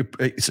 But I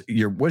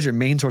thought what's your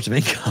main source of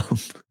income?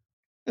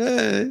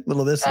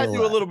 Little of this. I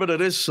do a little bit of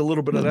this, a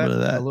little bit of that,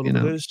 a little bit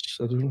of this.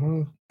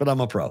 But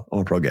I'm a pro. I'm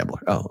a pro gambler.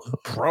 Oh,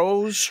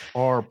 pros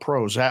are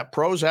pros.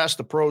 Pros ask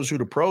the pros who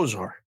the pros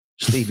are.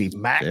 Stevie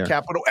Mac,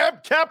 capital M,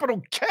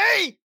 capital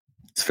K.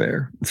 It's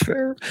fair. It's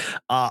fair.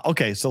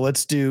 Okay, so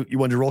let's do. You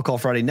want to do Roll Call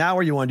Friday now,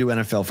 or you want to do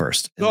NFL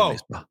first? No,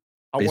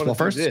 baseball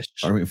first.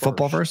 Or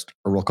football first,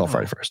 or Roll Call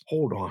Friday first?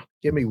 Hold on.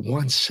 Give me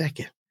 1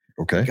 second.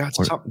 Okay, I got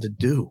something to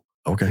do.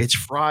 Okay, it's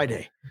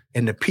Friday,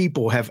 and the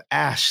people have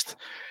asked.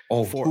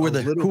 Oh, who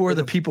are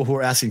the people who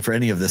are asking for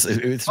any of this?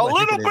 It's a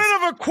little bit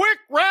of a quick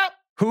wrap.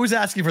 Who's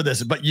asking for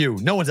this? But you.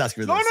 No one's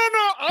asking for this.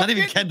 No. Not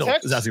even Kendall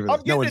is asking for this.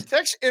 I'm getting a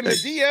text in the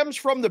DMs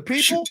from the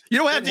people. You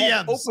don't have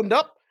DMs. Opened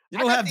up. You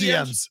don't have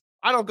DMs.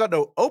 I don't got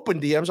no open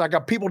DMs. I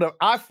got people that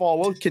I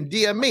follow can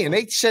DM me. And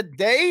they said,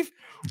 Dave,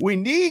 we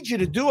need you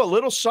to do a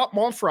little something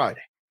on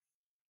Friday.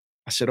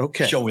 I said,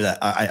 okay. Show me that.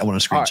 I want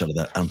a screenshot of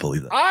that. I don't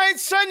believe that. I ain't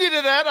send you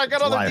to that. I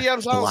got other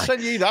DMs. I don't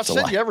send you either. I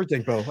send you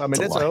everything, bro. I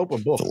mean, it's an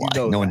open book.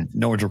 You know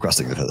no one's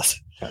requesting for this.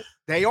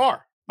 They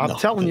are. I'm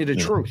telling you the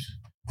truth.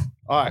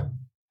 All right.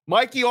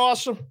 Mikey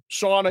Awesome,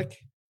 Sonic.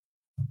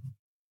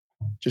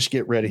 Just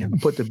get ready.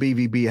 Put the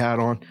BvB hat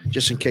on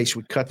just in case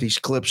we cut these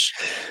clips.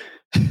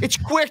 It's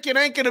quick. It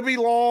ain't going to be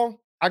long.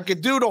 I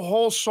could do the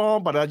whole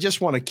song, but I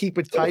just want to keep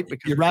it tight.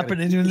 Because you're rapping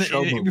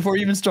before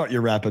you even start.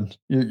 You're rapping.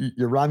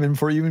 You're rhyming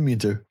before you even mean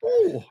to.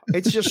 Oh,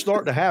 it's just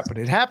starting to happen.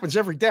 It happens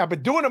every day. I've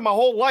been doing it my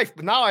whole life,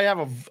 but now I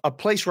have a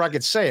place where I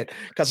can say it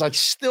because I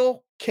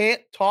still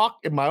can't talk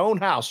in my own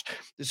house.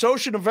 This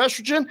ocean of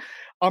estrogen,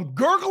 I'm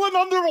gurgling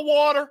under the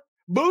water.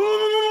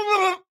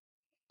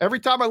 Every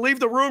time I leave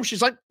the room,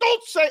 she's like,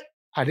 don't say it.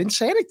 I didn't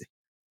say anything.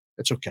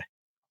 It's okay.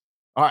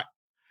 All right.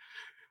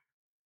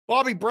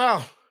 Bobby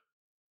Brown.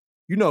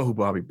 You know who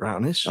Bobby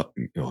Brown is. Oh,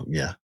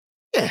 yeah.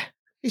 Yeah.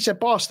 He's that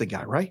Boston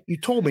guy, right? You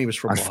told me he was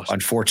from Boston.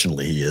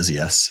 Unfortunately, he is,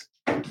 yes.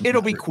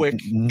 It'll be quick.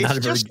 It's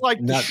just like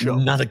the show.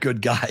 Not a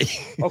good guy.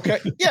 Okay.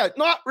 Yeah,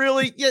 not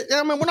really. Yeah,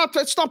 I mean,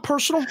 it's not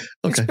personal.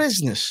 Okay. It's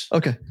business.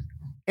 Okay.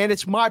 And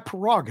it's my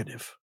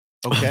prerogative.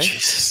 Okay. Oh,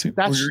 Jesus.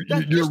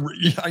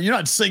 You're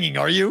not singing,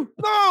 are you?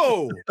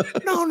 No,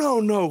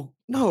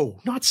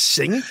 not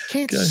singing.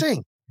 Can't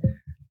sing.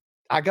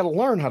 I got to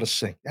learn how to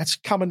sing. That's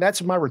coming.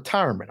 That's my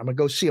retirement. I'm going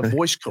to go see a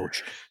voice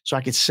coach so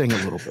I can sing a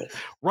little bit.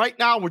 Right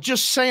now, we're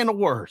just saying the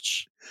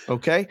words.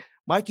 Okay.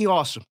 Mikey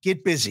Awesome.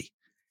 Get busy.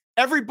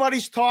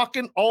 Everybody's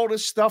talking all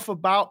this stuff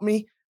about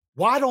me.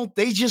 Why don't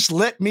they just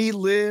let me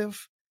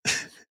live?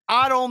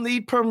 I don't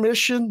need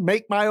permission.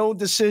 Make my own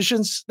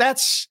decisions.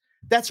 That's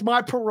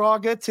my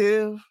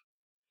prerogative.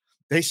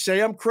 They say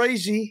I'm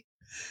crazy.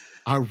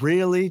 I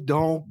really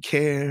don't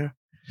care.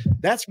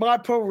 That's my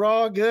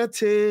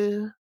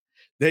prerogative.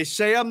 They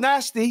say I'm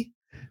nasty,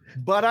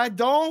 but I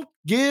don't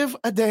give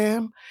a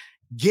damn.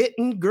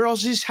 Getting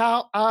girls is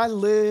how I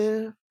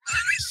live.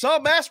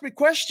 Some ask me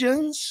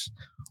questions.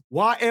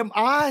 Why am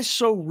I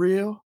so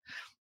real?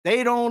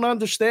 They don't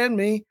understand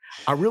me.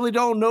 I really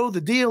don't know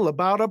the deal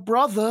about a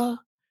brother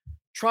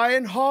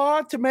trying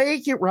hard to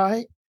make it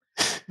right.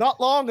 Not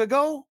long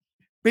ago,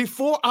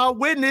 before I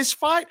win this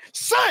fight,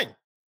 sing.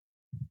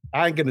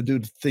 I ain't gonna do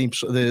the theme,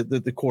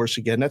 the chorus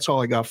again. That's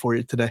all I got for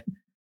you today.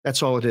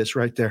 That's all it is,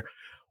 right there.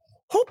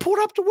 Who pulled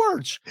up the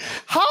words?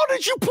 How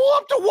did you pull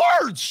up the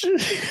words?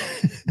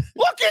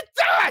 Look at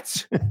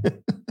that.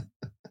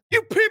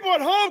 You people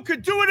at home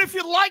could do it if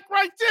you like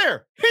right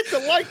there. Hit the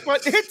like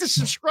button, hit the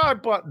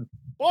subscribe button.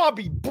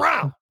 Bobby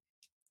Brown.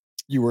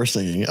 You were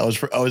singing. I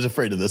was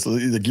afraid of this.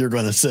 Like you're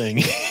going to sing.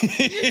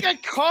 You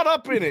got caught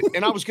up in it.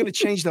 And I was going to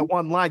change that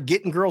one line.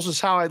 Getting girls is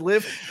how I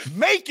live.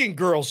 Making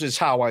girls is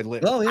how I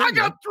live. Oh, yeah, I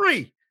got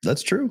 3.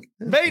 That's true.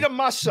 Made them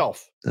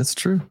myself. That's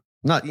true.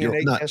 Not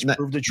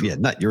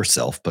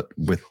yourself, but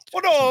with.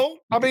 Well, no.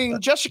 I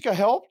mean, Jessica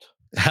helped.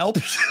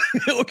 Helped?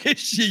 Okay,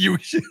 you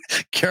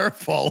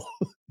careful.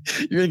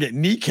 You're going to get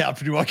kneecapped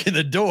when you walk in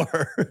the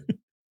door.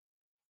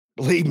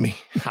 Believe me,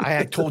 I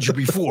had told you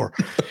before.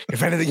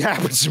 If anything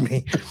happens to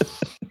me,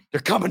 they're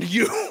coming to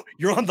you.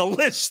 You're on the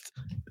list.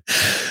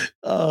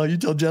 Oh, you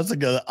told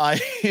Jessica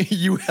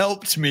you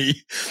helped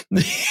me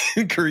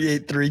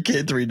create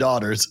 3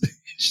 daughters.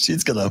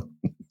 She's gonna.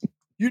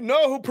 You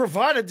know who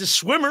provided the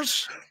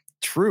swimmers?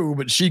 True,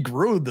 but she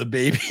grew the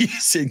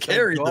babies and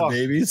carried the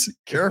babies.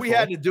 Careful. If we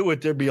had to do it,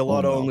 there'd be a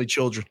lot of only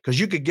children. Because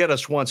you could get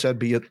us once, that'd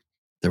be it.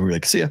 Then we're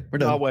like, see ya. We're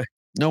done. No way.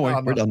 No way.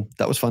 We're done.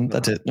 That was fun.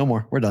 That's it. No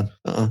more. We're done.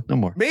 No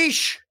more.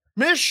 Mish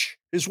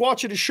is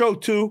watching the show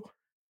too.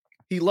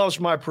 He loves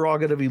my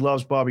prerogative. He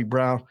loves Bobby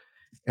Brown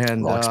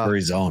and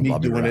Roxbury's own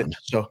Bobby doing Brown. It.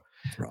 So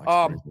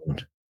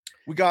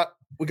we got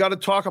to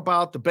talk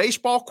about the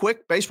baseball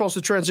quick. Baseball's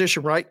the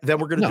transition, right? Then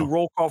we're going to do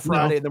Roll Call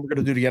Friday, and then we're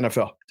going to do the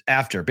NFL.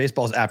 After.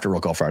 Baseball's after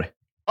Roll Call Friday.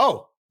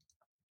 Oh.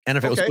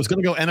 NFL. Okay. It was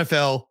going to go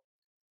NFL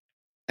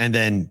and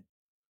then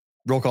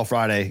Roll Call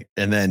Friday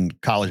and then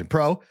college and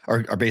pro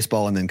or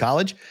baseball and then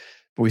college.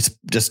 But we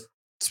just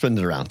spin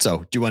it around. So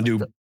do you want to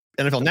do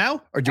NFL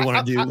now or do you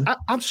want to do?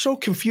 I'm so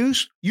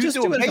confused. You just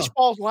do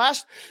baseball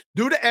last.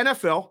 Do the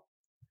NFL.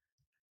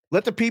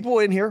 Let the people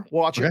in here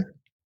watch it.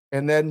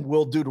 And then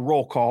we'll do the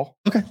roll call.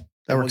 Okay.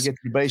 We'll get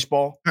to the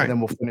baseball and then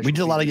we'll finish. We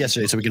did a lot of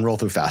yesterday, so we can roll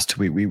through fast.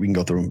 We can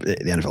go through the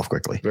NFL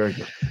quickly. Very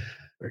good.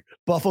 Very good.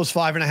 Buffalo's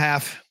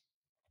 5.5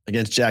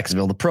 against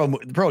Jacksonville. The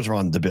pros are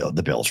on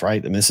the Bills,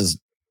 right? And this is.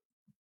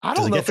 I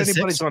don't know if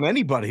anybody's on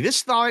anybody.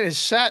 This line is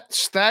sat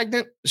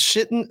stagnant,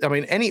 sitting. I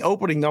mean, any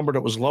opening number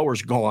that was lower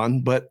is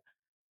gone. But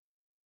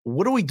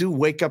what do we do?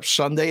 Wake up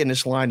Sunday, and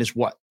this line is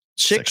what?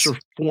 6 or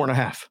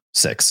 4.5?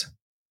 6.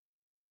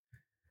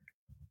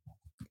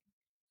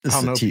 This I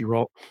don't know if you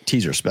roll.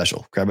 Teaser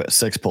special. Grab it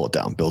 6, pull it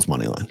down. Bills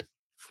money line.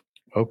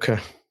 Okay,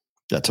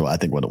 that's what I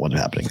think. What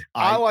happening?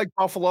 I like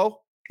Buffalo.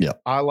 Yeah.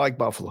 I like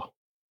Buffalo.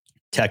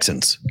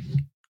 Texans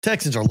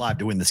are live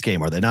to win this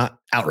game, are they not?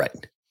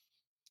 Outright.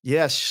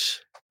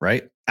 Yes.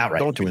 Right? Outright.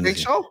 Don't you think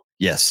so?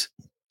 Yes.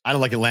 I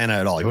don't like Atlanta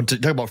at all. You want to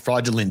talk about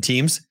fraudulent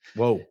teams?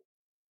 Whoa.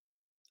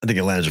 I think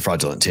Atlanta's a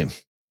fraudulent team.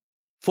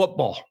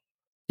 Football.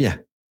 Yeah.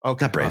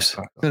 Okay. Not Braves.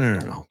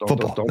 No.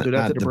 Football. Don't do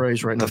that to the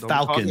Braves right now. The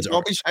Falcons.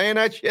 Don't be saying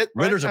that shit.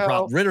 Ritter's a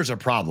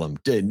problem.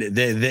 They're going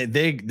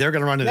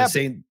to run into the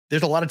same.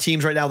 There's a lot of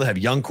teams right now that have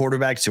young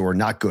quarterbacks who are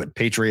not good.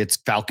 Patriots,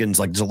 Falcons.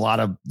 Like there's a lot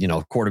of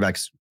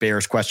quarterbacks.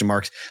 Bears question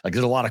marks. Like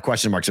there's a lot of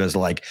question marks as to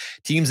like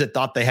teams that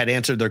thought they had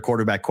answered their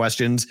quarterback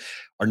questions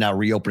are now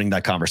reopening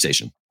that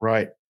conversation.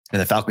 Right.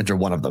 And the Falcons are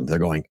one of them. They're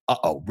going,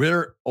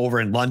 Ritter over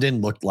in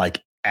London looked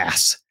like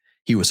ass.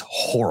 He was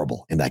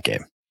horrible in that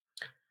game.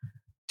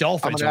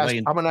 Dolphins.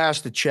 I'm going to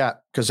ask the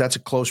chat because that's a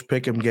close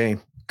pick'em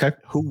game. Okay.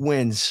 Who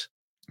wins?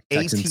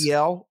 Texans.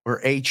 ATL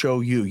or HOU?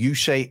 You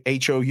say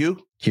HOU?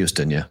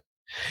 Houston, yeah.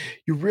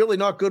 You're really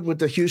not good with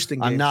the Houston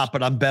games. I'm not,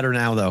 but I'm better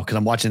now, though, because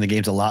I'm watching the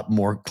games a lot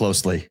more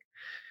closely.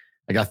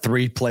 I got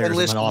 3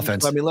 players on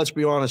offense. I mean, let's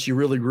be honest. You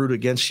really root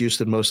against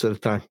Houston most of the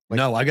time. Like,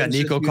 no, I got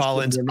Nico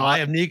Collins. I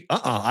have Nico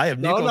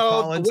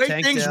Collins. The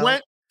way things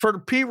went for the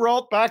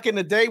P-Roll back in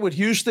the day with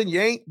Houston, you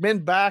ain't been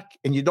back,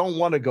 and you don't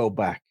want to go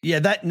back. Yeah,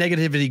 that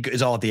negativity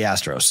is all at the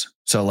Astros.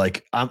 So,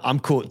 like, I'm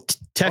cool.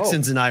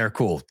 Texans and I are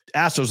cool.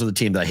 Astros are the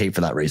team that I hate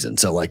for that reason.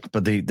 So, like,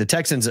 but the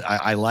Texans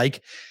I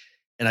like,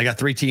 and I got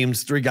 3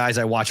 guys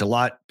I watch a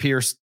lot: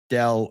 Pierce,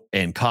 Dell,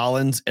 and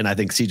Collins. And I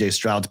think CJ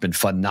Stroud's been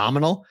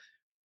phenomenal.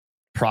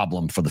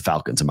 Problem for the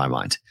Falcons in my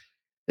mind.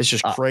 This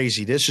is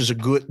crazy. This is a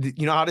good,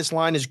 you know how this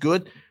line is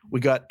good? We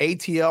got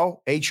ATL,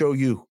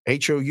 HOU,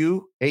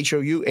 HOU,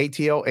 HOU,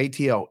 ATL,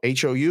 ATL,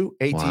 HOU,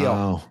 ATL.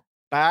 Wow.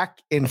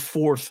 Back and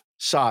forth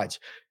sides.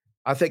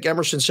 I think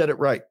Emerson said it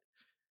right.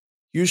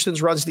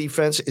 Houston's runs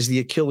defense is the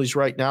Achilles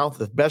right now.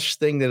 The best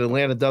thing that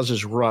Atlanta does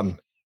is run.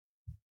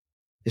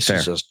 This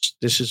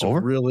is a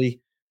really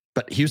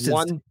Houston's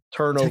one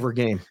turnover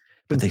game.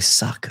 But they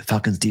suck. The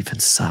Falcons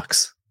defense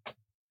sucks.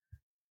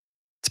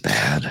 It's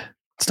bad.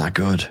 It's not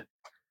good.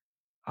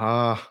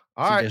 All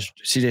right.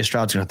 CJ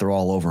Stroud's going to throw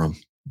all over him.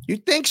 You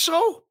think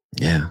so?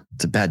 Yeah.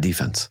 It's a bad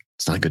defense.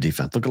 It's not a good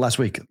defense. Look at last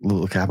week.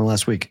 Look what happened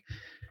last week.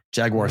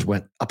 Jaguars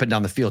went up and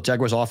down the field.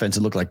 Jaguars offense,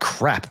 it looked like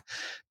crap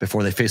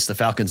before they faced the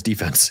Falcons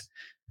defense.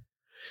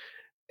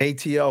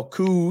 ATL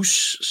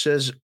Coos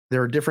says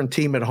they're a different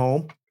team at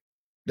home.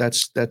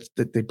 That's that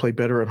they play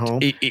better at home.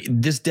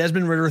 This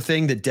Desmond Ridder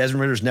thing that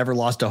Desmond Ridder's never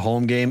lost a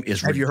home game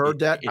is. Have you heard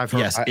that?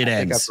 Yes, it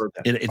ends.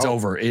 It's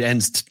over. It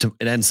ends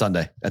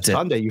Sunday. That's it.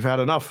 Sunday, you've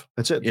had enough.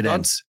 That's it. It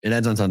ends. It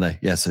ends on Sunday.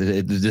 Yes,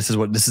 this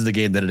is the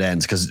game that it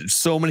ends because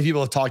so many people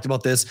have talked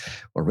about this.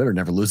 Well, Ridder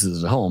never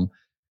loses at home.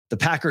 The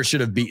Packers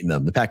should have beaten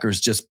them. The Packers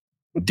just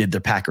did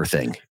the Packer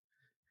thing.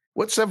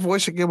 What's that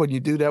voice again when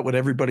you do that? What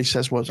everybody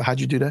says was, how'd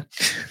you do that?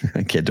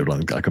 I can't do it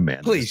on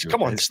command. Please,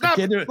 come on, stop.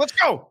 Let's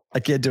go. I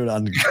can't do it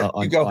on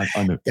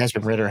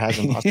Desmond Ridder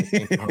hasn't lost a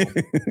game.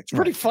 It's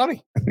pretty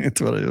funny.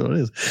 It's what it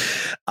is.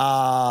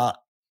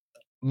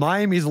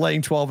 Miami's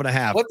laying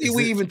 12.5. What do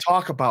we even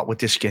talk about with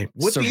this game?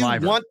 What do you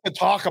want to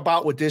talk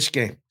about with this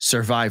game?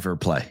 Survivor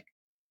play.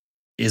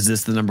 Is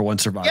this the number 1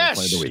 survivor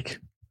play of the week?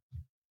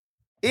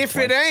 If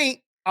it ain't,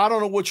 I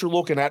don't know what you're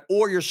looking at,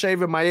 or you're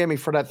saving Miami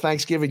for that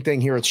Thanksgiving thing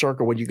here at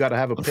Circle when you got to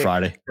have a pick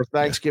Friday for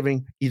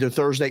Thanksgiving, either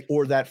Thursday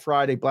or that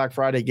Friday, Black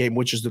Friday game,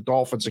 which is the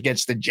Dolphins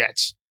against the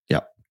Jets.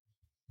 Yep.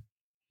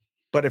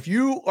 But if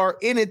you are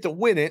in it to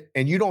win it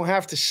and you don't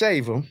have to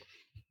save them,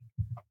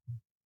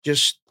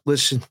 just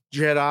listen,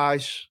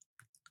 Jedis,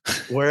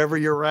 wherever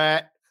you're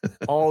at,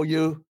 all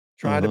you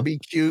try to be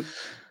cute,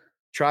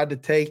 tried to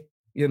take,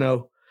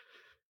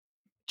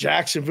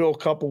 Jacksonville a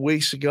couple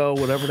weeks ago,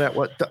 whatever that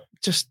was.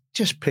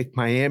 Just pick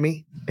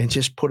Miami and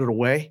just put it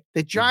away.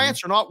 The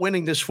Giants are not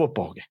winning this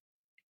football game.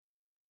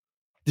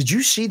 Did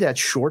you see that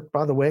short,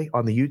 by the way,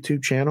 on the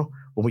YouTube channel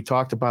when we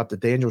talked about the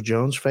Daniel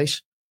Jones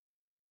face?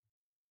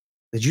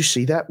 Did you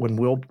see that when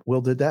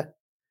Will did that?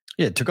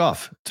 Yeah, it took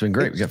off. It's been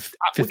great. We got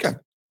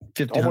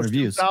 1,500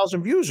 views.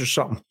 1,000 views or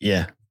something.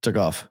 Yeah, took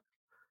off.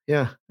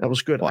 Yeah, that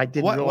was good. I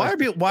didn't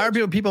realize. Why are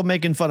people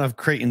making fun of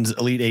Creighton's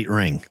Elite 8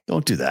 ring?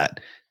 Don't do that.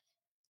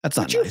 That's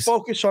not nice.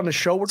 Focus on the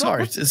show. We're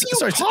sorry.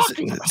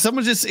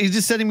 Someone he's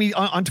just sending me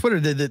on Twitter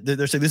that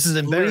they're saying this is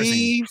embarrassing.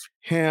 Leave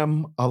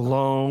him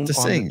alone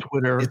on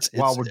Twitter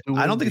while we're doing.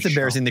 I don't think it's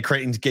embarrassing that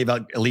Creighton gave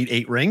out Elite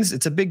 8 rings.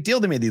 It's a big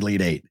deal they made the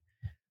Elite 8.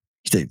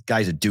 The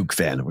guy's a Duke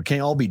fan. We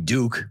can't all be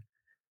Duke.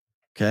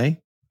 Okay.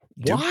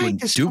 Why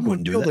does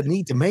someone feel the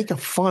need to make a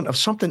fun of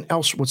something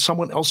else what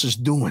someone else is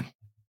doing?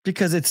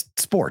 Because it's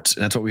sports,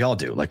 and that's what we all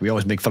do. Like we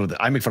always make fun of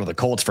I make fun of the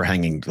Colts for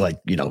hanging, when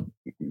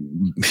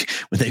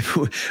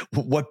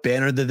what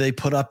banner did they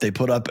put up? They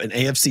put up an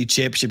AFC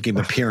Championship game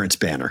appearance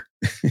banner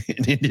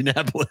in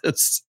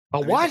Indianapolis.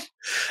 A what?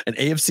 An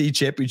AFC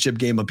Championship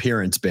game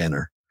appearance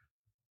banner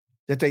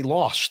that they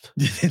lost.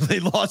 They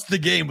lost the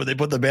game, but they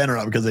put the banner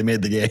up because they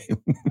made the game.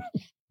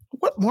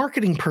 what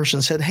marketing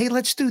person said, hey,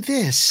 let's do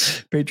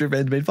this? Patriot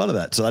fans made fun of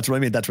that. So that's what I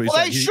mean. That's what he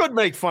said. They should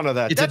make fun of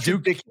that. That's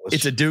ridiculous.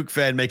 It's a Duke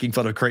fan making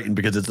fun of Creighton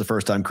because it's the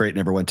first time Creighton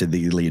ever went to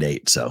the Elite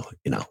Eight. So,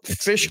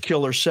 Fish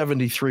Killer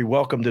 73,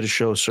 welcome to the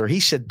show, sir.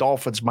 He said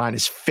Dolphins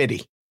minus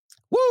 50.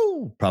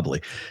 Woo!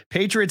 Probably.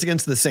 Patriots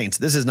against the Saints.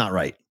 This is not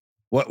right.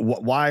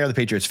 Why are the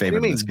Patriots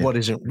favored in this game? What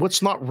isn't?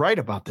 What's not right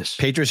about this?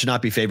 Patriots should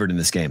not be favored in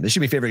this game. They should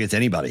be favored against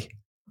anybody.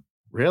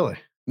 Really?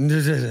 It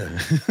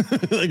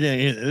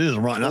is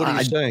wrong. What are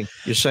you saying?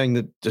 You're saying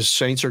that the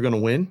Saints are going to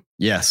win?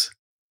 Yes.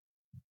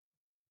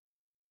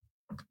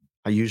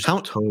 I use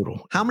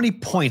total. How many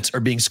points are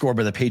being scored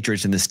by the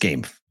Patriots in this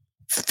game?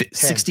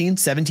 16,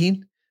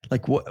 17?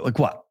 Like what?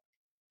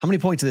 How many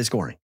points are they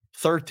scoring?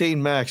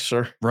 13 max,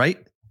 sir. Right?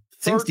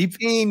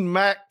 13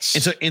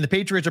 max. And the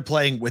Patriots are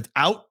playing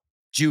without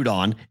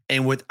Judon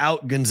and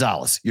without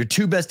Gonzalez. Your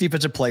two best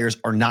defensive players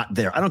are not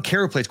there. I don't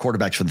care who plays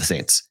quarterbacks for the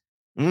Saints.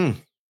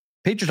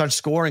 Patriots aren't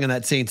scoring on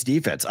that Saints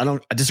defense. I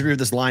disagree with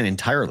this line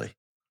entirely.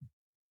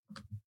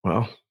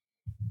 Well,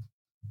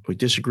 we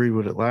disagreed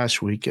with it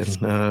last week,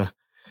 and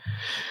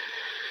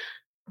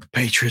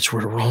Patriots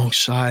were the wrong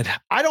side.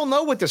 I don't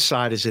know what the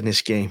side is in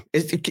this game.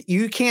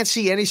 You can't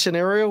see any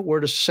scenario where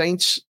the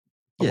Saints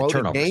blow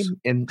the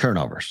game and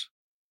turnovers.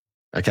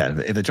 Okay,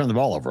 if they turn the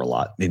ball over a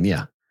lot, then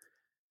yeah.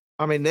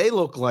 I mean, they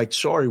look like,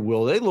 sorry,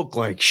 Will, they look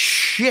like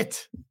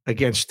shit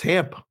against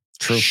Tampa.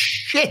 True.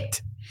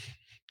 Shit.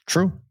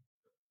 True.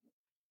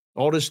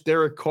 All this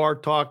Derek Carr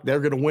talk, they're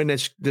going to win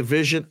this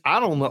division.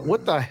 I don't know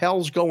what the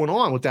hell's going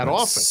on with that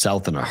offense.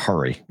 South in a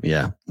hurry.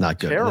 Yeah, not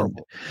good.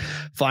 Terrible.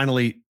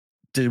 Finally,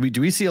 do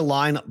we see a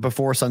line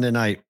before Sunday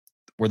night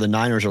where the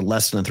Niners are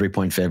less than a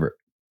 3-point favorite?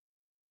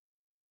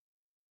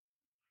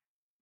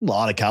 A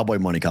lot of Cowboy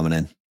money coming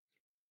in.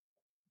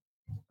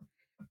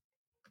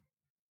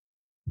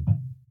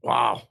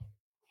 Wow.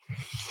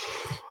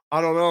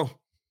 I don't know. A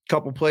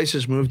couple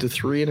places moved to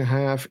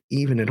 3.5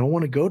 even. I don't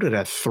want to go to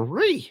that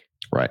 3.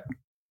 Right.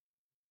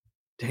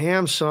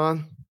 Damn,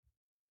 son.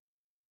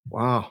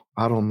 Wow.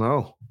 I don't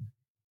know.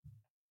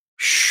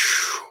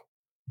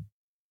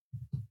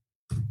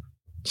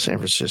 San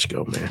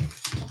Francisco, man.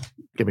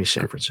 Give me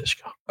San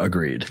Francisco.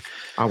 Agreed.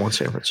 I want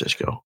San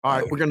Francisco. All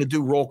right. We're going to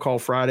do Roll Call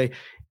Friday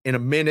in a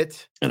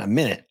minute.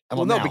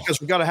 Well, no, because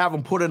we got to have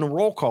them put in the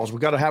roll calls. We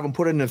got to have them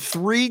put in a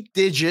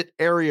 3-digit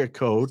area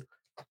code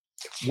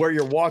where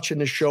you're watching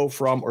the show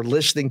from or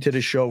listening to the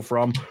show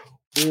from,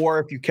 or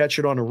if you catch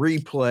it on a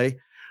replay,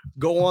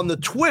 go on the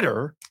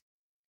Twitter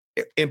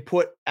and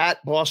put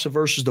at Bossa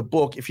versus the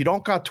book. If you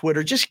don't got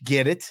Twitter, just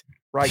get it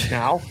right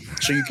now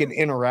so you can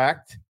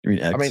interact.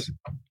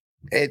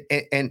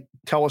 And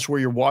tell us where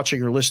you're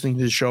watching or listening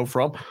to the show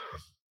from.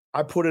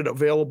 I put it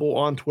available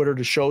on Twitter.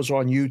 The show's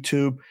on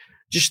YouTube.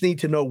 Just need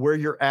to know where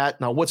you're at.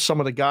 Now, what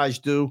some of the guys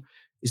do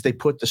is they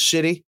put the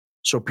city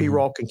so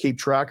P-Roll can keep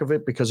track of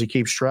it because he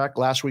keeps track.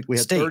 Last week we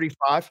had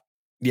 35.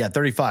 Yeah,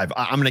 35.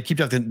 I'm going to keep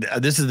track.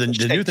 This is the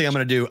new thing I'm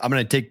going to do. I'm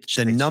going to take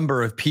the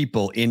number of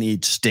people in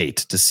each state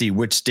to see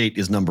which state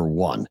is number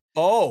one.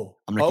 Oh,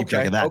 I'm going to keep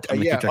track of that.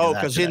 Okay, yeah.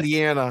 Because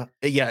Indiana,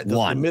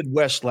 the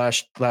Midwest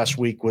last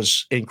week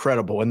was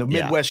incredible. And the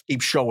Midwest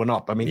keeps showing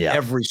up. I mean,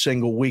 every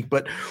single week.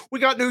 But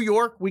we got New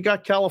York. We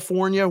got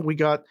California. We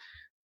got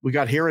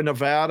here in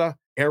Nevada.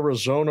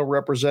 Arizona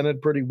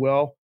represented pretty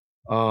well.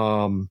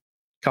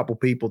 Couple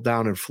people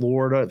down in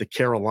Florida, the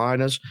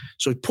Carolinas.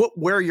 So put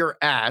where you're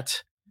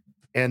at,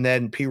 and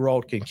then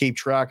P-Roll can keep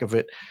track of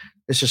it.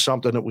 This is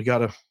something that we got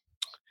to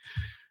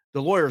 –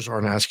 the lawyers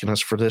aren't asking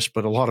us for this,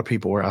 but a lot of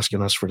people are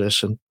asking us for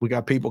this. And we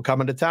got people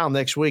coming to town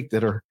next week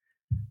that are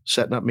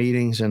setting up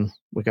meetings, and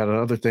we got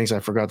other things. I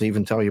forgot to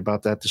even tell you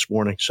about that this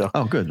morning. So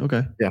oh, good.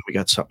 Okay. Yeah, we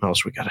got something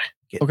else we got to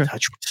get in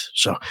touch with.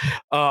 So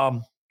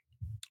all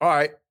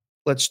right,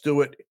 let's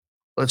do it.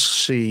 Let's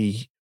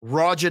see.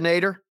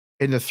 Roginator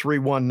in the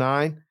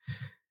 319.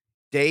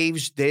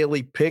 Dave's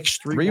Daily Picks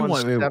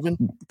 317.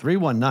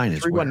 319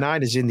 is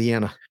 319 is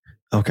Indiana.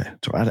 Okay.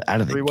 So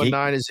out of the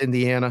 319 is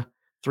Indiana.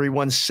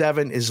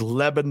 317 is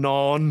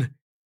Lebanon,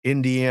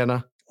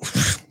 Indiana.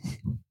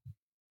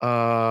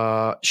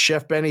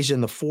 Chef Benny's in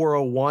the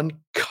 401,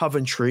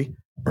 Coventry.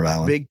 Rhode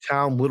Island. Big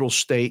town, little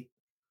state.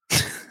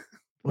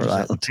 Rhode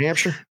Island. New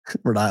Hampshire?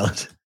 Rhode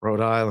Island.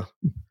 Rhode Island.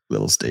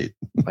 Little state.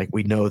 Like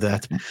we know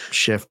that,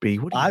 Chef B.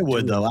 I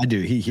would though. I do.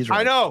 He's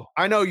right.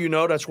 I know. You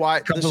know. That's why.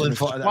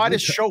 Why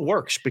this show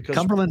works, because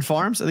Cumberland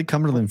Farms. I think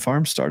Cumberland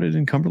Farms started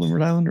in Cumberland,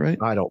 Rhode Island, right?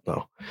 I don't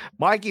know.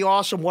 Mikey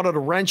Awesome, one of the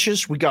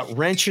wrenches. We got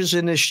wrenches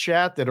in this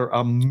chat that are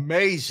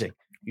amazing.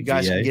 You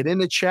guys can get in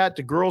the chat.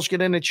 The girls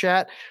get in the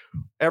chat.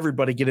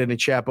 Everybody get in the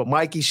chat. But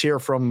Mikey's here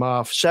from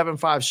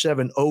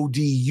 757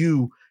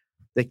 ODU.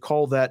 They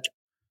call that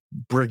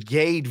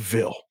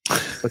Brigadeville,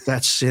 but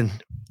that's in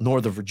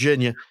Northern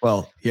Virginia.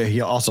 Well, yeah, he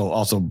also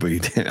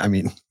I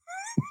mean,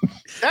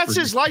 that's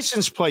his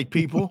license plate,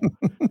 people.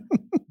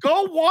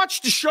 Go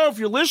watch the show if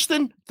you're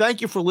listening. Thank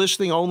you for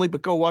listening only,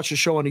 but go watch the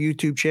show on the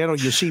YouTube channel.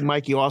 You'll see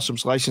Mikey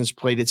Awesome's license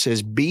plate. It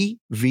says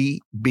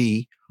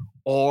BvB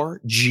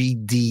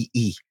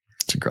RGDE.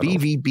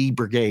 BvB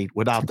Brigade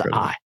without the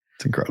I.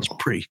 It's incredible.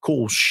 It's pretty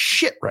cool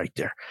shit right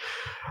there.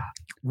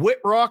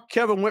 Whitrock,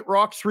 Kevin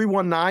Whitrock,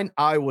 319,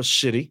 Iowa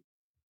City.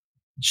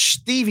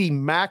 Stevie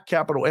Mack,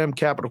 capital M,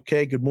 capital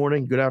K. Good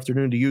morning. Good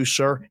afternoon to you,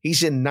 sir.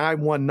 He's in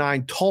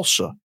 919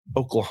 Tulsa,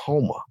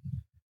 Oklahoma.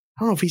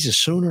 I don't know if he's a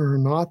Sooner or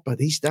not, but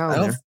he's down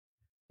there.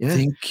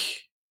 Yeah.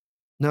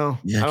 No,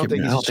 yeah, I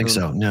don't think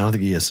so. No, I don't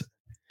think he is.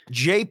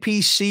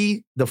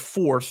 JPC the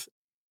fourth.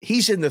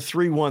 He's in the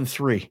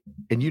 313.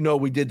 And you know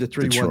we did the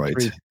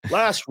 313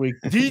 last week.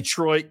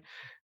 Detroit.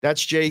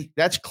 That's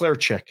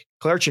Clairchick.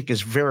 Clairchick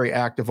is very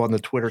active on the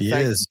Twitter.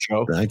 Thank you,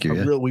 Joe. Thank you.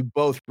 Yeah. We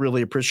both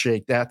really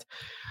appreciate that.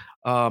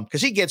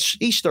 Because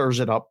he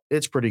stirs it up.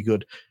 It's pretty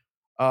good.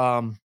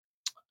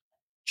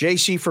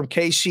 JC from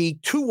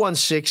KC,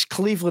 216,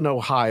 Cleveland,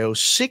 Ohio,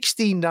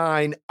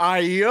 69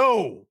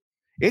 IO.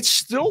 It's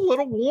still a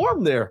little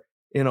warm there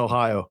in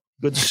Ohio.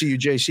 Good to see you,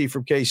 JC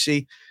from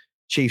KC.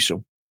 Chiefs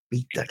will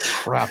beat the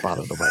crap out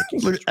of the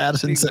Vikings. Look,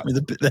 Addison sent me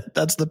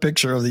that's the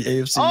picture of the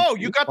AFC. Oh,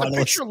 you got the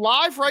picture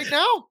live right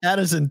now?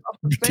 Addison,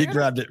 he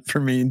grabbed it for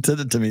me and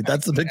sent it to me.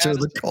 That's the picture of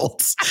the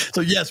Colts.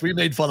 So yes, we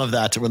made fun of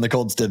that when the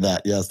Colts did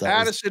that. Yes,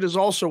 Addison is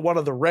also one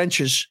of the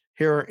wrenches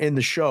here in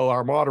the show.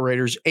 Our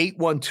moderators,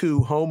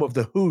 812, home of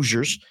the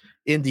Hoosiers,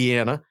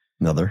 Indiana.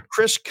 Another.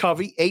 Chris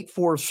Covey,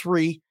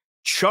 843,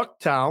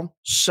 Chucktown,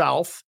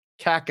 South,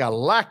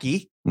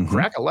 Kakalaki.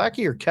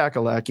 Crakalaki or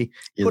Kakalaki?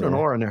 Put an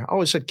R in there. I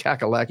always said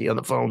Kakalaki on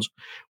the phones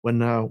when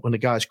the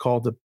guys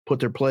called to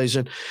put their plays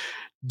in.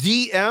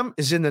 DM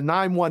is in the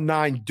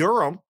 919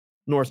 Durham,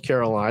 North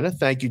Carolina.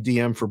 Thank you,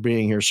 DM, for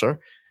being here, sir.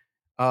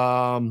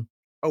 Roger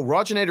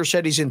Nader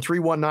said he's in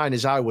 319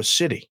 is Iowa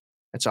City.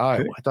 That's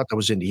Iowa. I thought that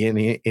was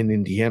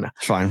Indiana.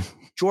 Fine.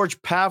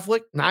 George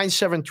Pavlik,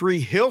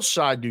 973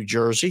 Hillside, New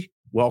Jersey.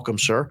 Welcome,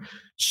 sir.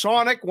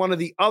 Sonic, one of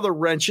the other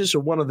wrenches or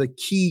one of the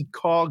key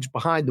cogs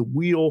behind the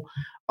wheel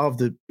of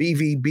the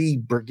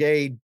BvB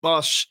brigade,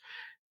 bus,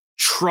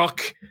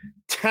 truck,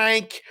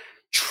 tank,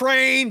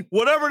 train,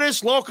 whatever it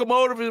is,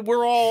 locomotive is,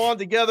 we're all on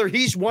together.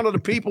 He's one of the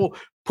people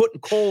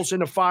putting coals in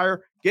the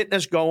fire, getting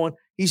us going.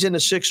 He's in the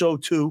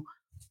 602.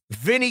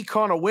 Vinny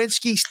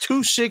Konowinski's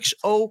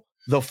 260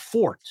 The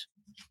Fort.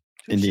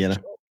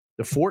 Indiana.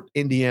 The Fort,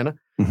 Indiana.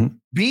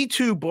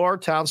 B2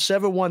 Bartown,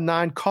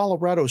 719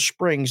 Colorado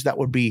Springs. That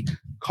would be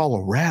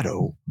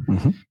Colorado.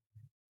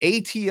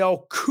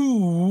 ATL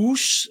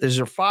Coos. Is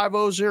there 5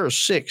 O's there or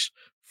 6?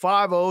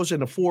 5 O's in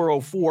the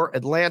 404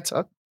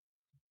 Atlanta.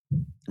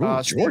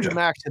 Stevie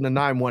Max in the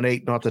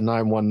 918, not the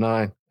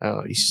 919.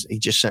 He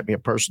just sent me a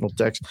personal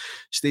text.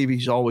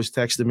 Stevie's always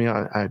texting me.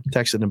 I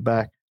texted him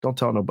back. Don't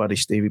tell nobody,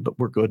 Stevie, but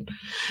we're good.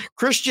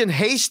 Christian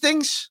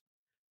Hastings,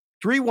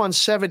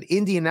 317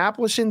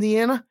 Indianapolis,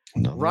 Indiana.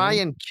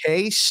 Ryan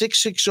K,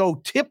 660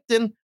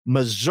 Tipton,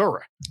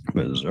 Missouri.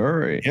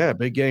 Yeah,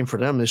 big game for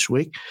them this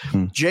week.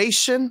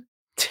 Jason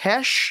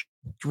Tesh,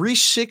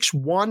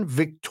 361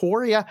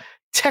 Victoria,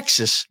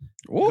 Texas.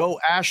 Ooh. Go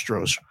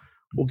Astros.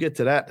 We'll get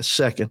to that in a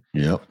second.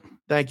 Yep.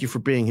 Thank you for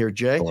being here,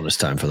 Jay. Bonus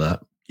time for that.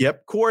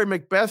 Yep. Corey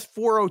Macbeth,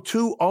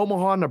 402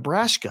 Omaha,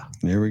 Nebraska.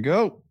 There we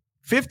go.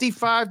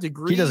 55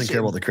 degrees. He doesn't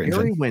care about the Creighton.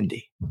 Very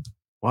windy.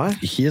 What?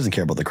 He doesn't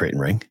care about the Creighton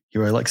ring. He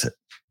really likes it.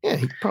 Yeah,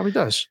 he probably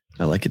does.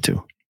 I like it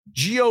too.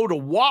 Geo to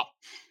WAP,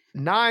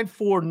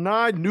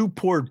 949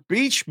 Newport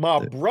Beach.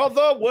 My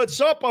brother,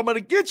 what's up? I'm going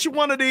to get you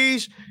one of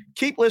these.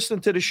 Keep listening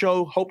to the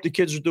show. Hope the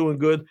kids are doing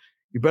good.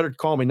 You better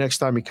call me next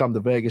time you come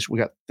to Vegas. We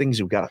got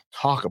things we got to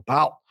talk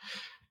about.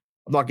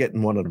 I'm not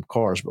getting one of them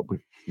cars, but we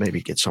maybe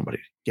get somebody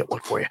to get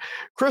one for you.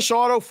 Chris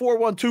Otto,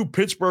 412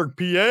 Pittsburgh,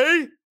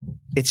 PA.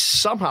 It's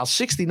somehow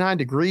 69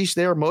 degrees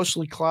there,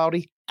 mostly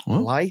cloudy.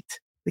 What? Light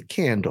the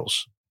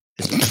candles.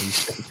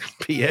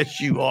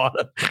 PSU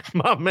Auto,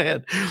 my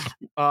man.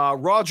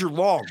 Roger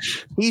Long,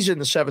 he's in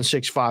the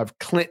 765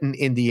 Clinton,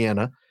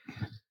 Indiana.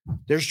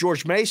 There's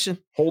George Mason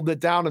holding it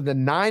down in the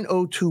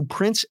 902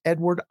 Prince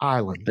Edward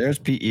Island. There's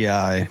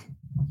PEI.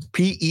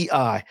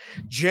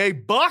 Jay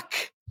Buck,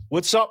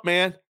 what's up,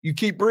 man? You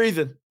keep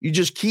breathing. You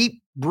just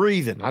keep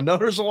breathing. I know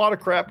there's a lot of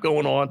crap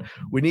going on.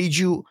 We need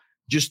you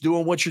just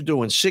doing what you're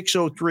doing.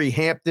 603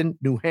 Hampton,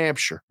 New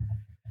Hampshire.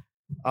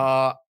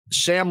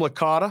 Sam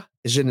Licata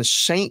is in the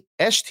St.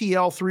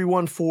 STL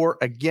 314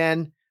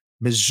 again.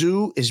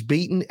 Mizzou is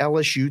beating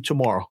LSU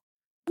tomorrow.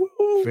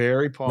 Woo-hoo.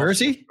 Very positive. Where is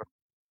he?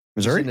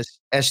 Missouri? He's in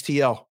the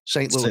STL,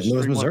 St.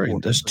 Louis, Missouri.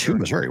 There's 2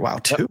 Missouri. Wow,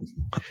 2. Yep.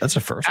 That's a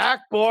first.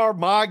 Akbar,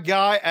 my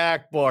guy,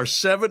 Akbar,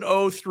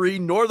 703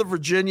 Northern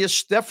Virginia,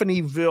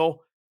 Stephaниeville.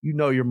 You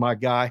know you're my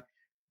guy.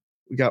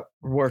 We're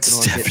working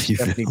on getting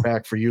Stephanie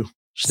back for you.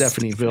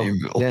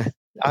 Stephaниeville. Yeah,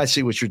 I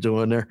see what you're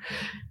doing there.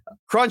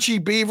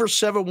 Crunchy Beaver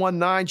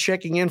 719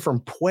 checking in from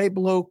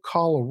Pueblo,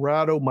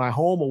 Colorado, my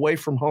home away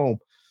from home.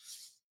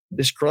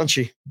 This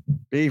Crunchy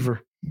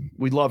Beaver,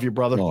 we love you,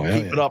 brother.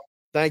 Keep it up.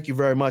 Thank you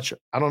very much.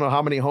 I don't know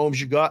how many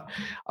homes you got.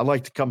 I'd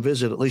like to come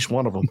visit at least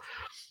one of them.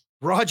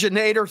 Roger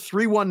Nader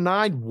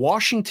 319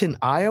 Washington,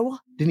 Iowa.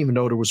 Didn't even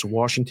know there was a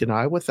Washington,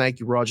 Iowa.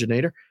 Thank you, Roger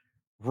Nader.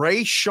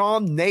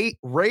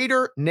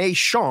 Raider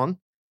Nation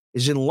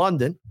is in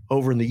London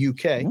over in the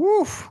UK.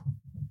 Woof.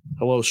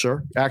 Hello,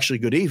 sir. Actually,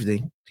 good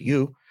evening to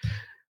you.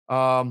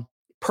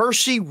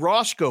 Percy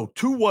Roscoe,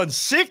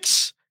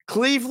 216,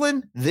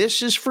 Cleveland,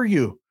 this is for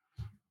you.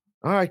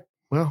 All right.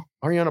 Well,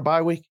 are you on a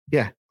bye week?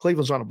 Yeah,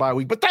 Cleveland's on a bye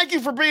week. But thank you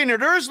for being here.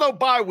 There is no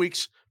bye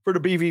weeks for the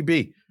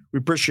BvB. We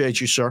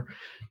appreciate you, sir.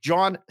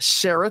 John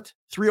Serrett,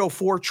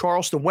 304,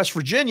 Charleston, West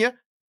Virginia.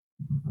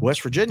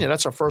 West Virginia,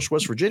 that's our first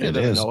West Virginia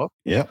that I know of.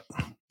 Yep.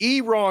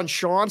 Eron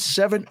Sean,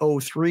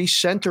 703,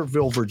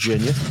 Centerville,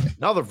 Virginia.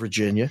 Another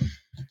Virginia.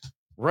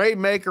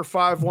 Raymaker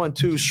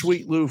 512,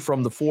 Sweet Lou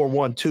from the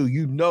 412.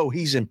 You know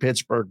he's in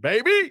Pittsburgh,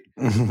 baby.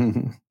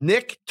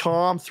 Nick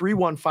Tom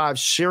 315,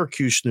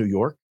 Syracuse, New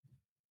York.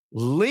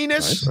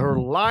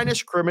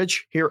 Linus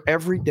Crimmage here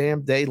every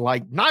damn day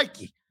like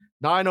Nike.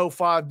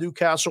 905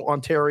 Newcastle,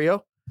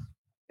 Ontario.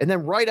 And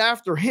then right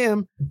after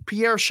him,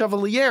 Pierre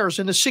Chevalier's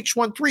in the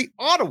 613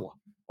 Ottawa,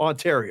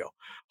 Ontario.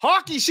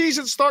 Hockey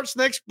season starts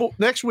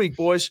next week,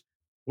 boys.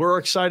 We're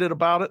excited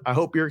about it. I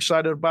hope you're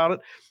excited about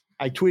it.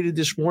 I tweeted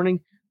this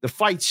morning the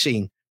fight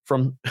scene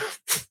from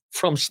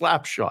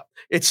Slapshot.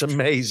 It's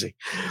amazing.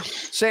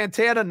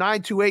 Santana,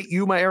 928,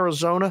 Yuma,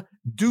 Arizona.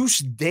 Deuce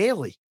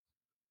Daly,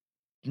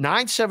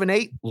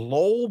 978,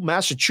 Lowell,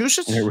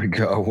 Massachusetts. There we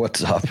go.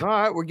 What's up? All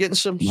right, we're getting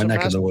some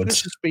neck of the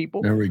woods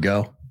people. There we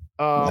go.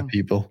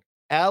 People.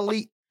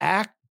 Ali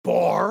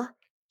Akbar,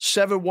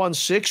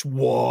 716.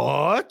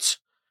 What?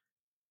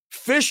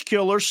 Fish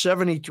Killer,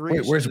 73.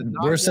 Wait, where's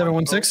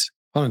 716?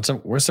 Hold on,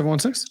 where's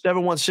 716?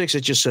 716,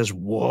 it just says,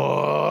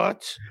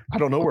 what? I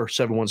don't know where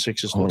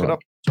 716 is. Look it up.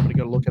 Somebody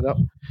got to look it up.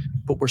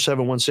 But where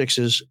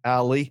 716 is,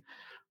 Ali.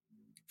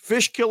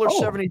 Fish Killer,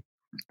 73.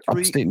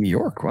 Upstate New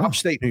York. Wow.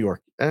 Upstate New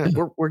York.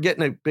 We're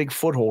getting a big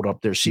foothold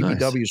up there.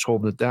 CBW is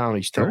holding it down.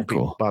 He's telling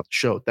people about the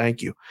show.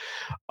 Thank you.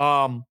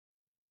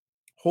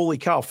 Holy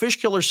cow. Fish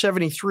Killer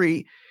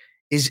 73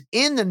 is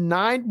in the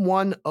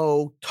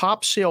 910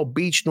 Topsail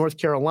Beach, North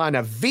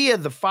Carolina via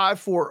the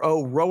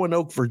 540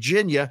 Roanoke,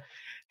 Virginia.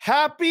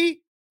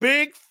 Happy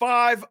Big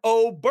 50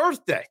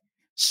 birthday.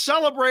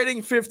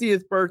 Celebrating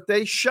 50th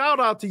birthday. Shout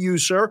out to you,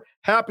 sir.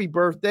 Happy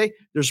birthday.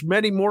 There's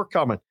many more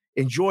coming.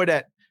 Enjoy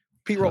that.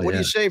 P-Roll, what do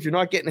you say? If you're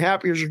not getting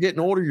happy as you're getting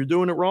older, you're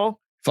doing it wrong?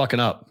 Fucking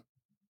up.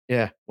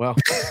 Yeah, well.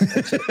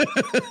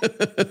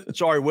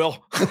 Sorry,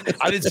 Will.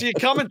 I didn't see it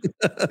coming.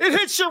 It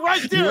hits you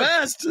right there. You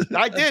asked.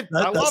 I did.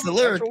 I love it.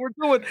 That's what we're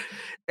doing.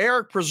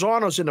 Eric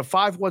Prezano's in the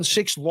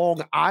 516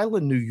 Long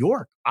Island, New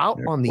York. Out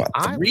on the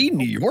island. 3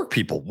 New York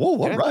people. Whoa,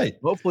 all right.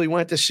 Hopefully he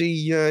went to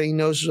see, he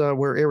knows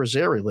where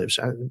Arizari lives.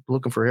 I'm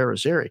looking for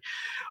Arizari.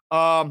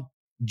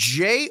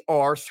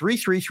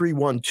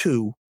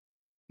 JR33312.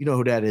 You know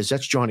who that is?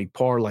 That's Johnny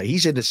Parlay.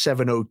 He's in the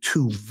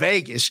 702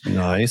 Vegas.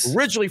 Nice.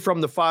 Originally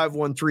from the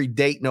 513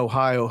 Dayton,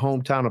 Ohio,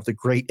 hometown of the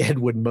great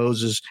Edwin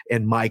Moses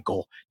and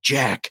Michael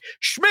Jack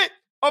Schmidt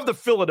of the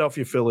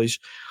Philadelphia Phillies.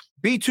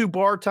 B2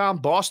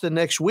 Bartown, Boston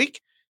next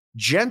week.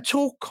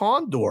 Gentle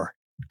Condor,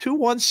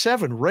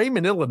 217,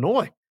 Raymond,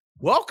 Illinois.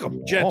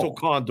 Welcome, Gentle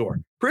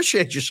Condor.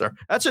 Appreciate you, sir.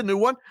 That's a new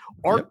one.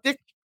 Arctic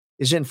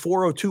is in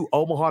 402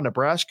 Omaha,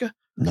 Nebraska.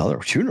 Another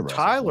two Nebraska.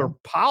 Tyler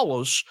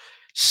Paulos,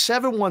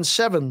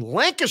 717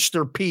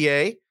 Lancaster,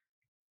 PA.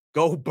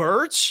 Go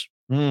Birds.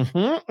 AOWN.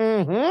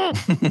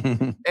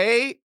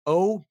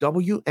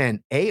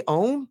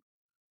 AOWN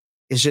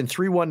is in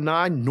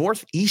 319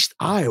 Northeast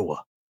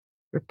Iowa.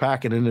 They're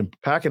packing in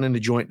the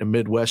joint in the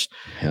Midwest.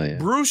 Hell yeah.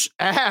 Bruce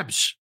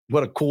Abs.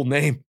 What a cool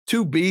name.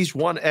 2 B's,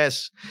 1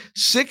 S.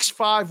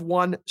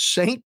 651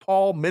 St.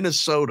 Paul,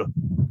 Minnesota.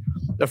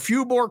 A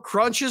few more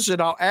crunches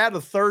and I'll add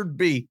a third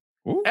B.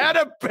 Ooh. Add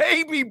a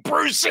baby,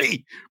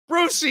 Brucey.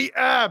 Brucey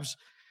Abs.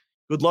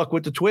 Good luck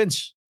with the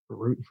Twins. We're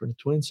rooting for the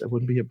Twins. That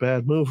wouldn't be a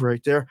bad move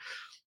right there.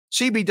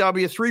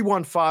 CBW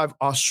 315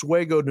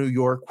 Oswego, New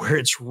York, where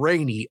it's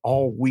rainy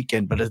all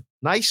weekend, but a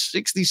nice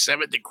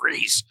 67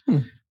 degrees.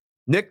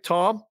 Nick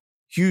Tom,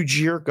 huge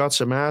year, got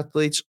some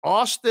athletes.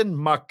 Austin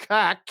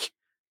Macaque,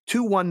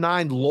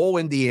 219 Lowell,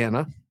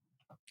 Indiana.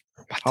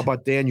 How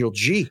about Daniel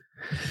G?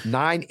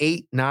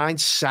 989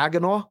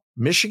 Saginaw,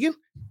 Michigan.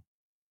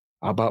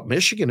 How about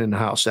Michigan in the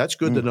house? That's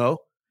good to know.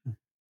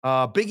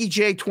 Biggie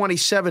J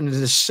 27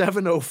 is a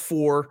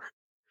 704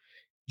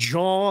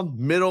 John,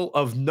 middle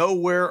of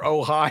nowhere,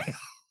 Ohio.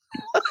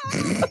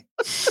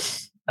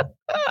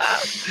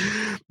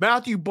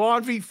 Matthew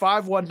Bonvie,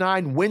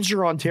 519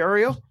 Windsor,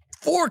 Ontario.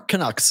 4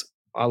 Canucks.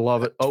 I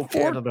love it. Oh,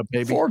 Canada,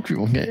 baby. 4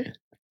 people. Okay.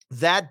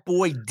 That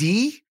boy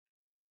D,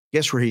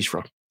 guess where he's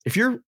from? If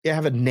you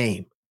have a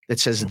name that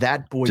says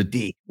that boy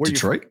D. Where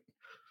Detroit?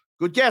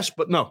 Good guess,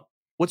 but no.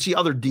 What's the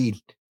other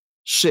D?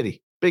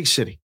 City. Big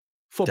city.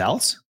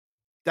 Football.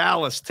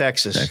 Dallas,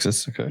 Texas.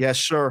 Texas, okay. Yes,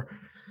 sir.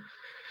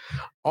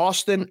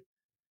 Austin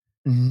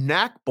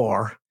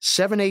Nakbar,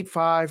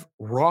 785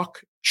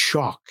 Rock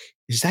Chalk.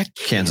 Is that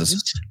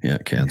Kansas? Yeah,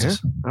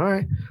 Kansas. Yeah. All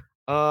right.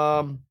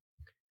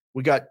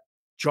 We got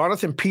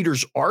Jonathan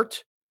Peters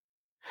Art.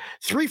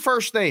 3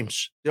 first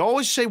names. They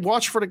always say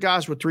watch for the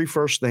guys with 3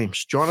 first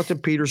names. Jonathan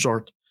Peters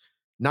Art,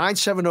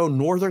 970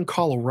 Northern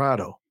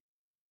Colorado.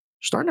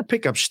 Starting to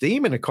pick up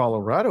steam in the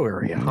Colorado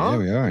area, huh? Yeah,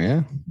 we are,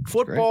 yeah.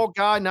 Football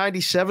guy,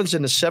 97s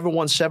in the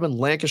 717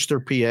 Lancaster,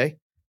 PA.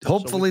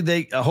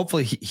 Hopefully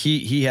hopefully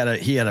he had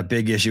a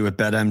big issue with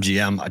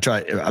BetMGM. I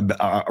tried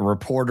a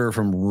reporter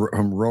from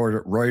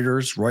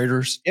Reuters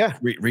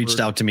reached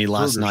out to me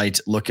last night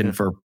looking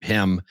for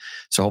him.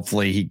 So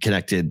hopefully he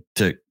connected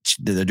to,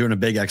 they're doing a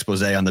big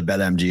expose on the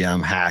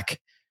BetMGM hack.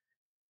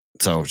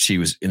 So she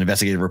was an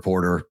investigative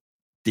reporter,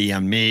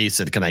 DM'd me,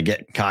 said, can I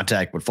get in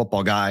contact with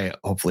Football Guy?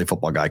 Hopefully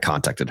Football Guy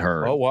contacted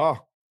her. Oh,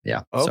 wow.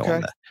 Yeah. Okay.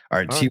 So all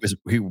right.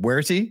 Where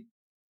is he?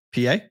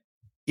 PA?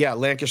 Yeah.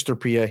 Lancaster,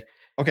 PA.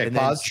 Okay. And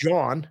pause. then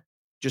John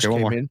just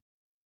came in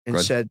and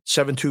said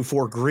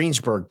 724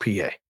 Greensburg,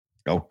 PA.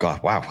 Oh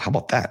God. Wow. How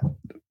about that?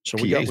 So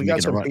we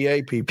got some PA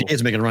people.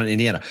 PA's making a run in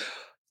Indiana.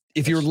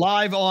 If you're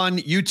live on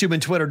YouTube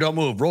and Twitter, don't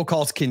move. Roll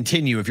calls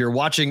continue. If you're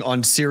watching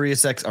on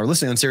SiriusX or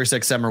listening on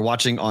SiriusXM or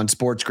watching on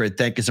Sports Grid,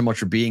 thank you so much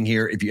for being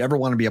here. If you ever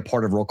want to be a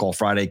part of Roll Call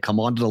Friday, come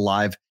on to the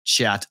live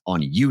chat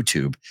on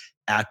YouTube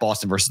at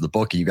Boston versus the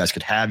Bookie. You guys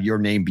could have your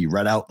name be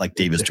read out like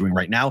Dave is doing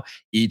right now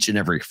each and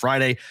every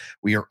Friday.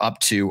 We are up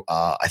to,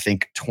 I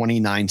think,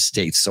 29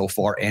 states so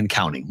far and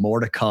counting. More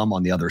to come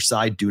on the other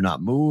side. Do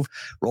not move.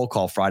 Roll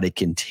Call Friday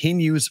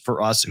continues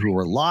for us who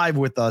are live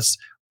with us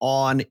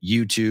on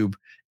YouTube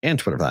and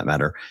Twitter for that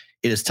matter.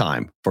 It is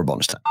time for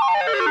bonus time.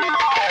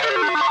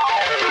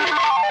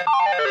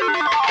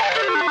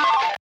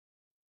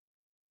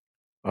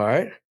 All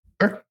right.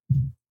 Sure.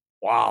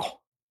 Wow.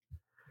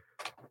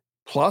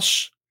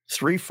 Plus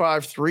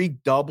 353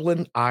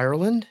 Dublin,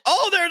 Ireland.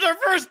 Oh, there's our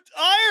first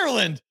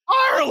Ireland.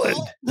 Ireland.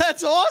 Oh,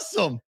 that's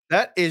awesome.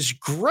 That is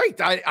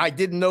great. I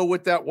didn't know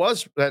what that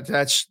was.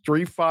 That's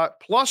 35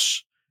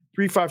 plus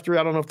 353.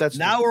 I don't know if that's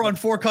now we're on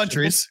 4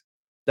 countries.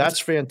 That's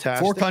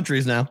fantastic. 4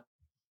 countries now.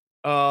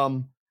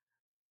 Who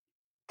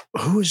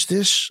is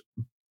this?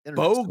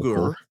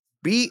 Bogor,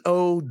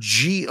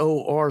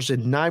 Bogors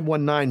in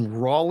 919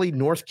 Raleigh,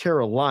 North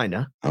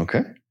Carolina.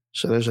 Okay.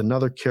 So there's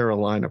another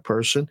Carolina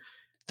person.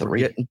 We're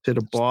getting to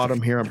the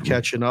bottom here. I'm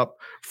catching up.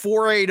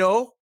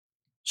 480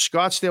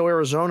 Scottsdale,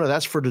 Arizona.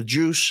 That's for the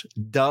juice.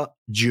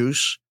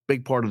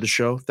 Big part of the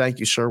show. Thank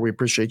you, sir. We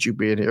appreciate you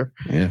being here.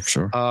 Yeah,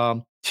 sure.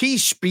 T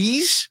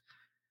Spees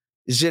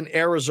is in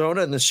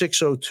Arizona in the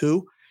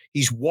 602.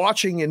 He's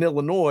watching in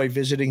Illinois,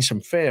 visiting some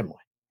family.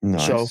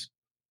 Nice. So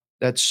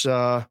that's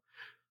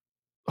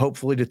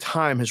hopefully the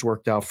time has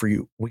worked out for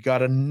you. We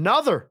got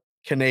another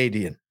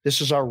Canadian. This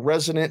is our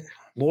resident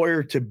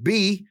lawyer to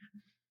be,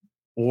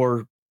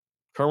 or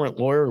current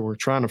lawyer. We're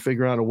trying to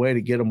figure out a way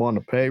to get him on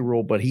the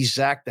payroll, but he's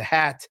Zach the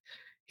Hat.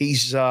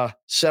 He's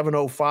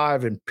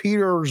 705 in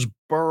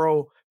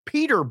Peterborough,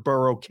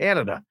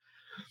 Canada.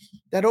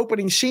 That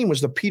opening scene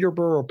was the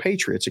Peterborough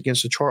Patriots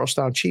against the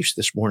Charlestown Chiefs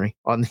this morning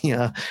on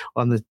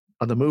the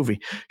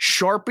movie.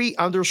 Sharpie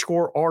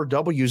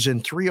 _RW's in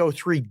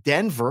 303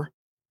 Denver.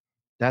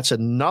 That's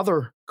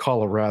another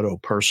Colorado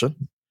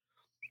person.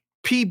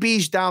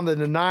 PB's down to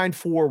the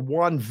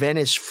 941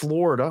 Venice,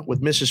 Florida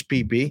with Mrs.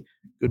 PB.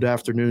 Good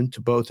afternoon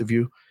to both of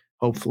you.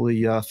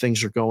 Hopefully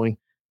things are going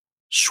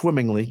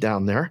swimmingly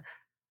down there.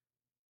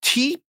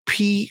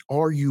 TP,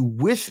 are you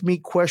with me? ?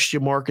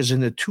 Is in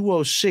the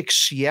 206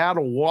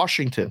 Seattle,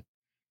 Washington.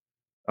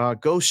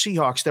 Go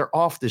Seahawks. They're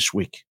off this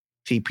week.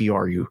 TP,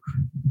 are you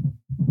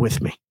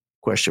with me? ?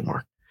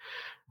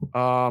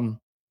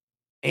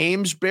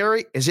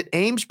 Amesbury. Is it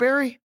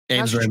Amesbury?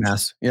 Amesbury,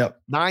 Mass.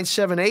 Yep.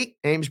 978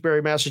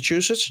 Amesbury,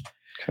 Massachusetts.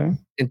 Okay.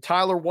 And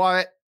Tyler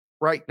Wyatt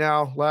right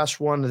now, last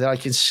one that I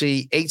can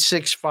see,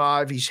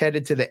 865. He's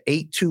headed to the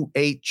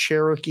 828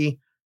 Cherokee,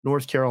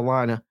 North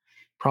Carolina,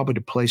 probably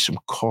to play some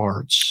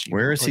cards.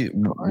 Where is he?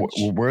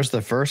 Where's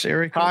the first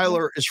area?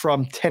 Tyler is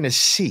from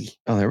Tennessee.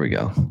 Oh, there we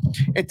go.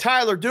 And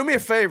Tyler, do me a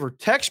favor.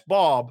 Text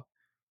Bob.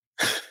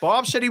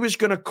 Bob said he was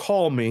going to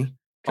call me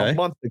a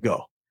month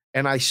ago,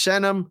 and I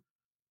sent him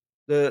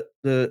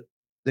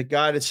the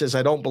guy that says,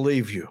 I don't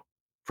believe you,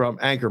 from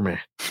Anchorman.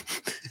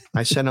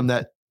 I sent him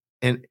that.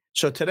 And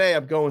so today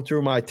I'm going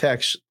through my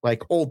texts,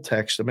 like old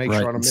texts, to make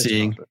sure I'm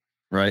missing something.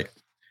 Right.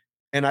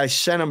 And I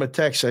sent him a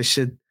text. I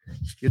said,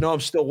 I'm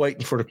still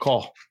waiting for the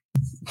call.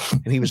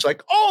 And he was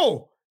like,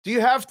 oh, do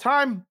you have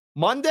time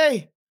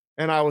Monday?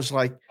 And I was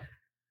like,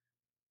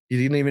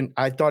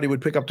 I thought he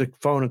would pick up the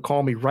phone and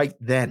call me right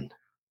then.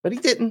 But he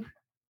didn't.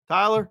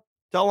 Tyler,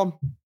 tell him,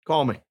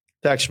 call me,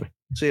 text me.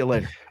 See you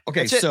later.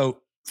 Okay,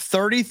 so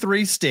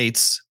 33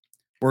 states.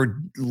 We're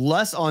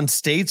less on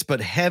states,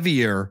 but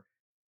heavier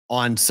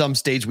on some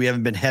states we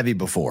haven't been heavy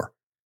before.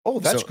 Oh,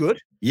 that's good.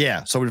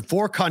 Yeah. So with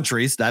 4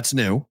 countries, that's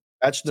new.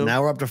 That's new. So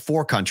now we're up to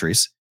 4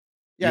 countries.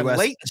 Yeah, US,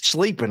 late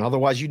sleeping.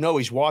 Otherwise,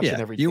 he's watching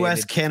every day.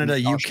 US, Canada,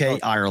 UK,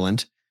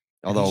 Ireland.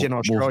 Although he's in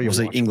Australia, we'll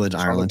say England,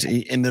 Ireland.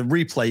 In the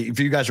replay, if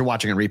you guys are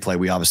watching a replay,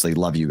 we obviously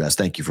love you guys.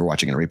 Thank you for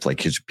watching a replay,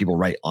 because people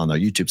write on the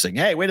YouTube saying,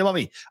 hey, wait a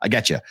minute, I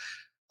get you.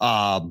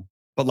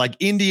 But like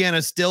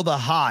Indiana's still the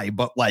high,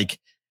 but like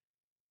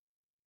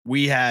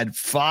we had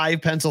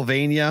 5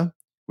 Pennsylvania.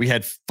 We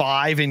had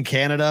 5 in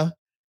Canada.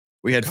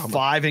 We had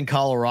 5 in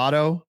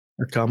Colorado.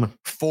 They're coming.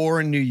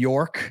 4 in New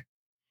York.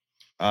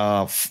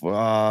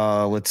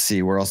 Let's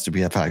see. Where else did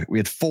we have? We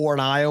had 4 in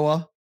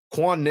Iowa.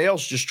 Quan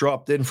Nails just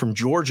dropped in from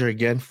Georgia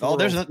again. Oh,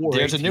 there's a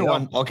new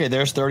one. Okay,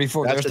 there's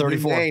 34. That's there's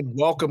 34. A new name.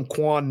 Welcome,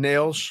 Quan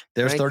Nails.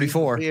 There's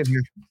 34.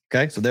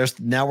 Okay, so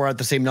now we're at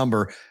the same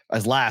number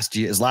as last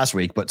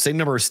week, but same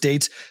number of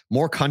states,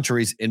 more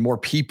countries, and more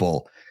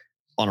people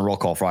on a Roll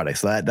Call Friday.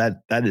 So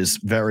that is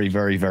very,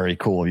 very, very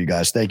cool of you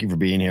guys. Thank you for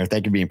being here.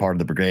 Thank you for being part of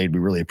the brigade. We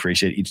really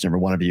appreciate each and every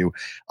one of you.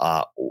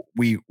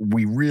 We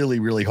really,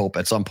 really hope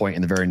at some point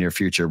in the very near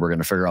future we're going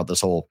to figure out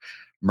this whole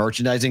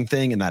merchandising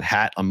thing, and that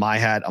hat on my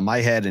head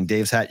and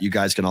Dave's hat, you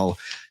guys can all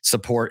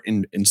support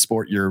and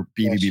sport your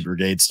BvB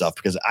Brigade stuff,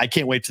 because I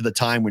can't wait to the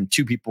time when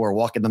two people are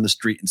walking down the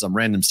street in some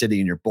random city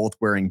and you're both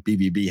wearing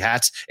BvB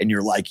hats and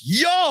you're like,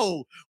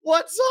 yo,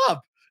 what's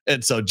up?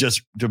 And so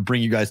just to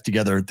bring you guys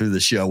together through the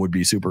show would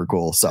be super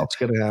cool. So that's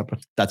going to happen.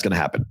 That's going to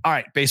happen. All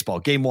right. Baseball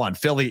game 1.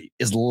 Philly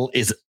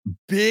is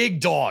big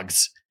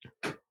dogs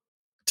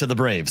to the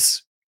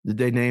Braves. Did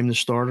they name the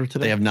starter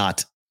today? They have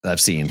not.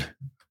 I've seen.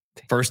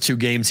 First 2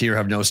 games here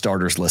have no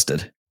starters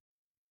listed.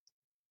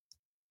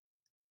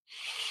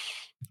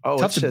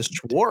 Oh, it says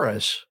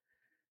Suarez.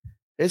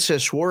 It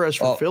says Suarez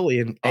for Philly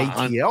and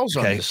ATL's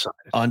undecided.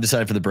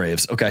 Undecided for the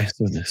Braves. Okay.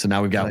 So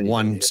now we've got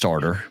one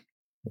starter.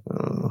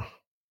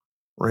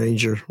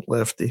 Ranger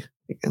lefty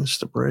against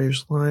the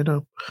Braves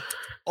lineup.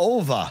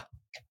 Over.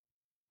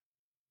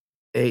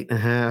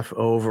 8.5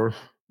 over.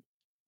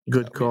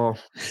 Good call.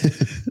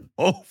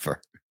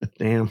 Over.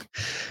 Damn.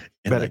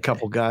 Bet a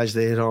couple guys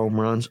they hit home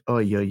runs. Oh,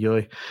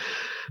 yeah.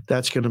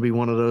 That's going to be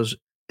one of those.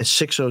 A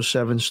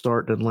 6:07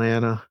 start in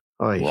Atlanta.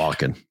 Oh, yeah.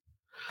 Walking.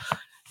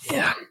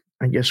 Yeah.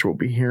 I guess we'll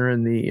be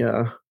hearing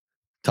the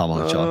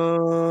Tomahawk Chop.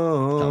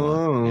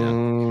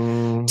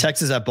 Yeah.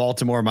 Texas at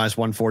Baltimore minus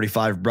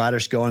 145.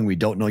 Bradish going. We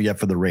don't know yet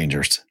for the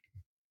Rangers.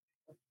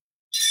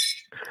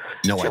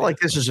 No idea. I feel like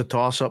this is a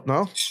toss-up,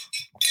 no?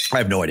 I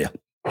have no idea.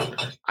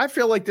 I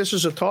feel like this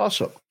is a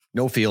toss-up.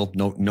 No feel,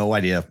 no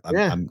idea.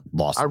 I'm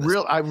lost. I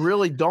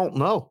really don't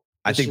know.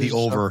 I think the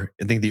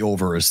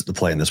over is the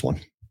play in this one.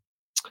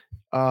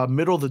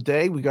 Middle of the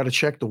day, we got to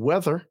check the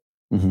weather.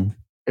 Mm-hmm.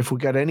 If we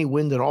got any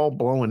wind at all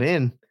blowing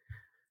in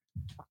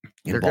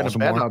they're going to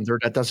bet under.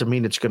 That doesn't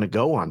mean it's going to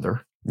go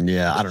under.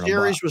 Yeah, I don't know. The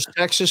series was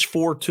Texas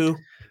 4-2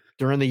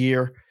 during the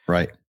year.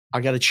 Right.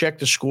 I got to check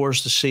the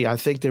scores to see. I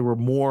think there were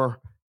more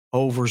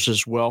overs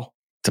as well.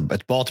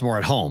 It's Baltimore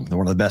at home. They're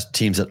one of the best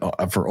teams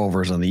for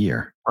overs on the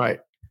year. Right.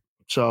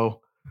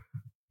 So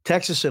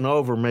Texas and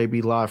over may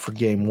be live for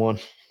game 1.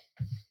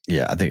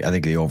 Yeah, I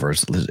think the over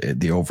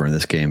in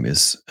this game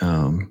is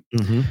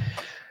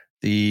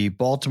the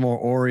Baltimore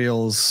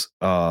Orioles.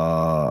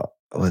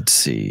 Let's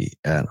see,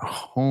 at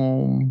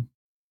home.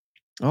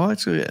 Oh,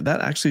 that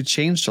actually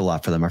changed a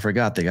lot for them. I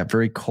forgot they got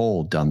very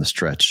cold down the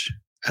stretch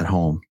at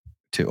home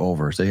to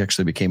overs. They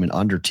actually became an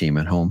under team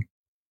at home.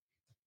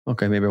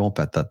 Okay, maybe I won't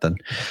bet that then,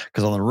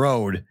 because on the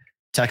road,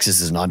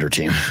 Texas is an under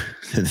team.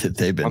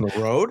 They've been on the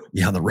road.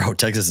 Yeah, on the road,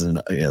 Texas is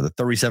the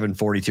 37,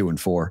 42, and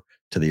 4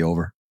 to the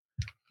over.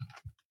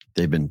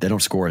 They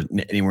don't score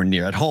anywhere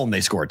near. At home, they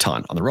score a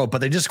ton. On the road,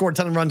 but they just scored a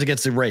ton of runs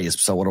against the Rays.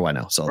 So what do I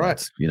know? So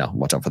that's,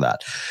 watch out for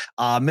that.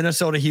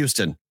 Minnesota,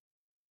 Houston.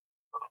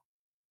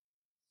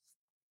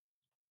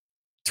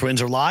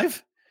 Twins are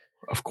live.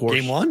 Of course.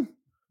 Game 1.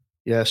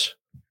 Yes.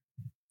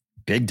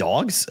 Big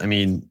dogs. I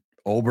mean,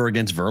 Ober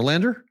against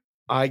Verlander.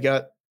 I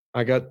got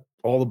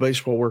all the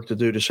baseball work to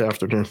do this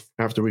afternoon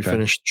after we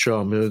finish the show.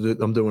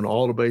 I'm doing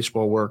all the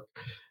baseball work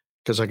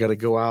because I got to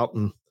go out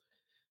and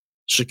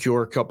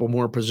secure a couple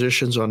more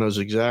positions on those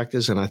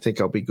exactas, and I think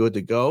I'll be good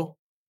to go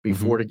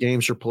before the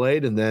games are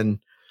played. And then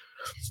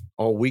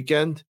all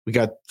weekend, we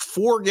got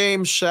 4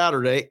 games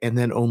Saturday and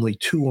then only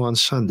 2 on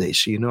Sunday.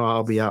 So,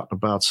 I'll be out and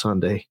about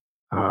Sunday,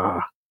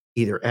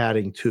 either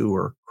adding to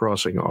or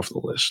crossing off the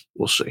list.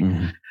 We'll see.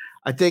 Mm-hmm.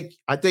 I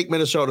think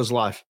Minnesota's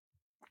live.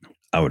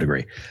 I would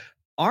agree.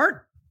 Aren't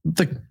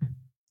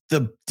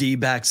the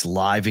D-backs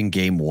live in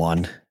game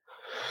 1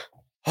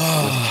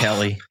 with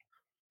Kelly?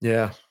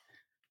 Yeah.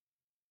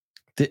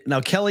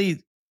 Now,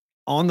 Kelly,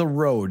 on the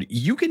road,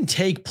 you can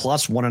take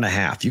plus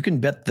 1.5. You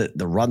can bet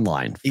the run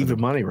line. Even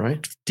money,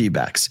 right?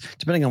 D-backs,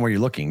 depending on where you're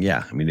looking.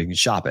 Yeah. I mean, you can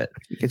shop it.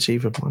 It's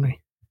even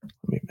money.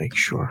 Let me make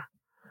sure.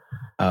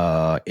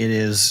 It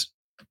is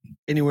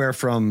anywhere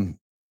from,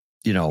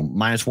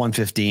 minus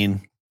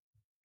 115,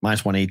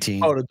 minus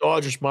 118. Oh, the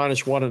Dodgers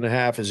minus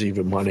 1.5 is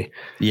even money.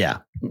 Yeah.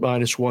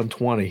 Minus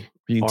 120.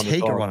 You can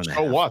take a run and a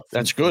half. Oh, what?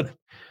 That's good.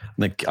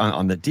 Like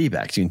on the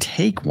D-backs, you can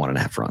take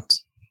 1.5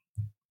 runs.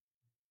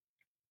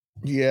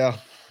 Yeah.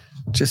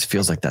 Just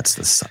feels like that's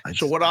the side.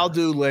 So what I'll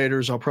do later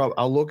is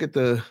I'll look at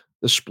the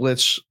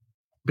splits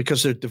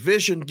because the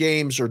division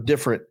games are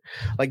different.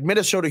 Like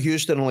Minnesota,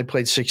 Houston only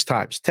played 6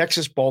 times.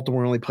 Texas,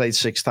 Baltimore only played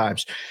 6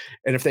 times.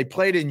 And if they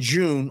played in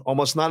June,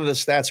 almost none of the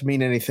stats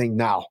mean anything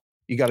now.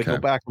 You got to go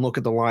back and look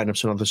at the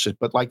lineups and other shit.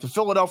 But like the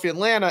Philadelphia,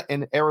 Atlanta,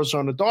 and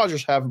Arizona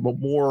Dodgers have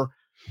more,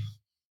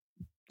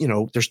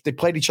 they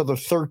played each other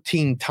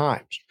 13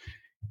 times.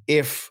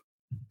 If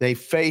they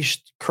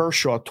faced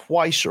Kershaw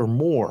twice or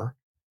more,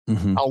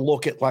 I'll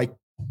look at like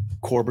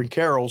Corbin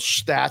Carroll's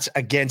stats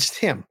against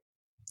him.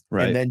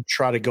 Right. And then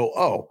try to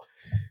go,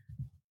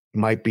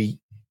 might be,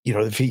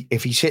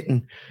 if he's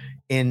hitting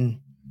in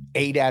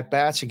 8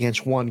 at-bats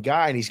against one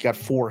guy and he's got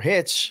 4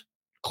 hits,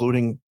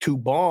 including 2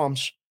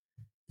 bombs,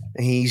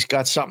 and he's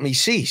got something he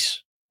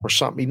sees or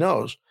something he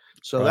knows.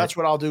 So that's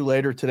what I'll do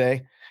later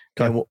today.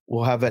 Okay. And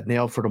we'll have that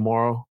nailed for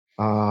tomorrow.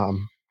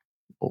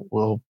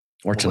 We'll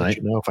tonight.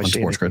 If I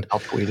see anything, I'll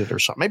tweet it or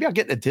something. Maybe I'll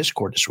get in a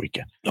Discord this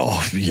weekend.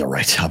 Oh, you're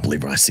right. I'll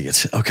believe when I see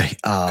it. Okay.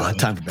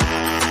 Time for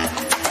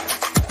bed.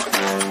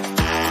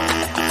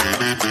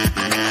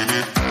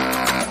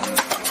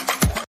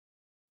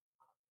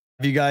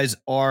 If you guys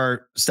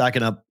are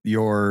stacking up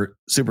your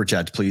super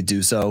chats, please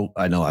do so.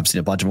 I know I've seen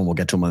a bunch of them. We'll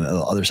get to them on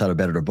the other side of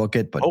Better to Book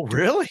It. But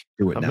really?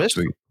 Do it now.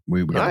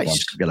 We got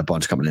a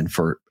bunch coming in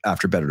for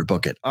after Better to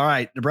Book It. All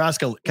right,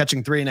 Nebraska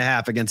catching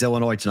 3.5 against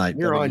Illinois tonight.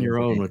 You're on your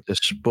own with this.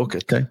 Book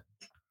it. Okay.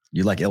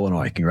 You like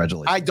Illinois?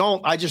 Congratulations. I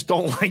don't. I just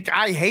don't like.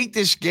 I hate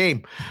this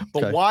game.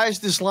 But why is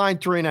this line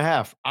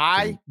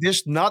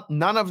 3.5?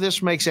 None of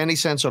this makes any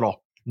sense at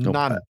all.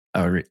 None.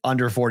 I agree.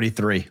 Under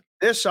 43.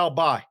 This I'll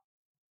buy.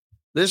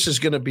 This is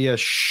going to be a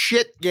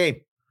shit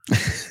game.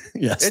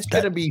 Yes. It's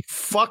going to be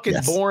fucking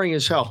boring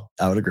as hell.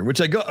 I would agree.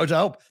 Which I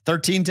hope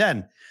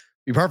 13-10.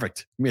 Be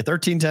perfect. Give me a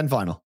 13-10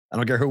 final. I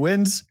don't care who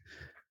wins.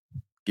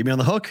 Give me on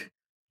the hook.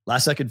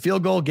 Last second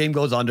field goal. Game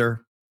goes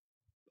under.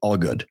 All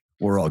good.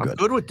 We're all good. I'm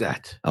good with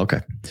that.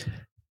 Okay.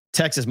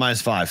 Texas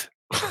 -5.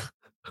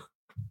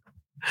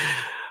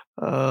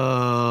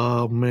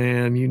 Oh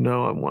man,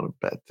 I want to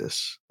bet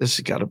this. This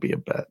has got to be a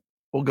bet.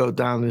 We'll go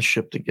down this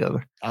ship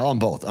together. I'm on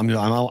both. I'm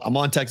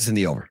on Texas in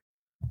the over.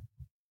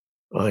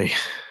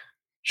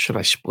 Should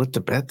I split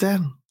the bet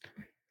then?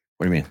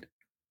 What do you mean?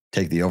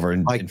 Take the over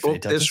and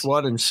book this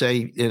one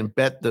and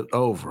bet the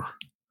over.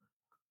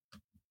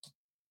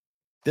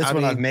 This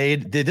one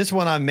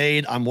I've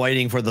made. I'm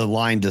waiting for the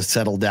line to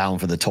settle down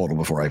for the total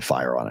before I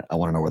fire on it. I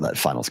want to know where that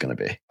final is going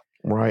to be.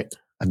 Right.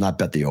 I've not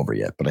bet the over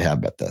yet, but I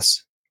have bet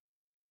this.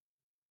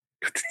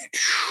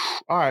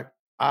 All right.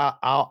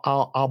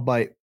 I'll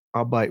bite.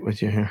 I'll bite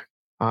with you here.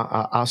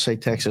 I'll say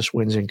Texas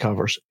wins and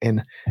covers.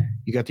 And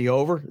you got the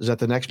over? Is that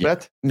the next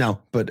bet?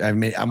 No, but I'm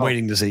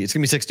waiting to see. It's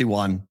going to be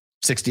 61,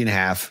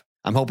 60.5.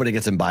 I'm hoping it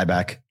gets in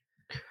buyback.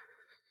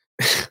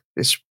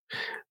 This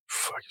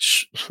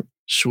fucking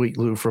Sweet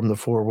Lou from the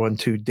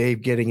 412.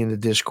 Dave getting in the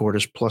Discord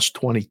is plus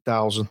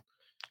 20,000.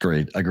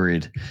 Great.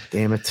 Agreed.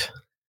 Damn it.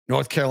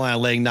 North Carolina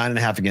laying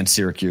 9.5 against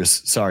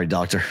Syracuse. Sorry,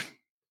 doctor.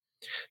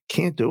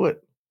 Can't do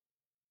it.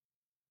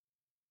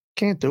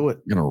 I'm going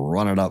to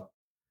run it up.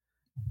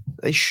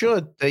 They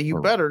should. They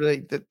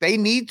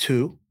need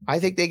to. I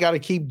think they got to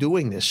keep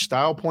doing this.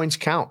 Style points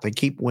count. They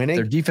keep winning.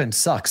 Their defense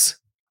sucks.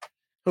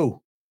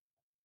 Who?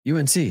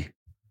 UNC.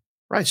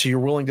 Right. So you're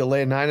willing to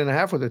lay a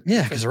 9.5 with it?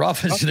 Yeah, because their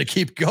offense is going to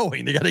keep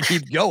going. They got to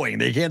keep going.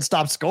 They can't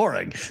stop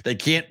scoring. They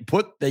can't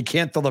throw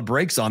the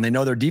brakes on. They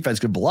know their defense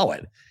could blow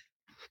it.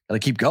 Got to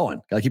keep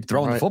going. Got to keep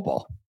throwing the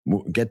football.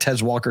 Get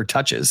Tez Walker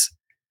touches.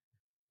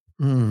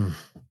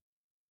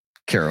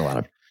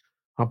 Carolina.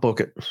 I'll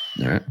book it.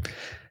 All right.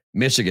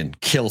 Michigan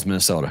kills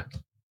Minnesota.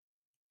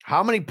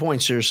 How many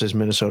points here is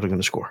Minnesota going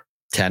to score?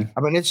 10.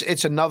 I mean,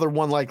 it's another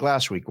one like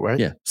last week, right?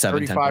 Yeah.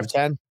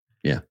 35-10.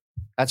 Yeah.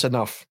 That's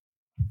enough.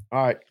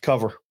 All right.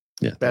 Cover.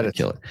 Yeah. Bet it.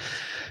 Kill it.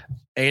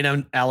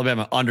 A&M,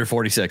 Alabama, under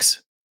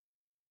 46.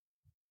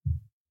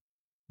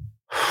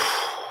 Man,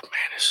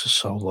 this is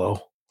so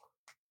low.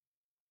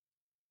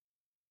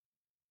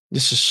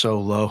 This is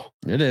so low.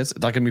 It is. It's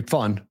not going to be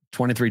fun.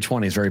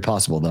 23-20 is very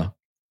possible, though.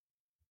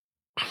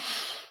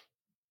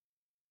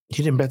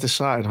 You didn't bet the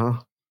side,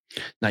 huh?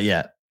 Not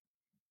yet.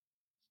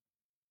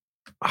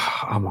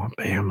 I'm on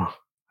Bama.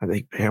 I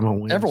think Bama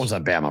wins. Everyone's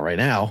on Bama right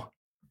now.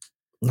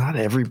 Not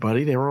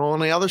everybody. They were all on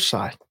the other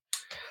side.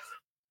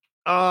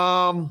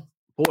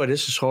 Boy,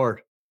 this is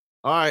hard.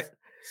 All right.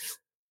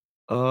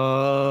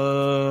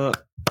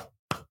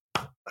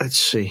 Let's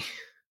see.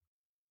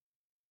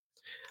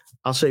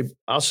 I'll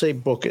say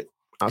book it.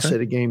 I'll say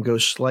the game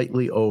goes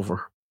slightly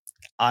over.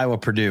 Iowa,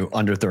 Purdue,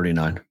 under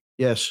 39.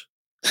 Yes.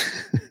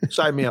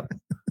 Sign me up.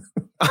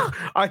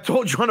 I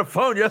told you on the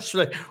phone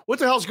yesterday, what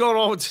the hell's going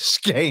on with this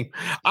game?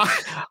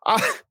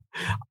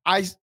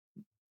 I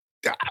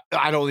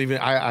don't even,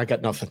 I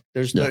got nothing.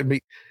 There's no,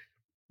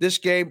 this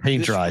game.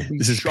 Paint dry.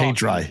 This is paint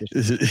dry.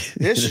 This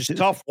is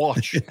tough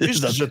watch.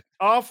 This is a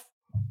tough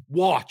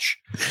watch.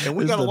 And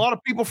we got a lot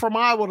of people from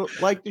Iowa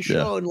that like the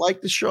show and like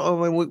the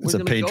show. I mean,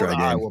 we're a paint dry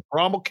game. Iowa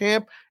Promo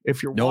Camp.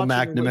 If you're no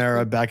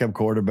McNamara, backup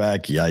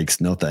quarterback.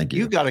 Yikes. No, thank you.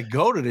 You got to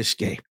go to this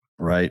game.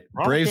 Right.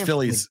 Braves,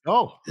 Phillies.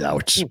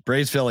 Ouch.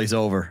 Braves, Phillies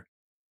over.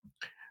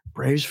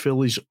 Braves,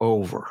 Phillies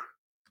over.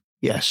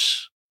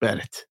 Yes. Bet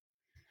it.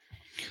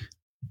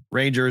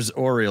 Rangers,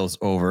 Orioles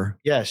over.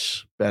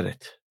 Yes. Bet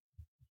it.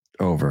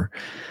 Over.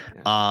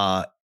 2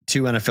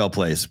 NFL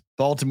plays.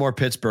 Baltimore,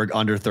 Pittsburgh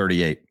under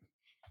 38.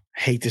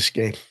 Hate this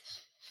game.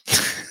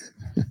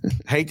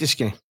 Hate this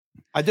game.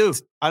 I do.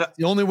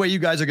 The only way you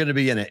guys are going to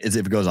be in it is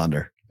if it goes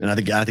under. And I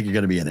think you're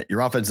going to be in it. Your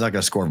offense is not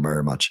going to score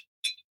very much.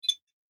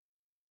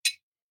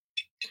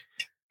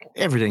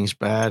 Everything's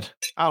bad.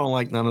 I don't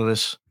like none of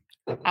this.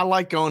 I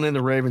like going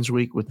into Ravens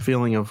week with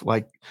feeling of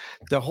like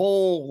the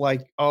whole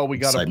like, oh, we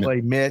got to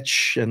play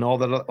Mitch and all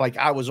that. Like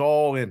I was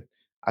all in.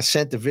 I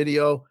sent the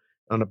video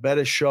on the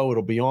Bettis show.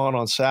 It'll be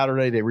on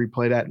Saturday. They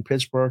replay that in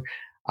Pittsburgh.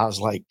 I was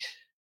like,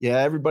 yeah,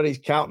 everybody's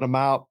counting them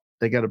out.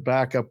 They got a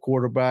backup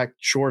quarterback,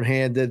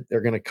 shorthanded.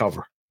 They're going to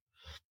cover.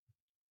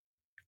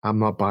 I'm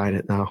not buying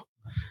it now.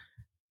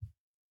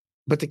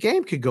 But the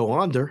game could go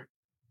under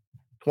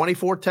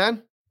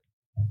 24-10.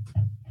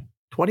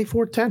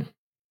 24-10.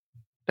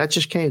 That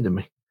just came to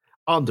me.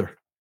 Under.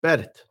 Bet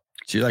it.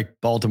 So you like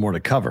Baltimore to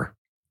cover?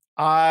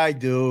 I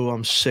do.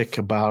 I'm sick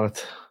about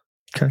it.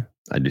 Okay.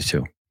 I do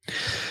too.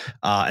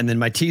 And then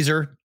my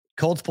teaser,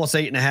 Colts plus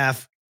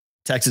 8.5,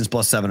 Texans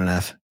plus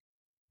 7.5.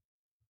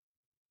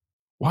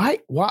 Why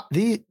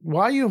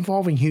are you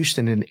involving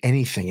Houston in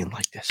anything in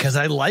like this? Because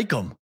I like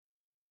them.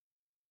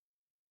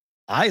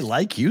 I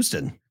like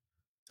Houston.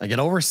 I get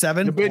over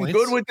 7 You've been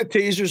good with the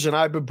teasers, and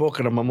I've been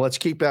booking them. Let's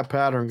keep that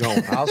pattern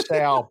going. I'll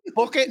say I'll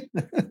book it.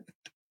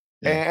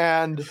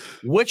 Yeah. And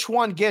which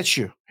one gets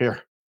you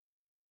here?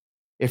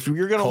 If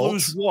you're going to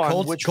lose one,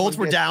 Colts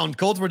were down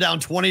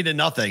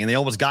 20-0, and they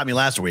almost got me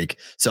last week.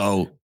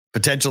 So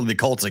potentially the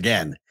Colts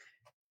again.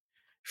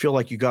 Feel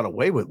like you got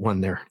away with one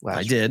there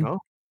last week.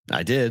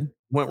 I did.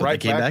 Went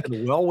right back to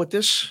the well with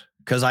this.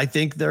 Because I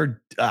think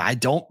I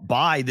don't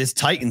buy this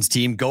Titans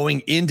team going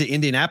into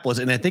Indianapolis.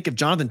 And I think if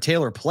Jonathan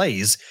Taylor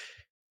plays,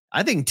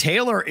 I think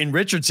Taylor and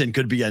Richardson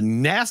could be a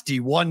nasty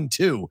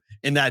 1-2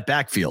 in that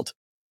backfield.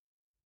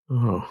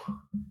 Oh.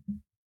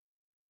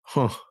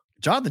 Huh.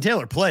 Jonathan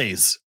Taylor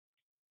plays.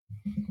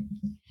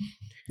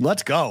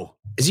 Let's go.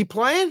 Is he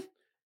playing?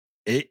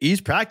 He's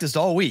practiced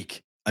all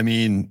week. I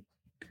mean,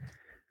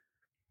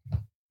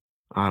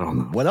 I don't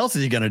know. What else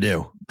is he going to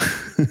do?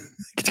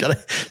 He's got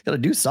to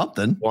do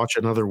something. Watch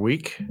another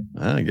week?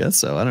 I guess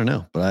so. I don't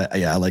know. But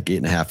I like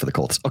 8.5 for the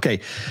Colts.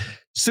 Okay.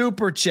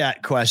 Super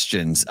chat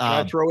questions. Can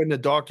I throw in the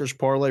doctor's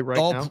parlay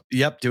now?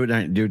 Yep. Do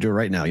it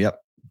right now. Yep.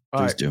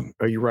 Please do.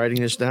 Are you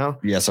writing this down?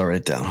 Yes, I'll write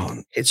it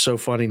down. It's so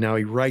funny now.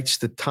 He writes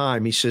the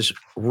time. He says,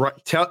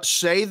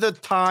 say the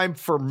time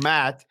for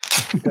Matt,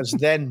 because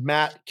then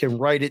Matt can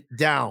write it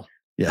down.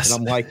 Yes.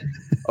 And I'm like,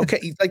 okay.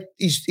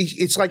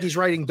 It's like he's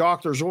writing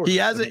doctor's orders.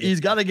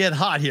 He's got to get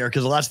hot here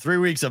because the last 3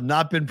 weeks have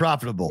not been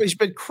profitable. He's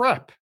been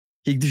crap.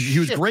 He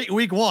was great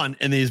week 1,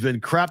 and he's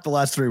been crap the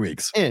last 3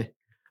 weeks.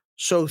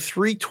 So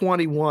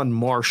 321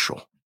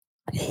 Marshall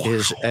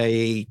is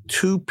a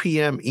 2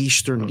 p.m.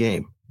 Eastern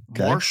game.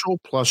 Okay. Marshall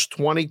plus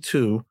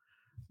 22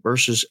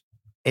 versus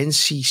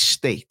NC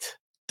State.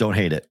 Don't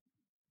hate it.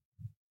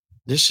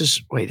 Is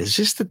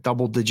this the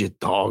double-digit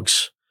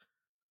dogs?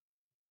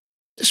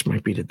 This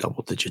might be the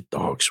double-digit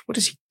dogs. What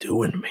is he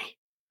doing to me?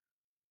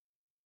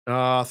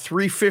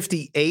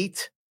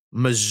 358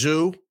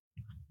 Mizzou,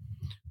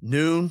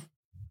 noon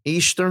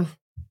Eastern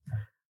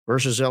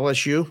versus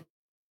LSU.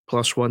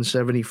 Plus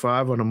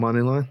 175 on a money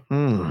line.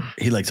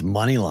 He likes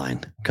money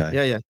line.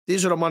 Okay. Yeah.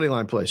 These are the money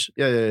line plays.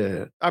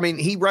 Yeah. I mean,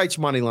 he writes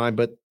money line,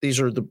 but these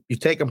are you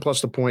take them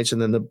plus the points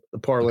and then the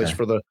parlays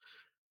for the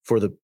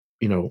the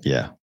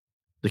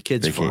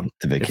kids fund.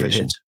 The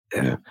vacations.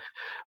 Yeah.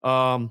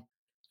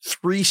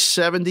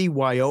 370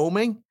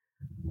 Wyoming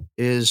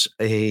is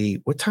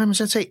what time does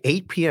that say?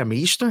 8 p.m.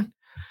 Eastern.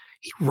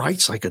 He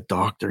writes like a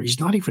doctor. He's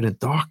not even a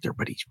doctor,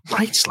 but he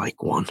writes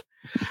like one.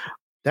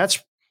 That's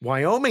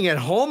Wyoming at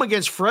home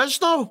against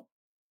Fresno?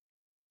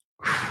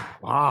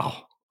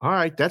 Wow. All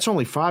right. That's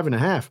only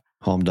 5.5.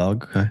 Home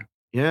dog. Okay.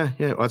 Yeah.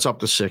 That's up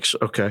to 6.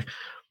 Okay.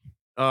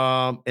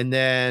 And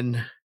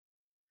then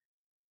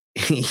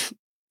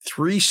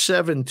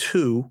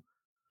 372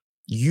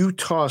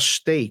 Utah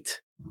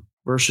State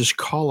versus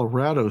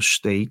Colorado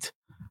State.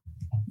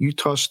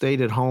 Utah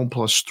State at home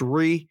plus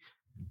 3.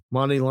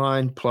 Money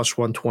line plus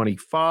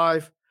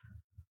 125.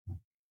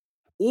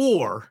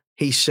 Or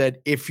he said,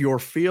 if you're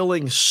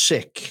feeling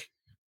sick,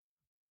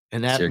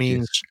 and that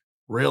means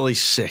really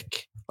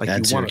sick, like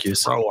you want to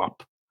throw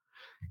up,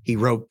 he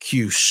wrote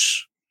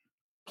Cuse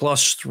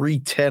plus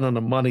 310 on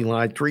the money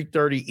line,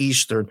 330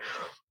 Eastern.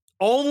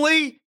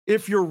 Only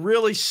if you're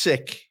really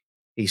sick,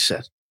 he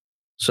said.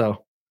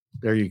 So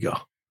there you go.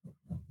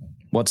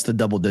 What's the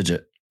double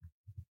digit?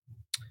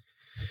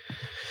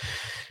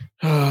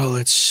 Oh,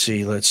 let's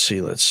see.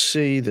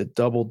 The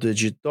double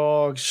digit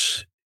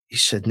dogs. He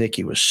said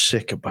Nikki was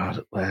sick about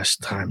it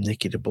last time.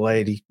 Nikki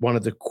DeBlade, he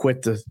wanted to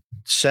quit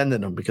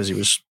sending them because he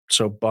was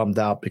so bummed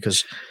out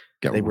because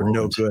they were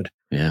no good.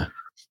 Yeah.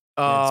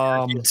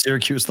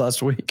 Syracuse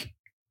last week,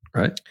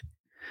 right?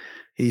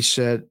 He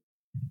said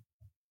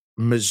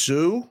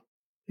Mizzou.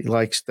 He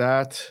likes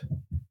that.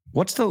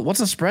 What's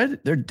the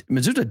spread?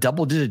 Mizzou's a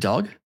double-digit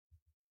dog.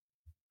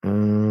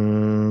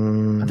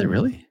 Are they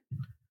really?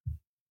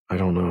 I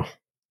don't know.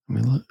 I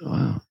mean, look,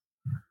 wow.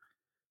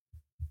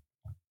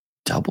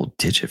 Double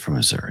digit for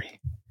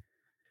Missouri.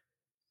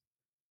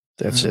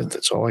 That's it.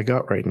 That's all I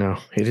got right now.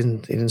 He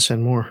didn't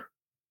send more.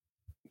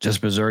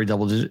 Just Missouri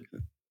double digit.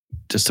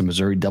 Just a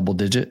Missouri double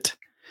digit.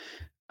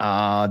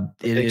 They're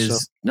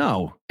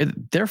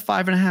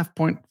 5.5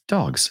 point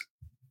dogs.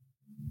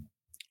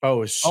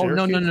 Oh,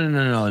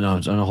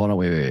 no. Hold on.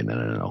 Wait.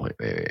 No.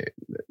 Wait.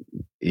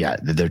 Yeah,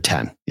 they're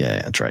 10.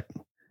 Yeah, that's right.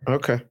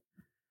 Okay.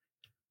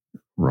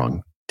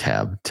 Wrong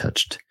tab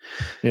touched.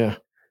 Yeah.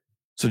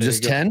 So there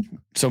just 10.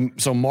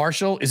 So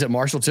Marshall, is it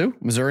Marshall too?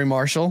 Missouri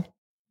Marshall?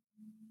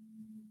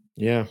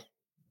 Yeah.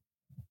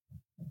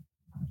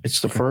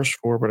 It's the first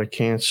 4, but I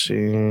can't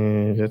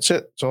see. That's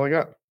it. That's all I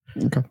got.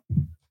 Okay.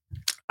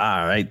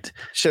 All right.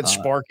 Said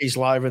Sparky's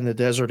live in the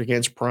desert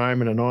against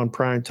Prime in a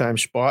non-prime time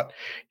spot.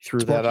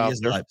 Threw that out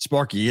there. Live.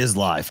 Sparky is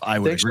live. I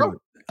would agree. So?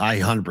 I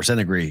 100%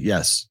 agree.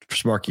 Yes,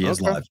 Sparky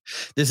is live.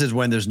 This is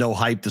when there's no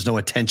hype, there's no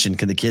attention.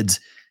 Can the kids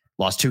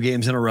lost 2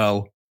 games in a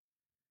row?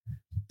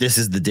 This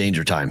is the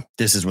danger time.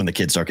 This is when the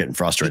kids start getting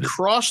frustrated. He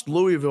crossed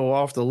Louisville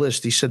off the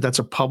list. He said that's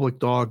a public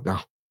dog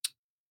now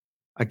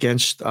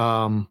against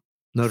Notre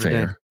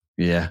Dame.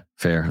 Yeah,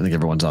 fair. I think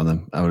everyone's on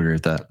them. I would agree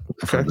with that.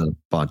 I've heard a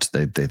bunch.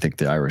 They think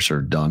the Irish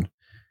are done.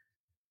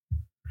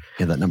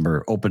 Yeah, that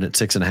number opened at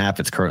 6.5.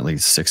 It's currently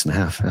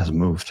 6.5. It hasn't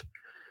moved.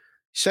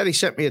 He said he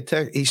sent me a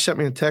text. He sent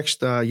me a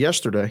text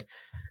yesterday.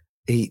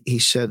 He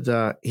said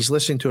he's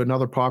listening to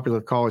another popular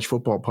college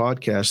football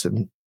podcast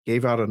and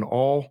gave out an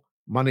all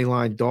money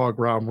line dog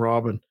round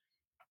robin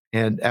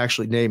and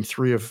actually named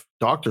 3 of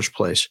Doctor's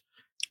Place.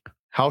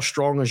 How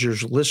strong is your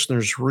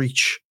listeners'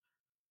 reach?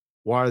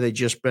 Why are they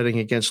just betting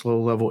against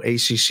low-level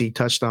ACC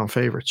touchdown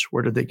favorites?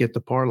 Where did they get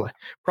the parlay?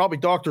 Probably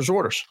doctor's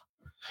orders.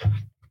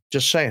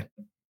 Just saying.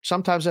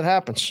 Sometimes it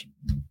happens.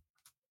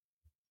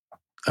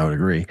 I would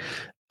agree.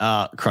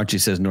 Crunchy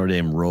says Notre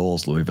Dame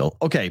rolls Louisville.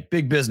 Okay,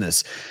 big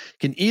business.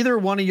 Can either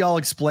one of y'all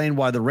explain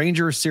why the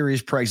Ranger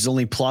series price is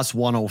only plus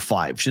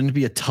 105? Shouldn't it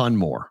be a ton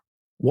more?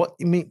 What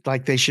you mean?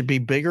 Like they should be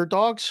bigger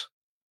dogs?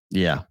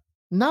 Yeah.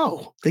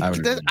 No.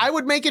 I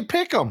would make it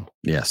pick them.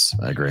 Yes,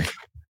 I agree.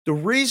 The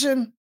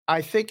reason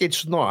I think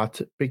it's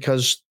not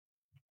because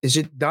is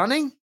it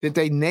Dunning? Did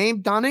they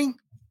name Dunning?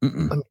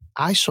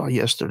 I saw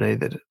yesterday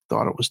that it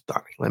thought it was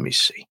Dunning. Let me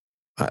see.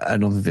 I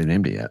don't think they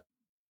named it yet.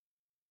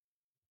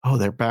 Oh,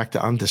 they're back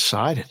to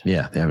undecided.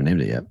 Yeah, they haven't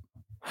named it yet.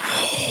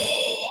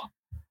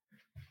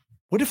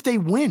 What if they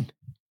win?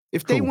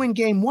 If they win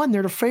game 1,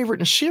 they're the favorite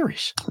in the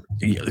series.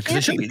 Yeah, it's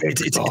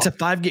a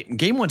 5-game.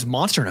 Game 1's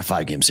monster in a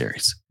 5-game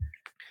series.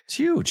 It's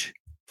huge.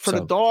 For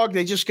the dog,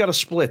 they just got to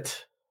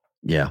split.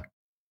 Yeah.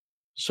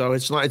 So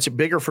it's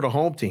bigger for the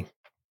home team.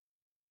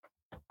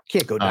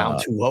 Can't go down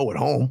 2-0 at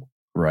home.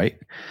 Right.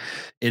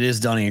 It is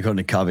Dunning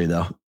according to Covey,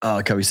 though.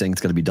 Covey's saying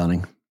it's going to be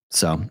Dunning.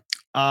 So,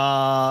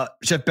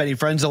 Chef Benny,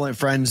 friends only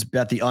friends,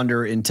 bet the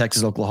under in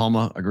Texas,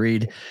 Oklahoma.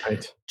 Agreed.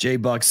 Right. Jay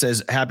Buck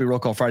says, happy Roll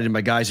Call Friday to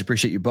my guys.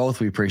 Appreciate you both.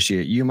 We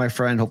appreciate you, my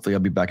friend. Hopefully I'll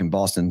be back in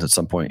Boston at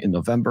some point in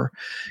November.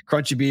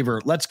 Crunchy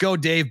Beaver. Let's go,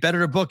 Dave. Better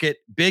to book it.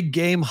 Big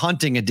game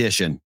hunting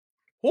edition.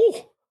 Ooh.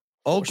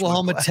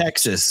 Oklahoma,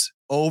 Texas,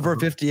 over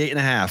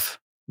 58.5.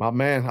 My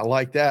man, I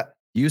like that.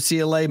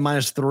 UCLA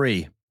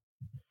 -3.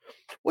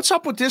 What's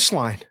up with this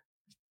line?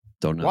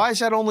 Don't know. Why is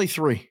that only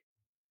 3?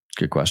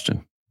 Good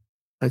question.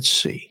 Let's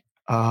see.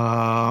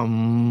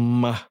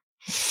 Damn,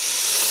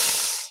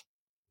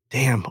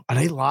 are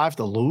they live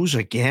to lose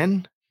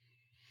again?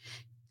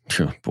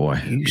 Boy,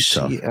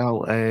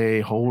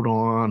 UCLA. Hold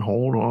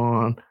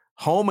on.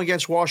 Home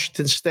against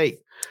Washington State.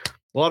 A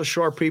lot of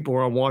sharp people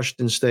are on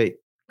Washington State.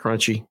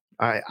 Crunchy.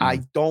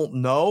 I don't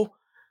know.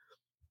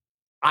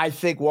 I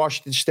think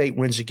Washington State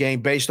wins the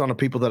game based on the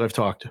people that I've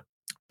talked to.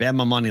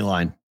 Bama money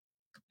line.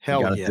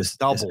 Hell yeah.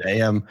 Double. This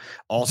AM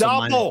also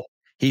double.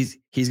 He's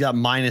got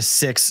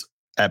 -6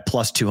 at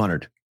plus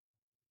 200.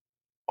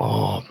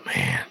 Oh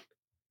man.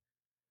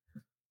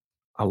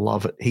 I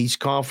love it. He's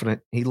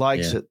confident. He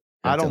likes it.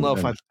 I don't know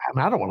if I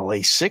don't want to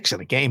lay 6 in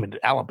a game in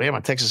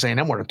Alabama, Texas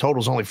A&M where the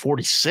total's only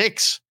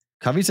 46.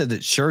 Covey said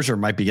that Scherzer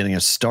might be getting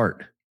a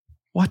start.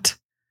 What?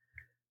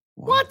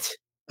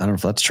 I don't know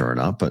if that's true or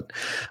not, but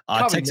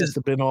Texas must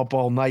have been up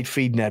all night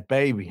feeding that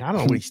baby. I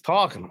don't know what he's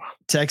talking about.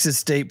 Texas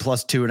State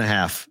plus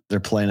 2.5. They're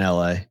playing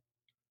LA,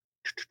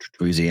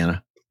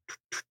 Louisiana.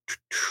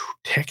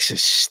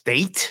 Texas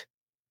State?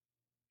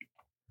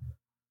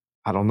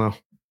 I don't know.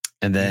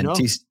 And then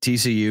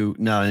TCU,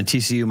 and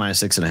TCU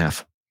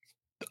 -6.5.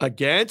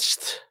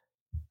 Against?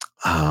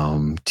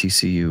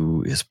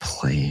 TCU is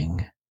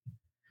playing.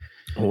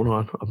 Hold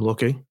on. I'm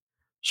looking.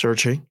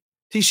 Searching.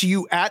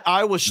 TCU at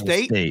Iowa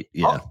State?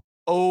 Yeah.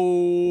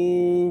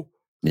 Oh.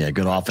 Yeah,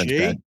 good offense,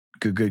 bad.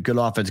 Good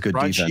offense, good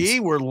defense.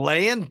 We're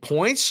laying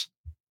points.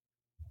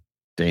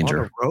 Danger.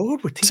 On the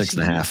road with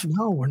TCU? 6.5.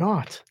 No, we're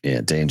not.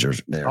 Yeah, danger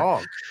there.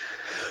 Dog.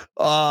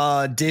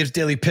 Dave's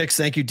Daily Picks.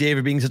 Thank you, Dave,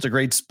 for being such a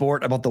great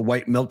sport about the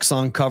White Milk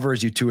song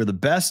covers. You two are the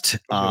best.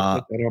 I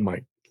put that on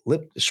my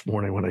lip this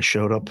morning when I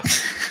showed up.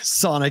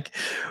 Sonic,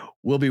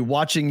 we'll be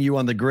watching you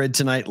on the grid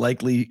tonight,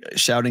 likely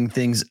shouting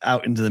things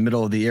out into the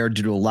middle of the air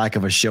due to a lack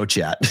of a show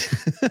chat.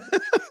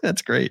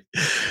 That's great.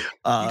 You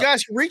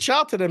guys can reach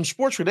out to them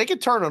sports. They can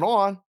turn it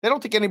on. They don't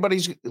think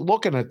anybody's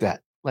looking at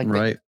that.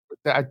 Right.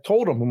 I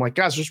told them, I'm like,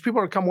 guys, there's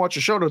people that come watch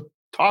the show to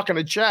talk in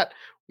the chat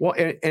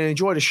and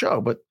enjoy the show,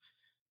 but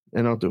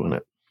they're not doing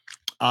it.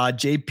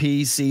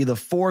 JPC the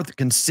fourth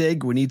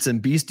consig. We need some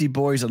Beastie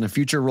Boys on the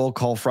future Roll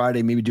Call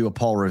Friday. Maybe do a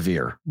Paul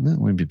Revere. That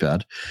wouldn't be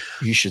bad.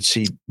 You should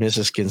see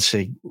Mrs.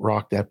 Consig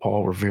rock that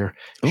Paul Revere.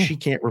 Ooh. She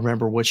can't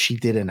remember what she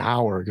did an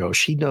hour ago.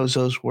 She knows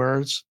those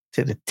words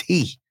to the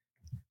T.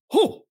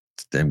 Oh,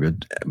 it's damn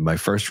good. My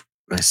first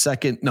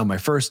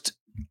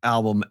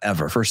album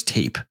ever, first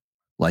tape.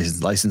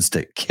 License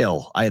to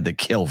Kill. I had the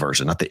Kill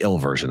version, not the ill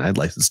version. I had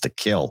License to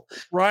Kill.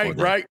 Right.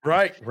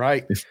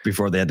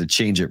 Before they had to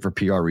change it for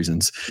PR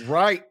reasons.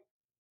 Right.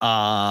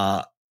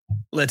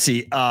 Let's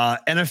see.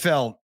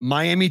 NFL,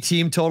 Miami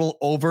team total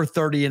over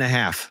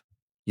 30.5.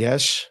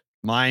 Yes.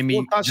 Miami.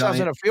 4 touchdowns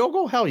and a field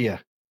goal? Hell yeah.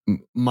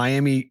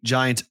 Miami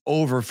Giants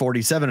over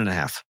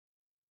 47.5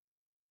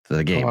 for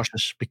the game.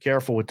 Cautious. Be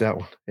careful with that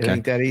one. It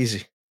ain't that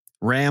easy.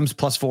 Rams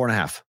plus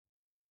 4.5.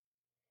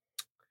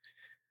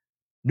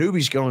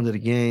 Newbie's going to the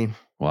game.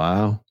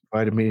 Wow.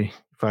 Invited me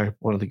if I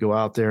wanted to go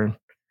out there and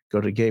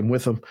go to the game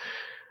with him.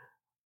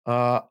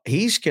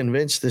 He's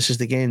convinced this is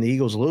the game the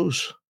Eagles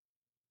lose.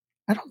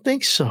 I don't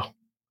think so.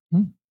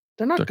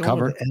 They're not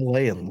going to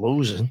LA and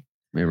losing.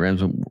 Maybe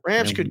Rams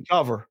could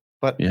cover,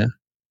 but yeah.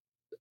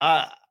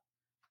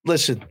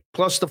 Listen,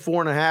 plus the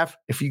 4.5.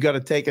 If you got to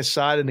take a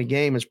side in the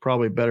game, it's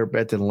probably a better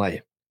bet than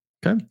lay.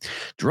 Okay.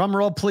 Drum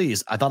roll,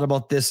 please. I thought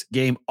about this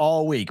game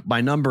all week.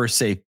 My numbers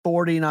say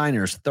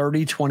 49ers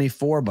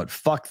 30-24, but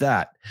fuck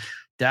that.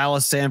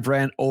 Dallas, San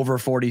Fran over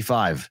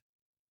 45.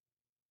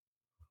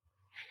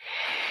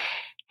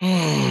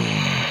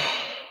 I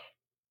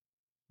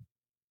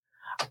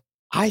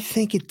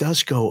think it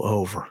does go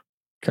over.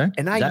 Okay.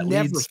 And I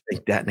never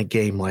think that in a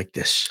game like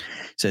this.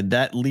 Said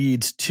that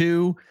leads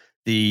to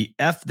the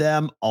F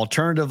them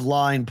alternative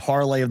line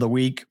parlay of the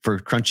week for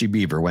Crunchy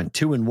Beaver. Went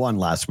 2-1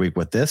 last week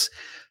with this.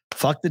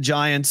 Fuck the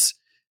Giants.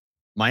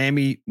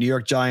 Miami, New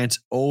York Giants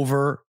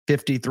over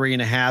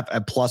 53.5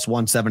 at plus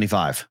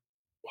 175.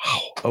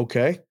 Wow.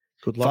 Okay.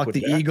 Good luck. Fuck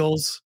the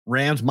Eagles.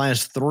 Rams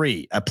minus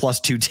 3 at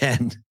plus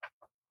 210.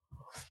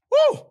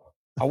 Woo!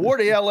 I wore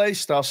the LA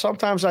stuff.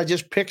 Sometimes I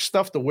just pick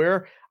stuff to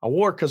wear. I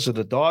wore it because of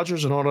the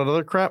Dodgers and all that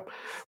other crap.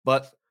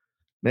 But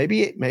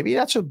maybe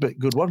that's a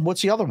good one.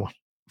 What's the other one?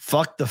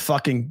 Fuck the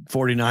fucking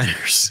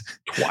 49ers.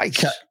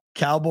 Twice.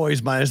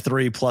 Cowboys minus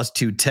 3 plus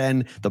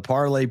 210. The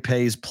parlay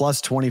pays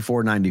plus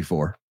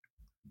 24.94.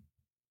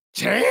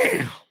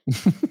 Damn.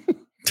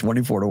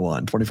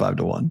 24-1,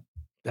 25-1.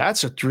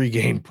 That's a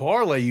 3-game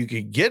parlay you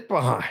could get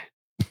behind.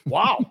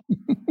 Wow.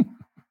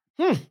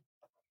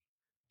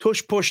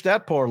 Push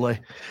that parlay.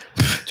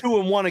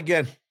 2-1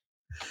 again.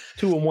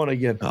 2-1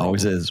 again.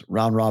 Always is.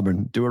 Round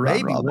robin. Do a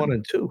round robin. 1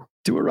 and 2.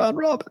 Do a round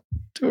robin.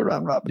 Do a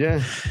round robin.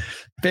 Yeah.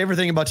 Favorite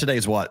thing about today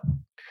is what?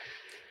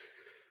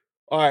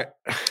 All right.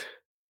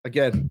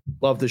 Again,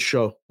 love this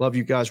show. Love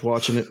you guys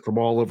watching it from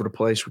all over the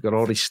place. We got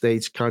all these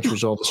states,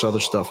 countries, all this other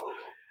stuff.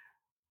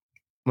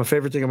 My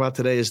favorite thing about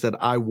today is that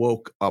I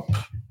woke up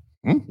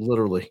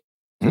literally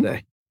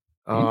today.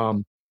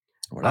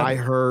 I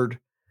heard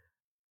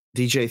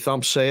DJ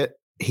Thump say it.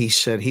 He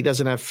said he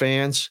doesn't have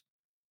fans.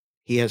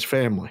 He has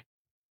family.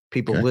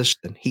 People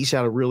listening. He's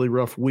had a really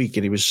rough week,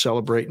 and he was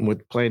celebrating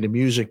with playing the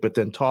music, but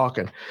then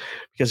talking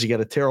because he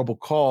got a terrible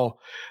call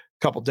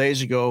a couple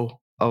days ago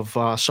of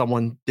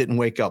someone didn't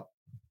wake up.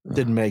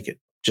 Didn't make it.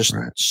 Just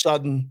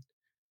sudden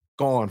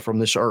gone from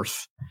this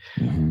earth.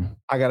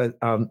 I got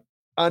an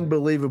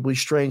unbelievably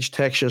strange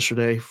text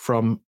yesterday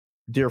from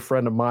a dear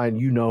friend of mine.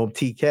 You know him,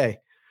 TK.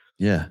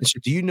 Yeah. He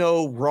said, do you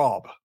know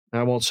Rob? And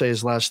I won't say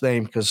his last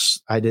name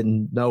because I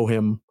didn't know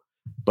him,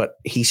 but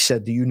he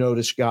said, do you know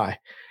this guy?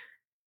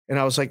 And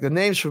I was like, the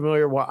name's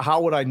familiar.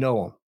 How would I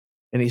know him?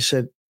 And he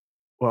said,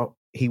 well,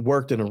 he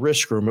worked in a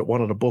risk room at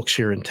one of the books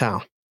here in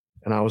town.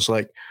 And I was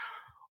like,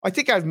 I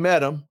think I've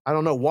met him. I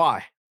don't know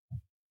why.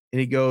 And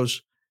he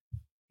goes,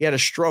 he had a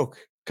stroke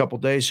a couple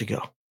days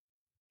ago.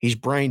 He's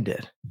brain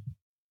dead.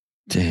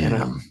 Damn.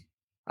 And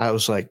I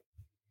was like,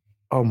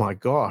 oh my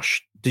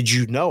gosh, did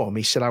you know him?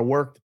 He said, I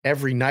worked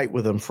every night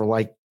with him for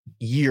like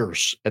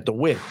years at the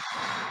Win.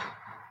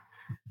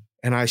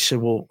 And I said,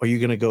 well, are you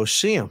going to go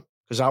see him?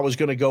 Because I was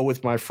going to go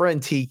with my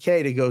friend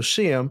TK to go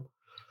see him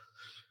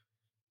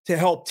to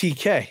help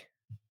TK.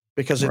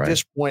 Because at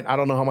this point, I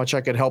don't know how much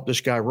I could help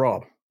this guy,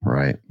 Rob.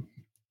 Right.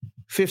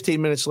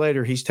 15 minutes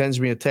later, he sends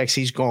me a text.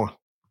 He's gone.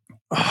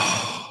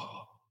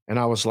 And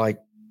I was like,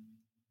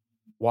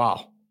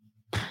 wow.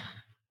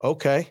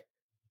 Okay.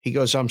 He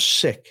goes, I'm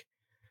sick.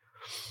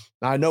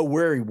 Now, I know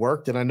where he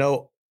worked and I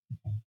know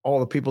all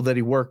the people that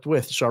he worked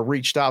with. So I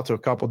reached out to a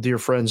couple of dear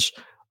friends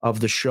of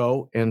the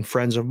show and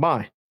friends of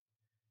mine.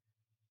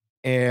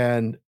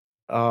 And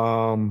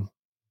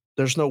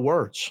there's no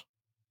words.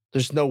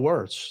 There's no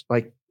words.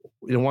 Like,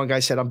 one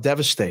guy said, I'm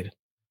devastated.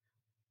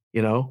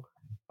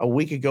 A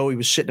week ago, he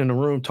was sitting in a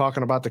room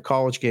talking about the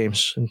college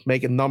games and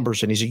making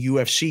numbers, and he's a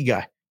UFC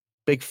guy,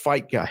 big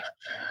fight guy.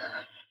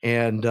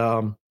 And,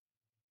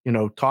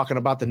 talking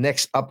about the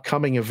next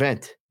upcoming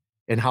event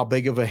and how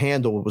big of a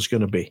handle it was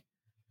going to be.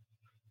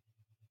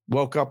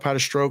 Woke up, had a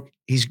stroke.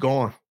 He's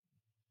gone.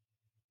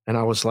 And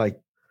I was like, I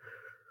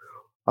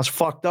was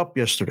fucked up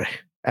yesterday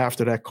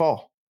after that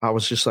call. I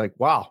was just like,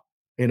 wow.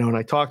 and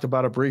I talked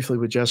about it briefly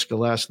with Jessica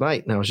last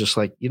night, and I was just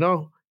like,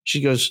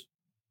 she goes,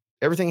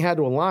 everything had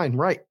to align,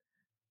 right?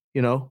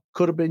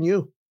 Could have been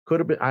you, could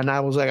have been. And I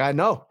was like, I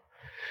know.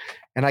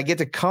 And I get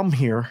to come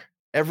here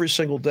every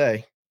single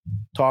day,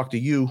 talk to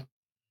you,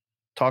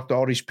 talk to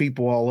all these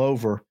people all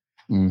over.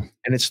 And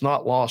it's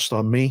not lost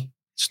on me.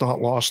 It's not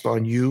lost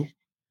on you.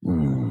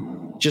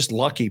 Just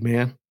lucky,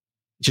 man.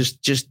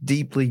 Just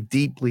deeply,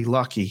 deeply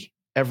lucky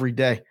every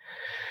day.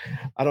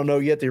 I don't know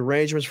yet the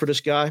arrangements for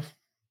this guy.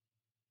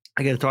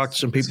 I got to talk to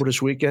some people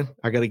this weekend.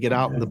 I got to get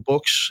out in the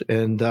books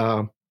and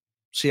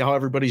see how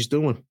everybody's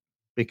doing,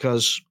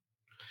 because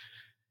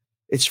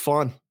it's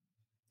fun.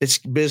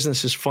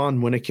 Business is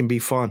fun when it can be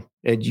fun,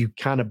 and you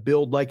kind of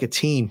build like a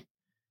team.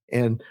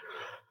 And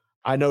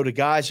I know the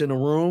guys in the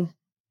room,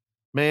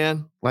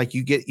 man, like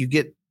you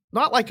get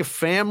not like a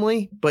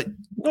family, but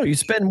no, you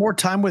spend more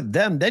time with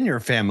them than your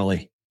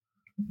family,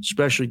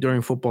 especially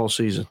during football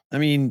season. I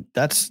mean,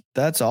 that's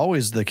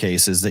always the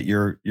case, is that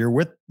you're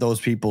with those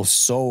people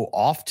so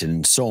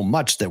often, so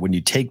much, that when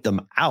you take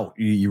them out,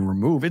 you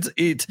remove it's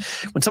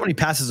when somebody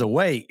passes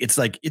away, it's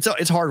like,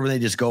 it's hard when they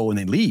just go and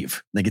they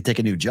leave, they can take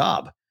a new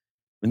job.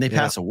 When they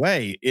pass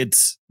away, it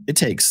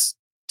takes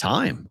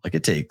time. Like,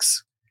 it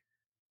takes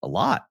a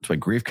lot. It's like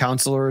grief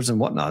counselors and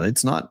whatnot.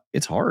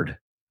 It's hard.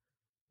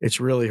 It's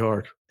really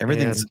hard.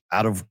 Everything's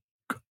out of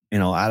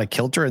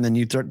kilter. And then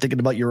you start thinking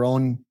about your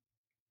own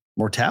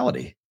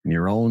mortality and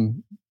your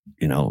own,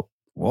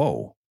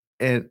 whoa.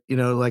 And,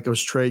 like I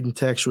was trading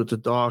texts with the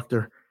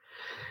doctor,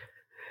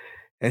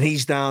 and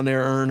he's down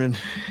there earning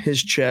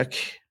his check,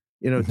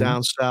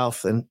 down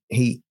south. And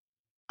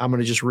I'm going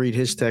to just read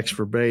his text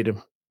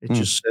verbatim. It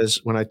just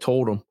says, when I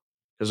told him,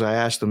 because I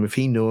asked him if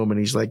he knew him, and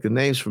he's like, the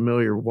name's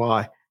familiar.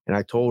 Why? And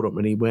I told him,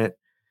 and he went,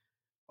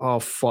 oh,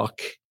 fuck.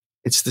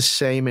 It's the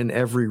same in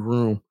every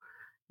room.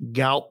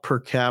 Gout per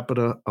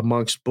capita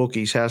amongst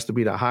bookies has to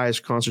be the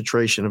highest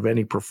concentration of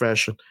any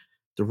profession.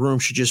 The room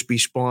should just be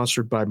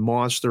sponsored by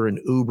Monster and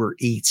Uber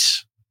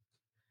Eats.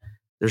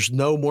 There's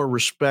no more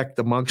respect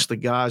amongst the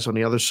guys on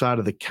the other side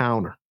of the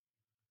counter.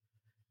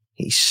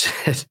 He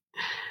said,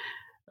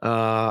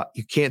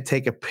 you can't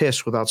take a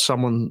piss without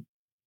someone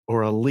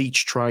or a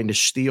leech trying to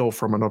steal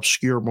from an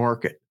obscure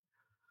market.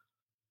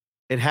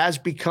 It has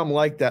become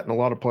like that in a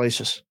lot of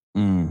places.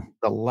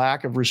 The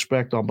lack of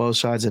respect on both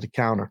sides of the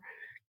counter.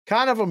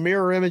 Kind of a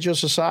mirror image of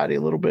society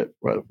a little bit.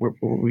 Right?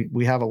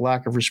 We have a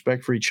lack of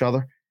respect for each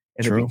other,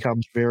 and It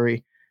becomes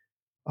very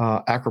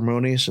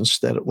acrimonious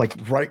instead of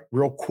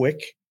real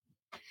quick.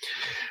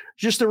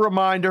 Just a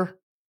reminder,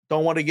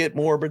 don't want to get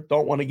morbid,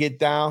 don't want to get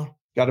down.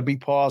 Got to be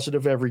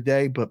positive every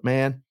day. But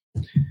man,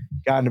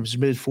 guy in his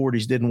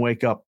mid-40s didn't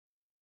wake up.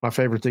 My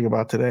favorite thing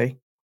about today,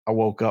 I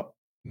woke up.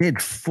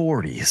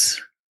 Mid-40s.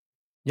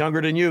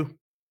 Younger than you.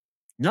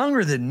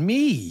 Younger than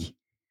me.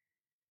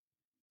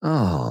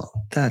 Oh,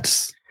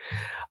 that's...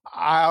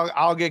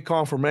 I'll get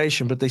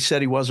confirmation, but they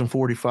said he wasn't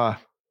 45.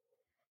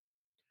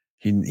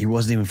 He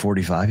wasn't even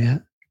 45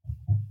 yet?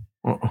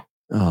 Uh-uh.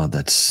 Oh,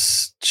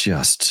 that's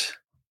just...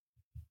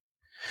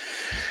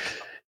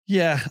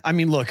 Yeah, I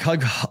mean, look,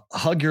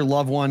 hug your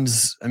loved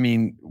ones. I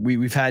mean,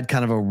 we've had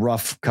kind of a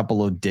rough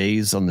couple of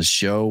days on the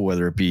show,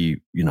 whether it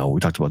be, we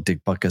talked about Dick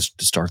Butkus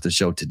to start the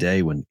show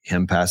today, when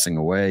him passing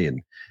away,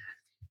 and,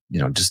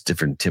 just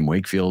different Tim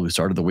Wakefield. We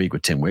started the week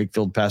with Tim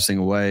Wakefield passing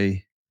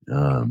away.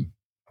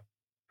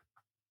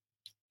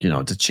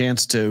 It's a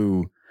chance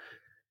to...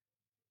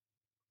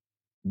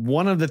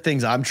 One of the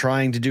things I'm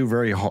trying to do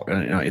very hard,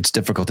 it's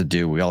difficult to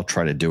do. We all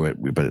try to do it,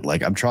 but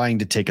I'm trying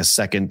to take a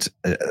second,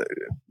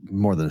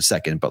 more than a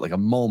second, but like a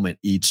moment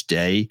each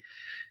day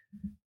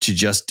to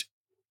just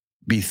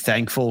be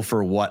thankful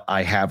for what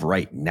I have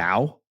right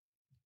now.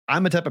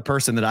 I'm a type of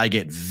person that I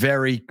get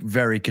very,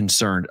 very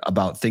concerned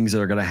about things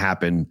that are going to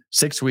happen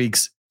 6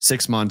 weeks,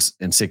 6 months,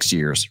 and 6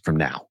 years from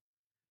now.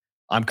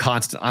 I'm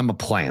a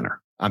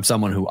planner. I'm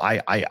someone who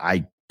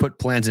I put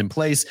plans in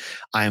place.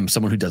 I am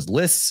someone who does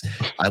lists.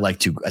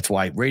 That's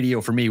why radio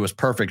for me was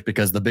perfect,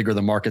 because the bigger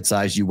the market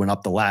size, you went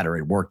up the ladder.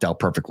 It worked out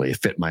perfectly. It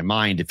fit my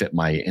mind. It fit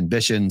my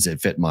ambitions. It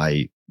fit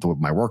my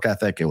work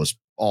ethic. It was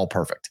all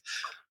perfect.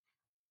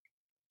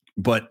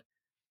 But,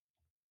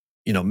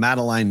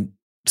 Madeline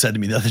said to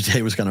me the other day,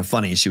 it was kind of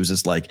funny. She was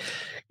just like,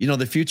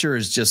 the future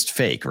is just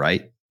fake,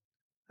 right?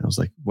 I was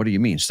like, what do you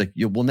mean? She's like,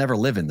 we'll never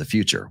live in the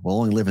future. We'll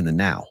only live in the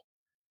now.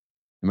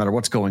 No matter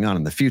what's going on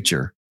in the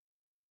future,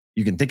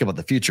 you can think about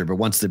the future, but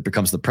once it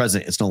becomes the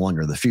present, it's no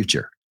longer the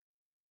future.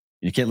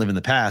 You can't live in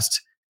the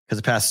past, because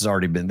the past has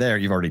already been there.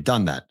 You've already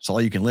done that. So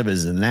all you can live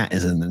is in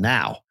the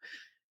now.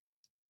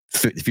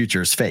 The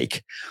future is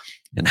fake.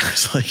 And I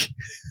was like,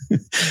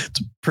 it's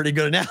a pretty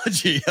good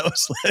analogy.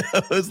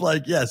 I was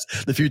like, yes,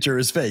 the future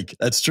is fake.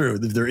 That's true.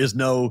 There is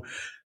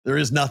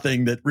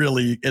nothing that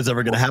really is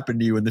ever going to happen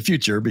to you in the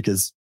future,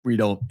 because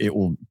it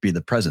will be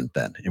the present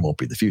then. It won't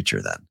be the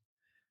future then.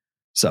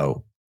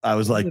 So I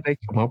was like, did they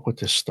come up with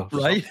this stuff?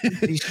 Right?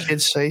 These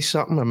kids say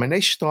something. I mean, they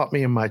stopped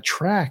me in my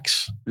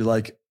tracks. You're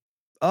like,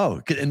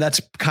 Oh, and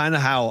that's kind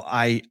of how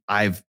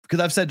because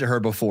I've said to her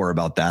before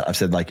about that. I've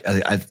said like,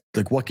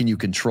 what can you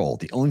control?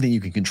 The only thing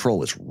you can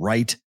control is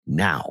right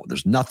now.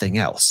 There's nothing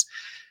else.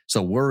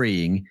 So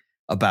worrying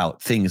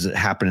about things that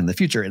happen in the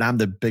future, and I'm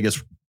the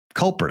biggest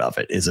culprit of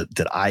it, is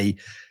that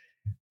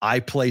I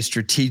play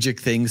strategic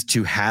things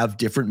to have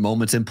different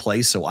moments in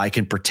place so I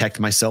can protect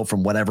myself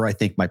from whatever I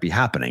think might be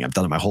happening. I've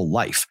done it my whole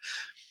life,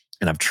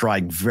 and I'm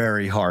trying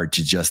very hard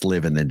to just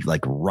live in the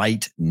like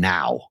right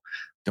now.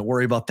 Don't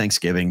worry about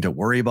Thanksgiving. Don't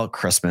worry about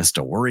Christmas.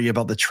 Don't worry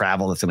about the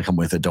travel that's going to come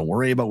with it. Don't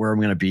worry about where I'm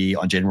going to be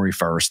on January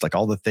 1st, like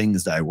all the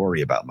things that I worry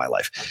about in my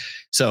life.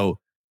 So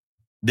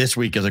this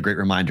week is a great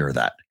reminder of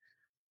that,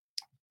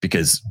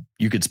 because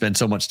you could spend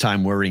so much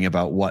time worrying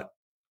about what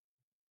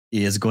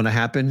is going to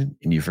happen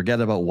and you forget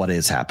about what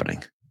is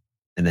happening.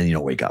 And then you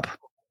don't wake up.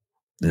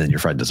 And then your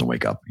friend doesn't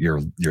wake up. Your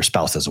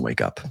spouse doesn't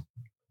wake up.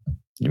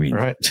 You mean,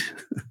 right?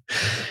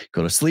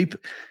 Go to sleep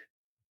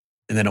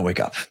and then don't wake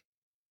up.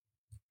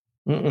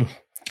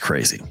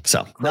 Crazy.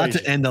 So not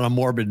to end on a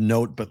morbid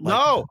note, but like,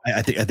 no,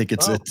 I think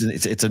it's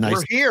a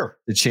nice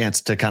the chance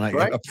to kind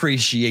of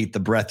appreciate the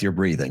breath you're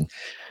breathing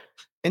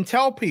and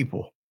tell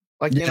people,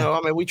 like, you know,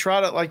 I mean, we try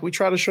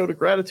to show the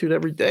gratitude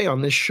every day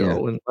on this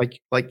show. And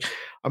like,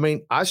 I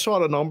mean, I saw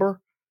the number.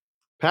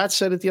 Pat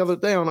said it the other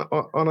day on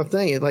a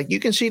thing. Like, you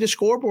can see the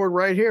scoreboard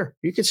right here.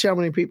 You can see how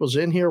many people's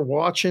in here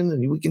watching,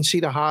 and we can see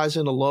the highs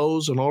and the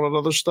lows and all that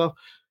other stuff.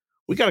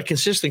 We got a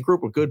consistent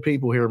group of good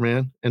people here,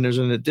 man. And there's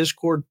in the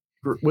Discord.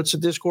 What's the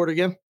Discord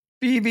again?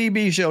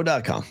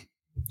 BvBshow.com.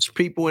 There's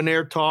people in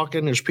there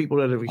talking. There's people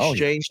that have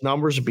exchanged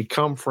numbers and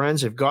become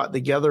friends, have gotten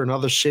together in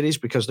other cities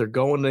because they're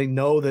going. They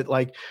know that,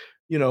 like,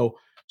 you know,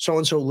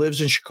 so-and-so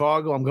lives in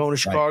Chicago. I'm going to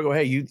Chicago.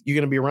 Right. Hey, you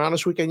going to be around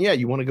this weekend? Yeah.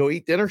 You want to go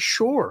eat dinner?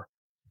 Sure.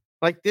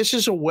 Like, this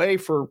is a way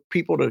for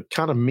people to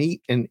kind of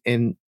meet and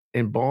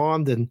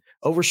bond and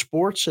over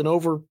sports and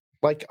over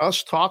like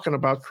us talking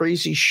about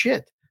crazy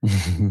shit.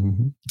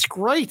 It's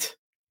great.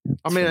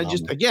 I mean,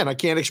 I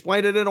can't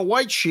explain it in a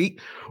white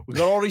sheet. We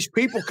got all these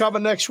people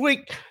coming next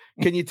week.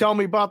 Can you tell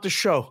me about the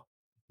show?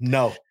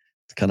 No.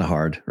 It's kind of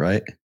hard,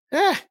 right?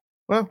 Yeah.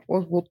 Well,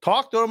 we'll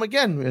talk to them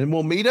again and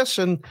we'll meet us.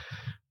 And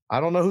I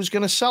don't know who's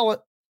going to sell it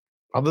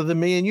other than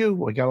me and you.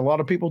 We got a lot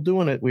of people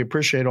doing it. We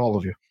appreciate all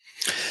of you.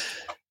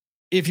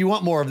 If you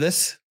want more of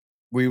this,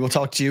 we will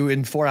talk to you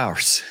in 4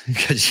 hours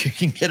because you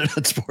can get it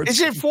on sports. Is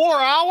it 4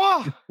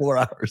 hours? 4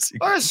 hours.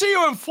 I see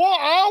you in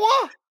 4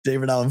 hours.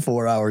 David Allen,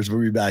 4 hours.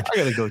 We'll be back. I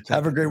gotta go.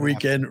 Have a great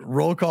weekend.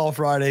 Roll Call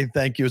Friday.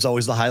 Thank you. It's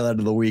always the highlight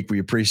of the week. We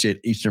appreciate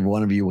each and every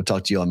one of you. We'll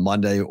talk to you on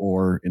Monday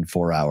or in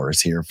 4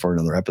 hours here for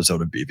another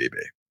episode of BvB.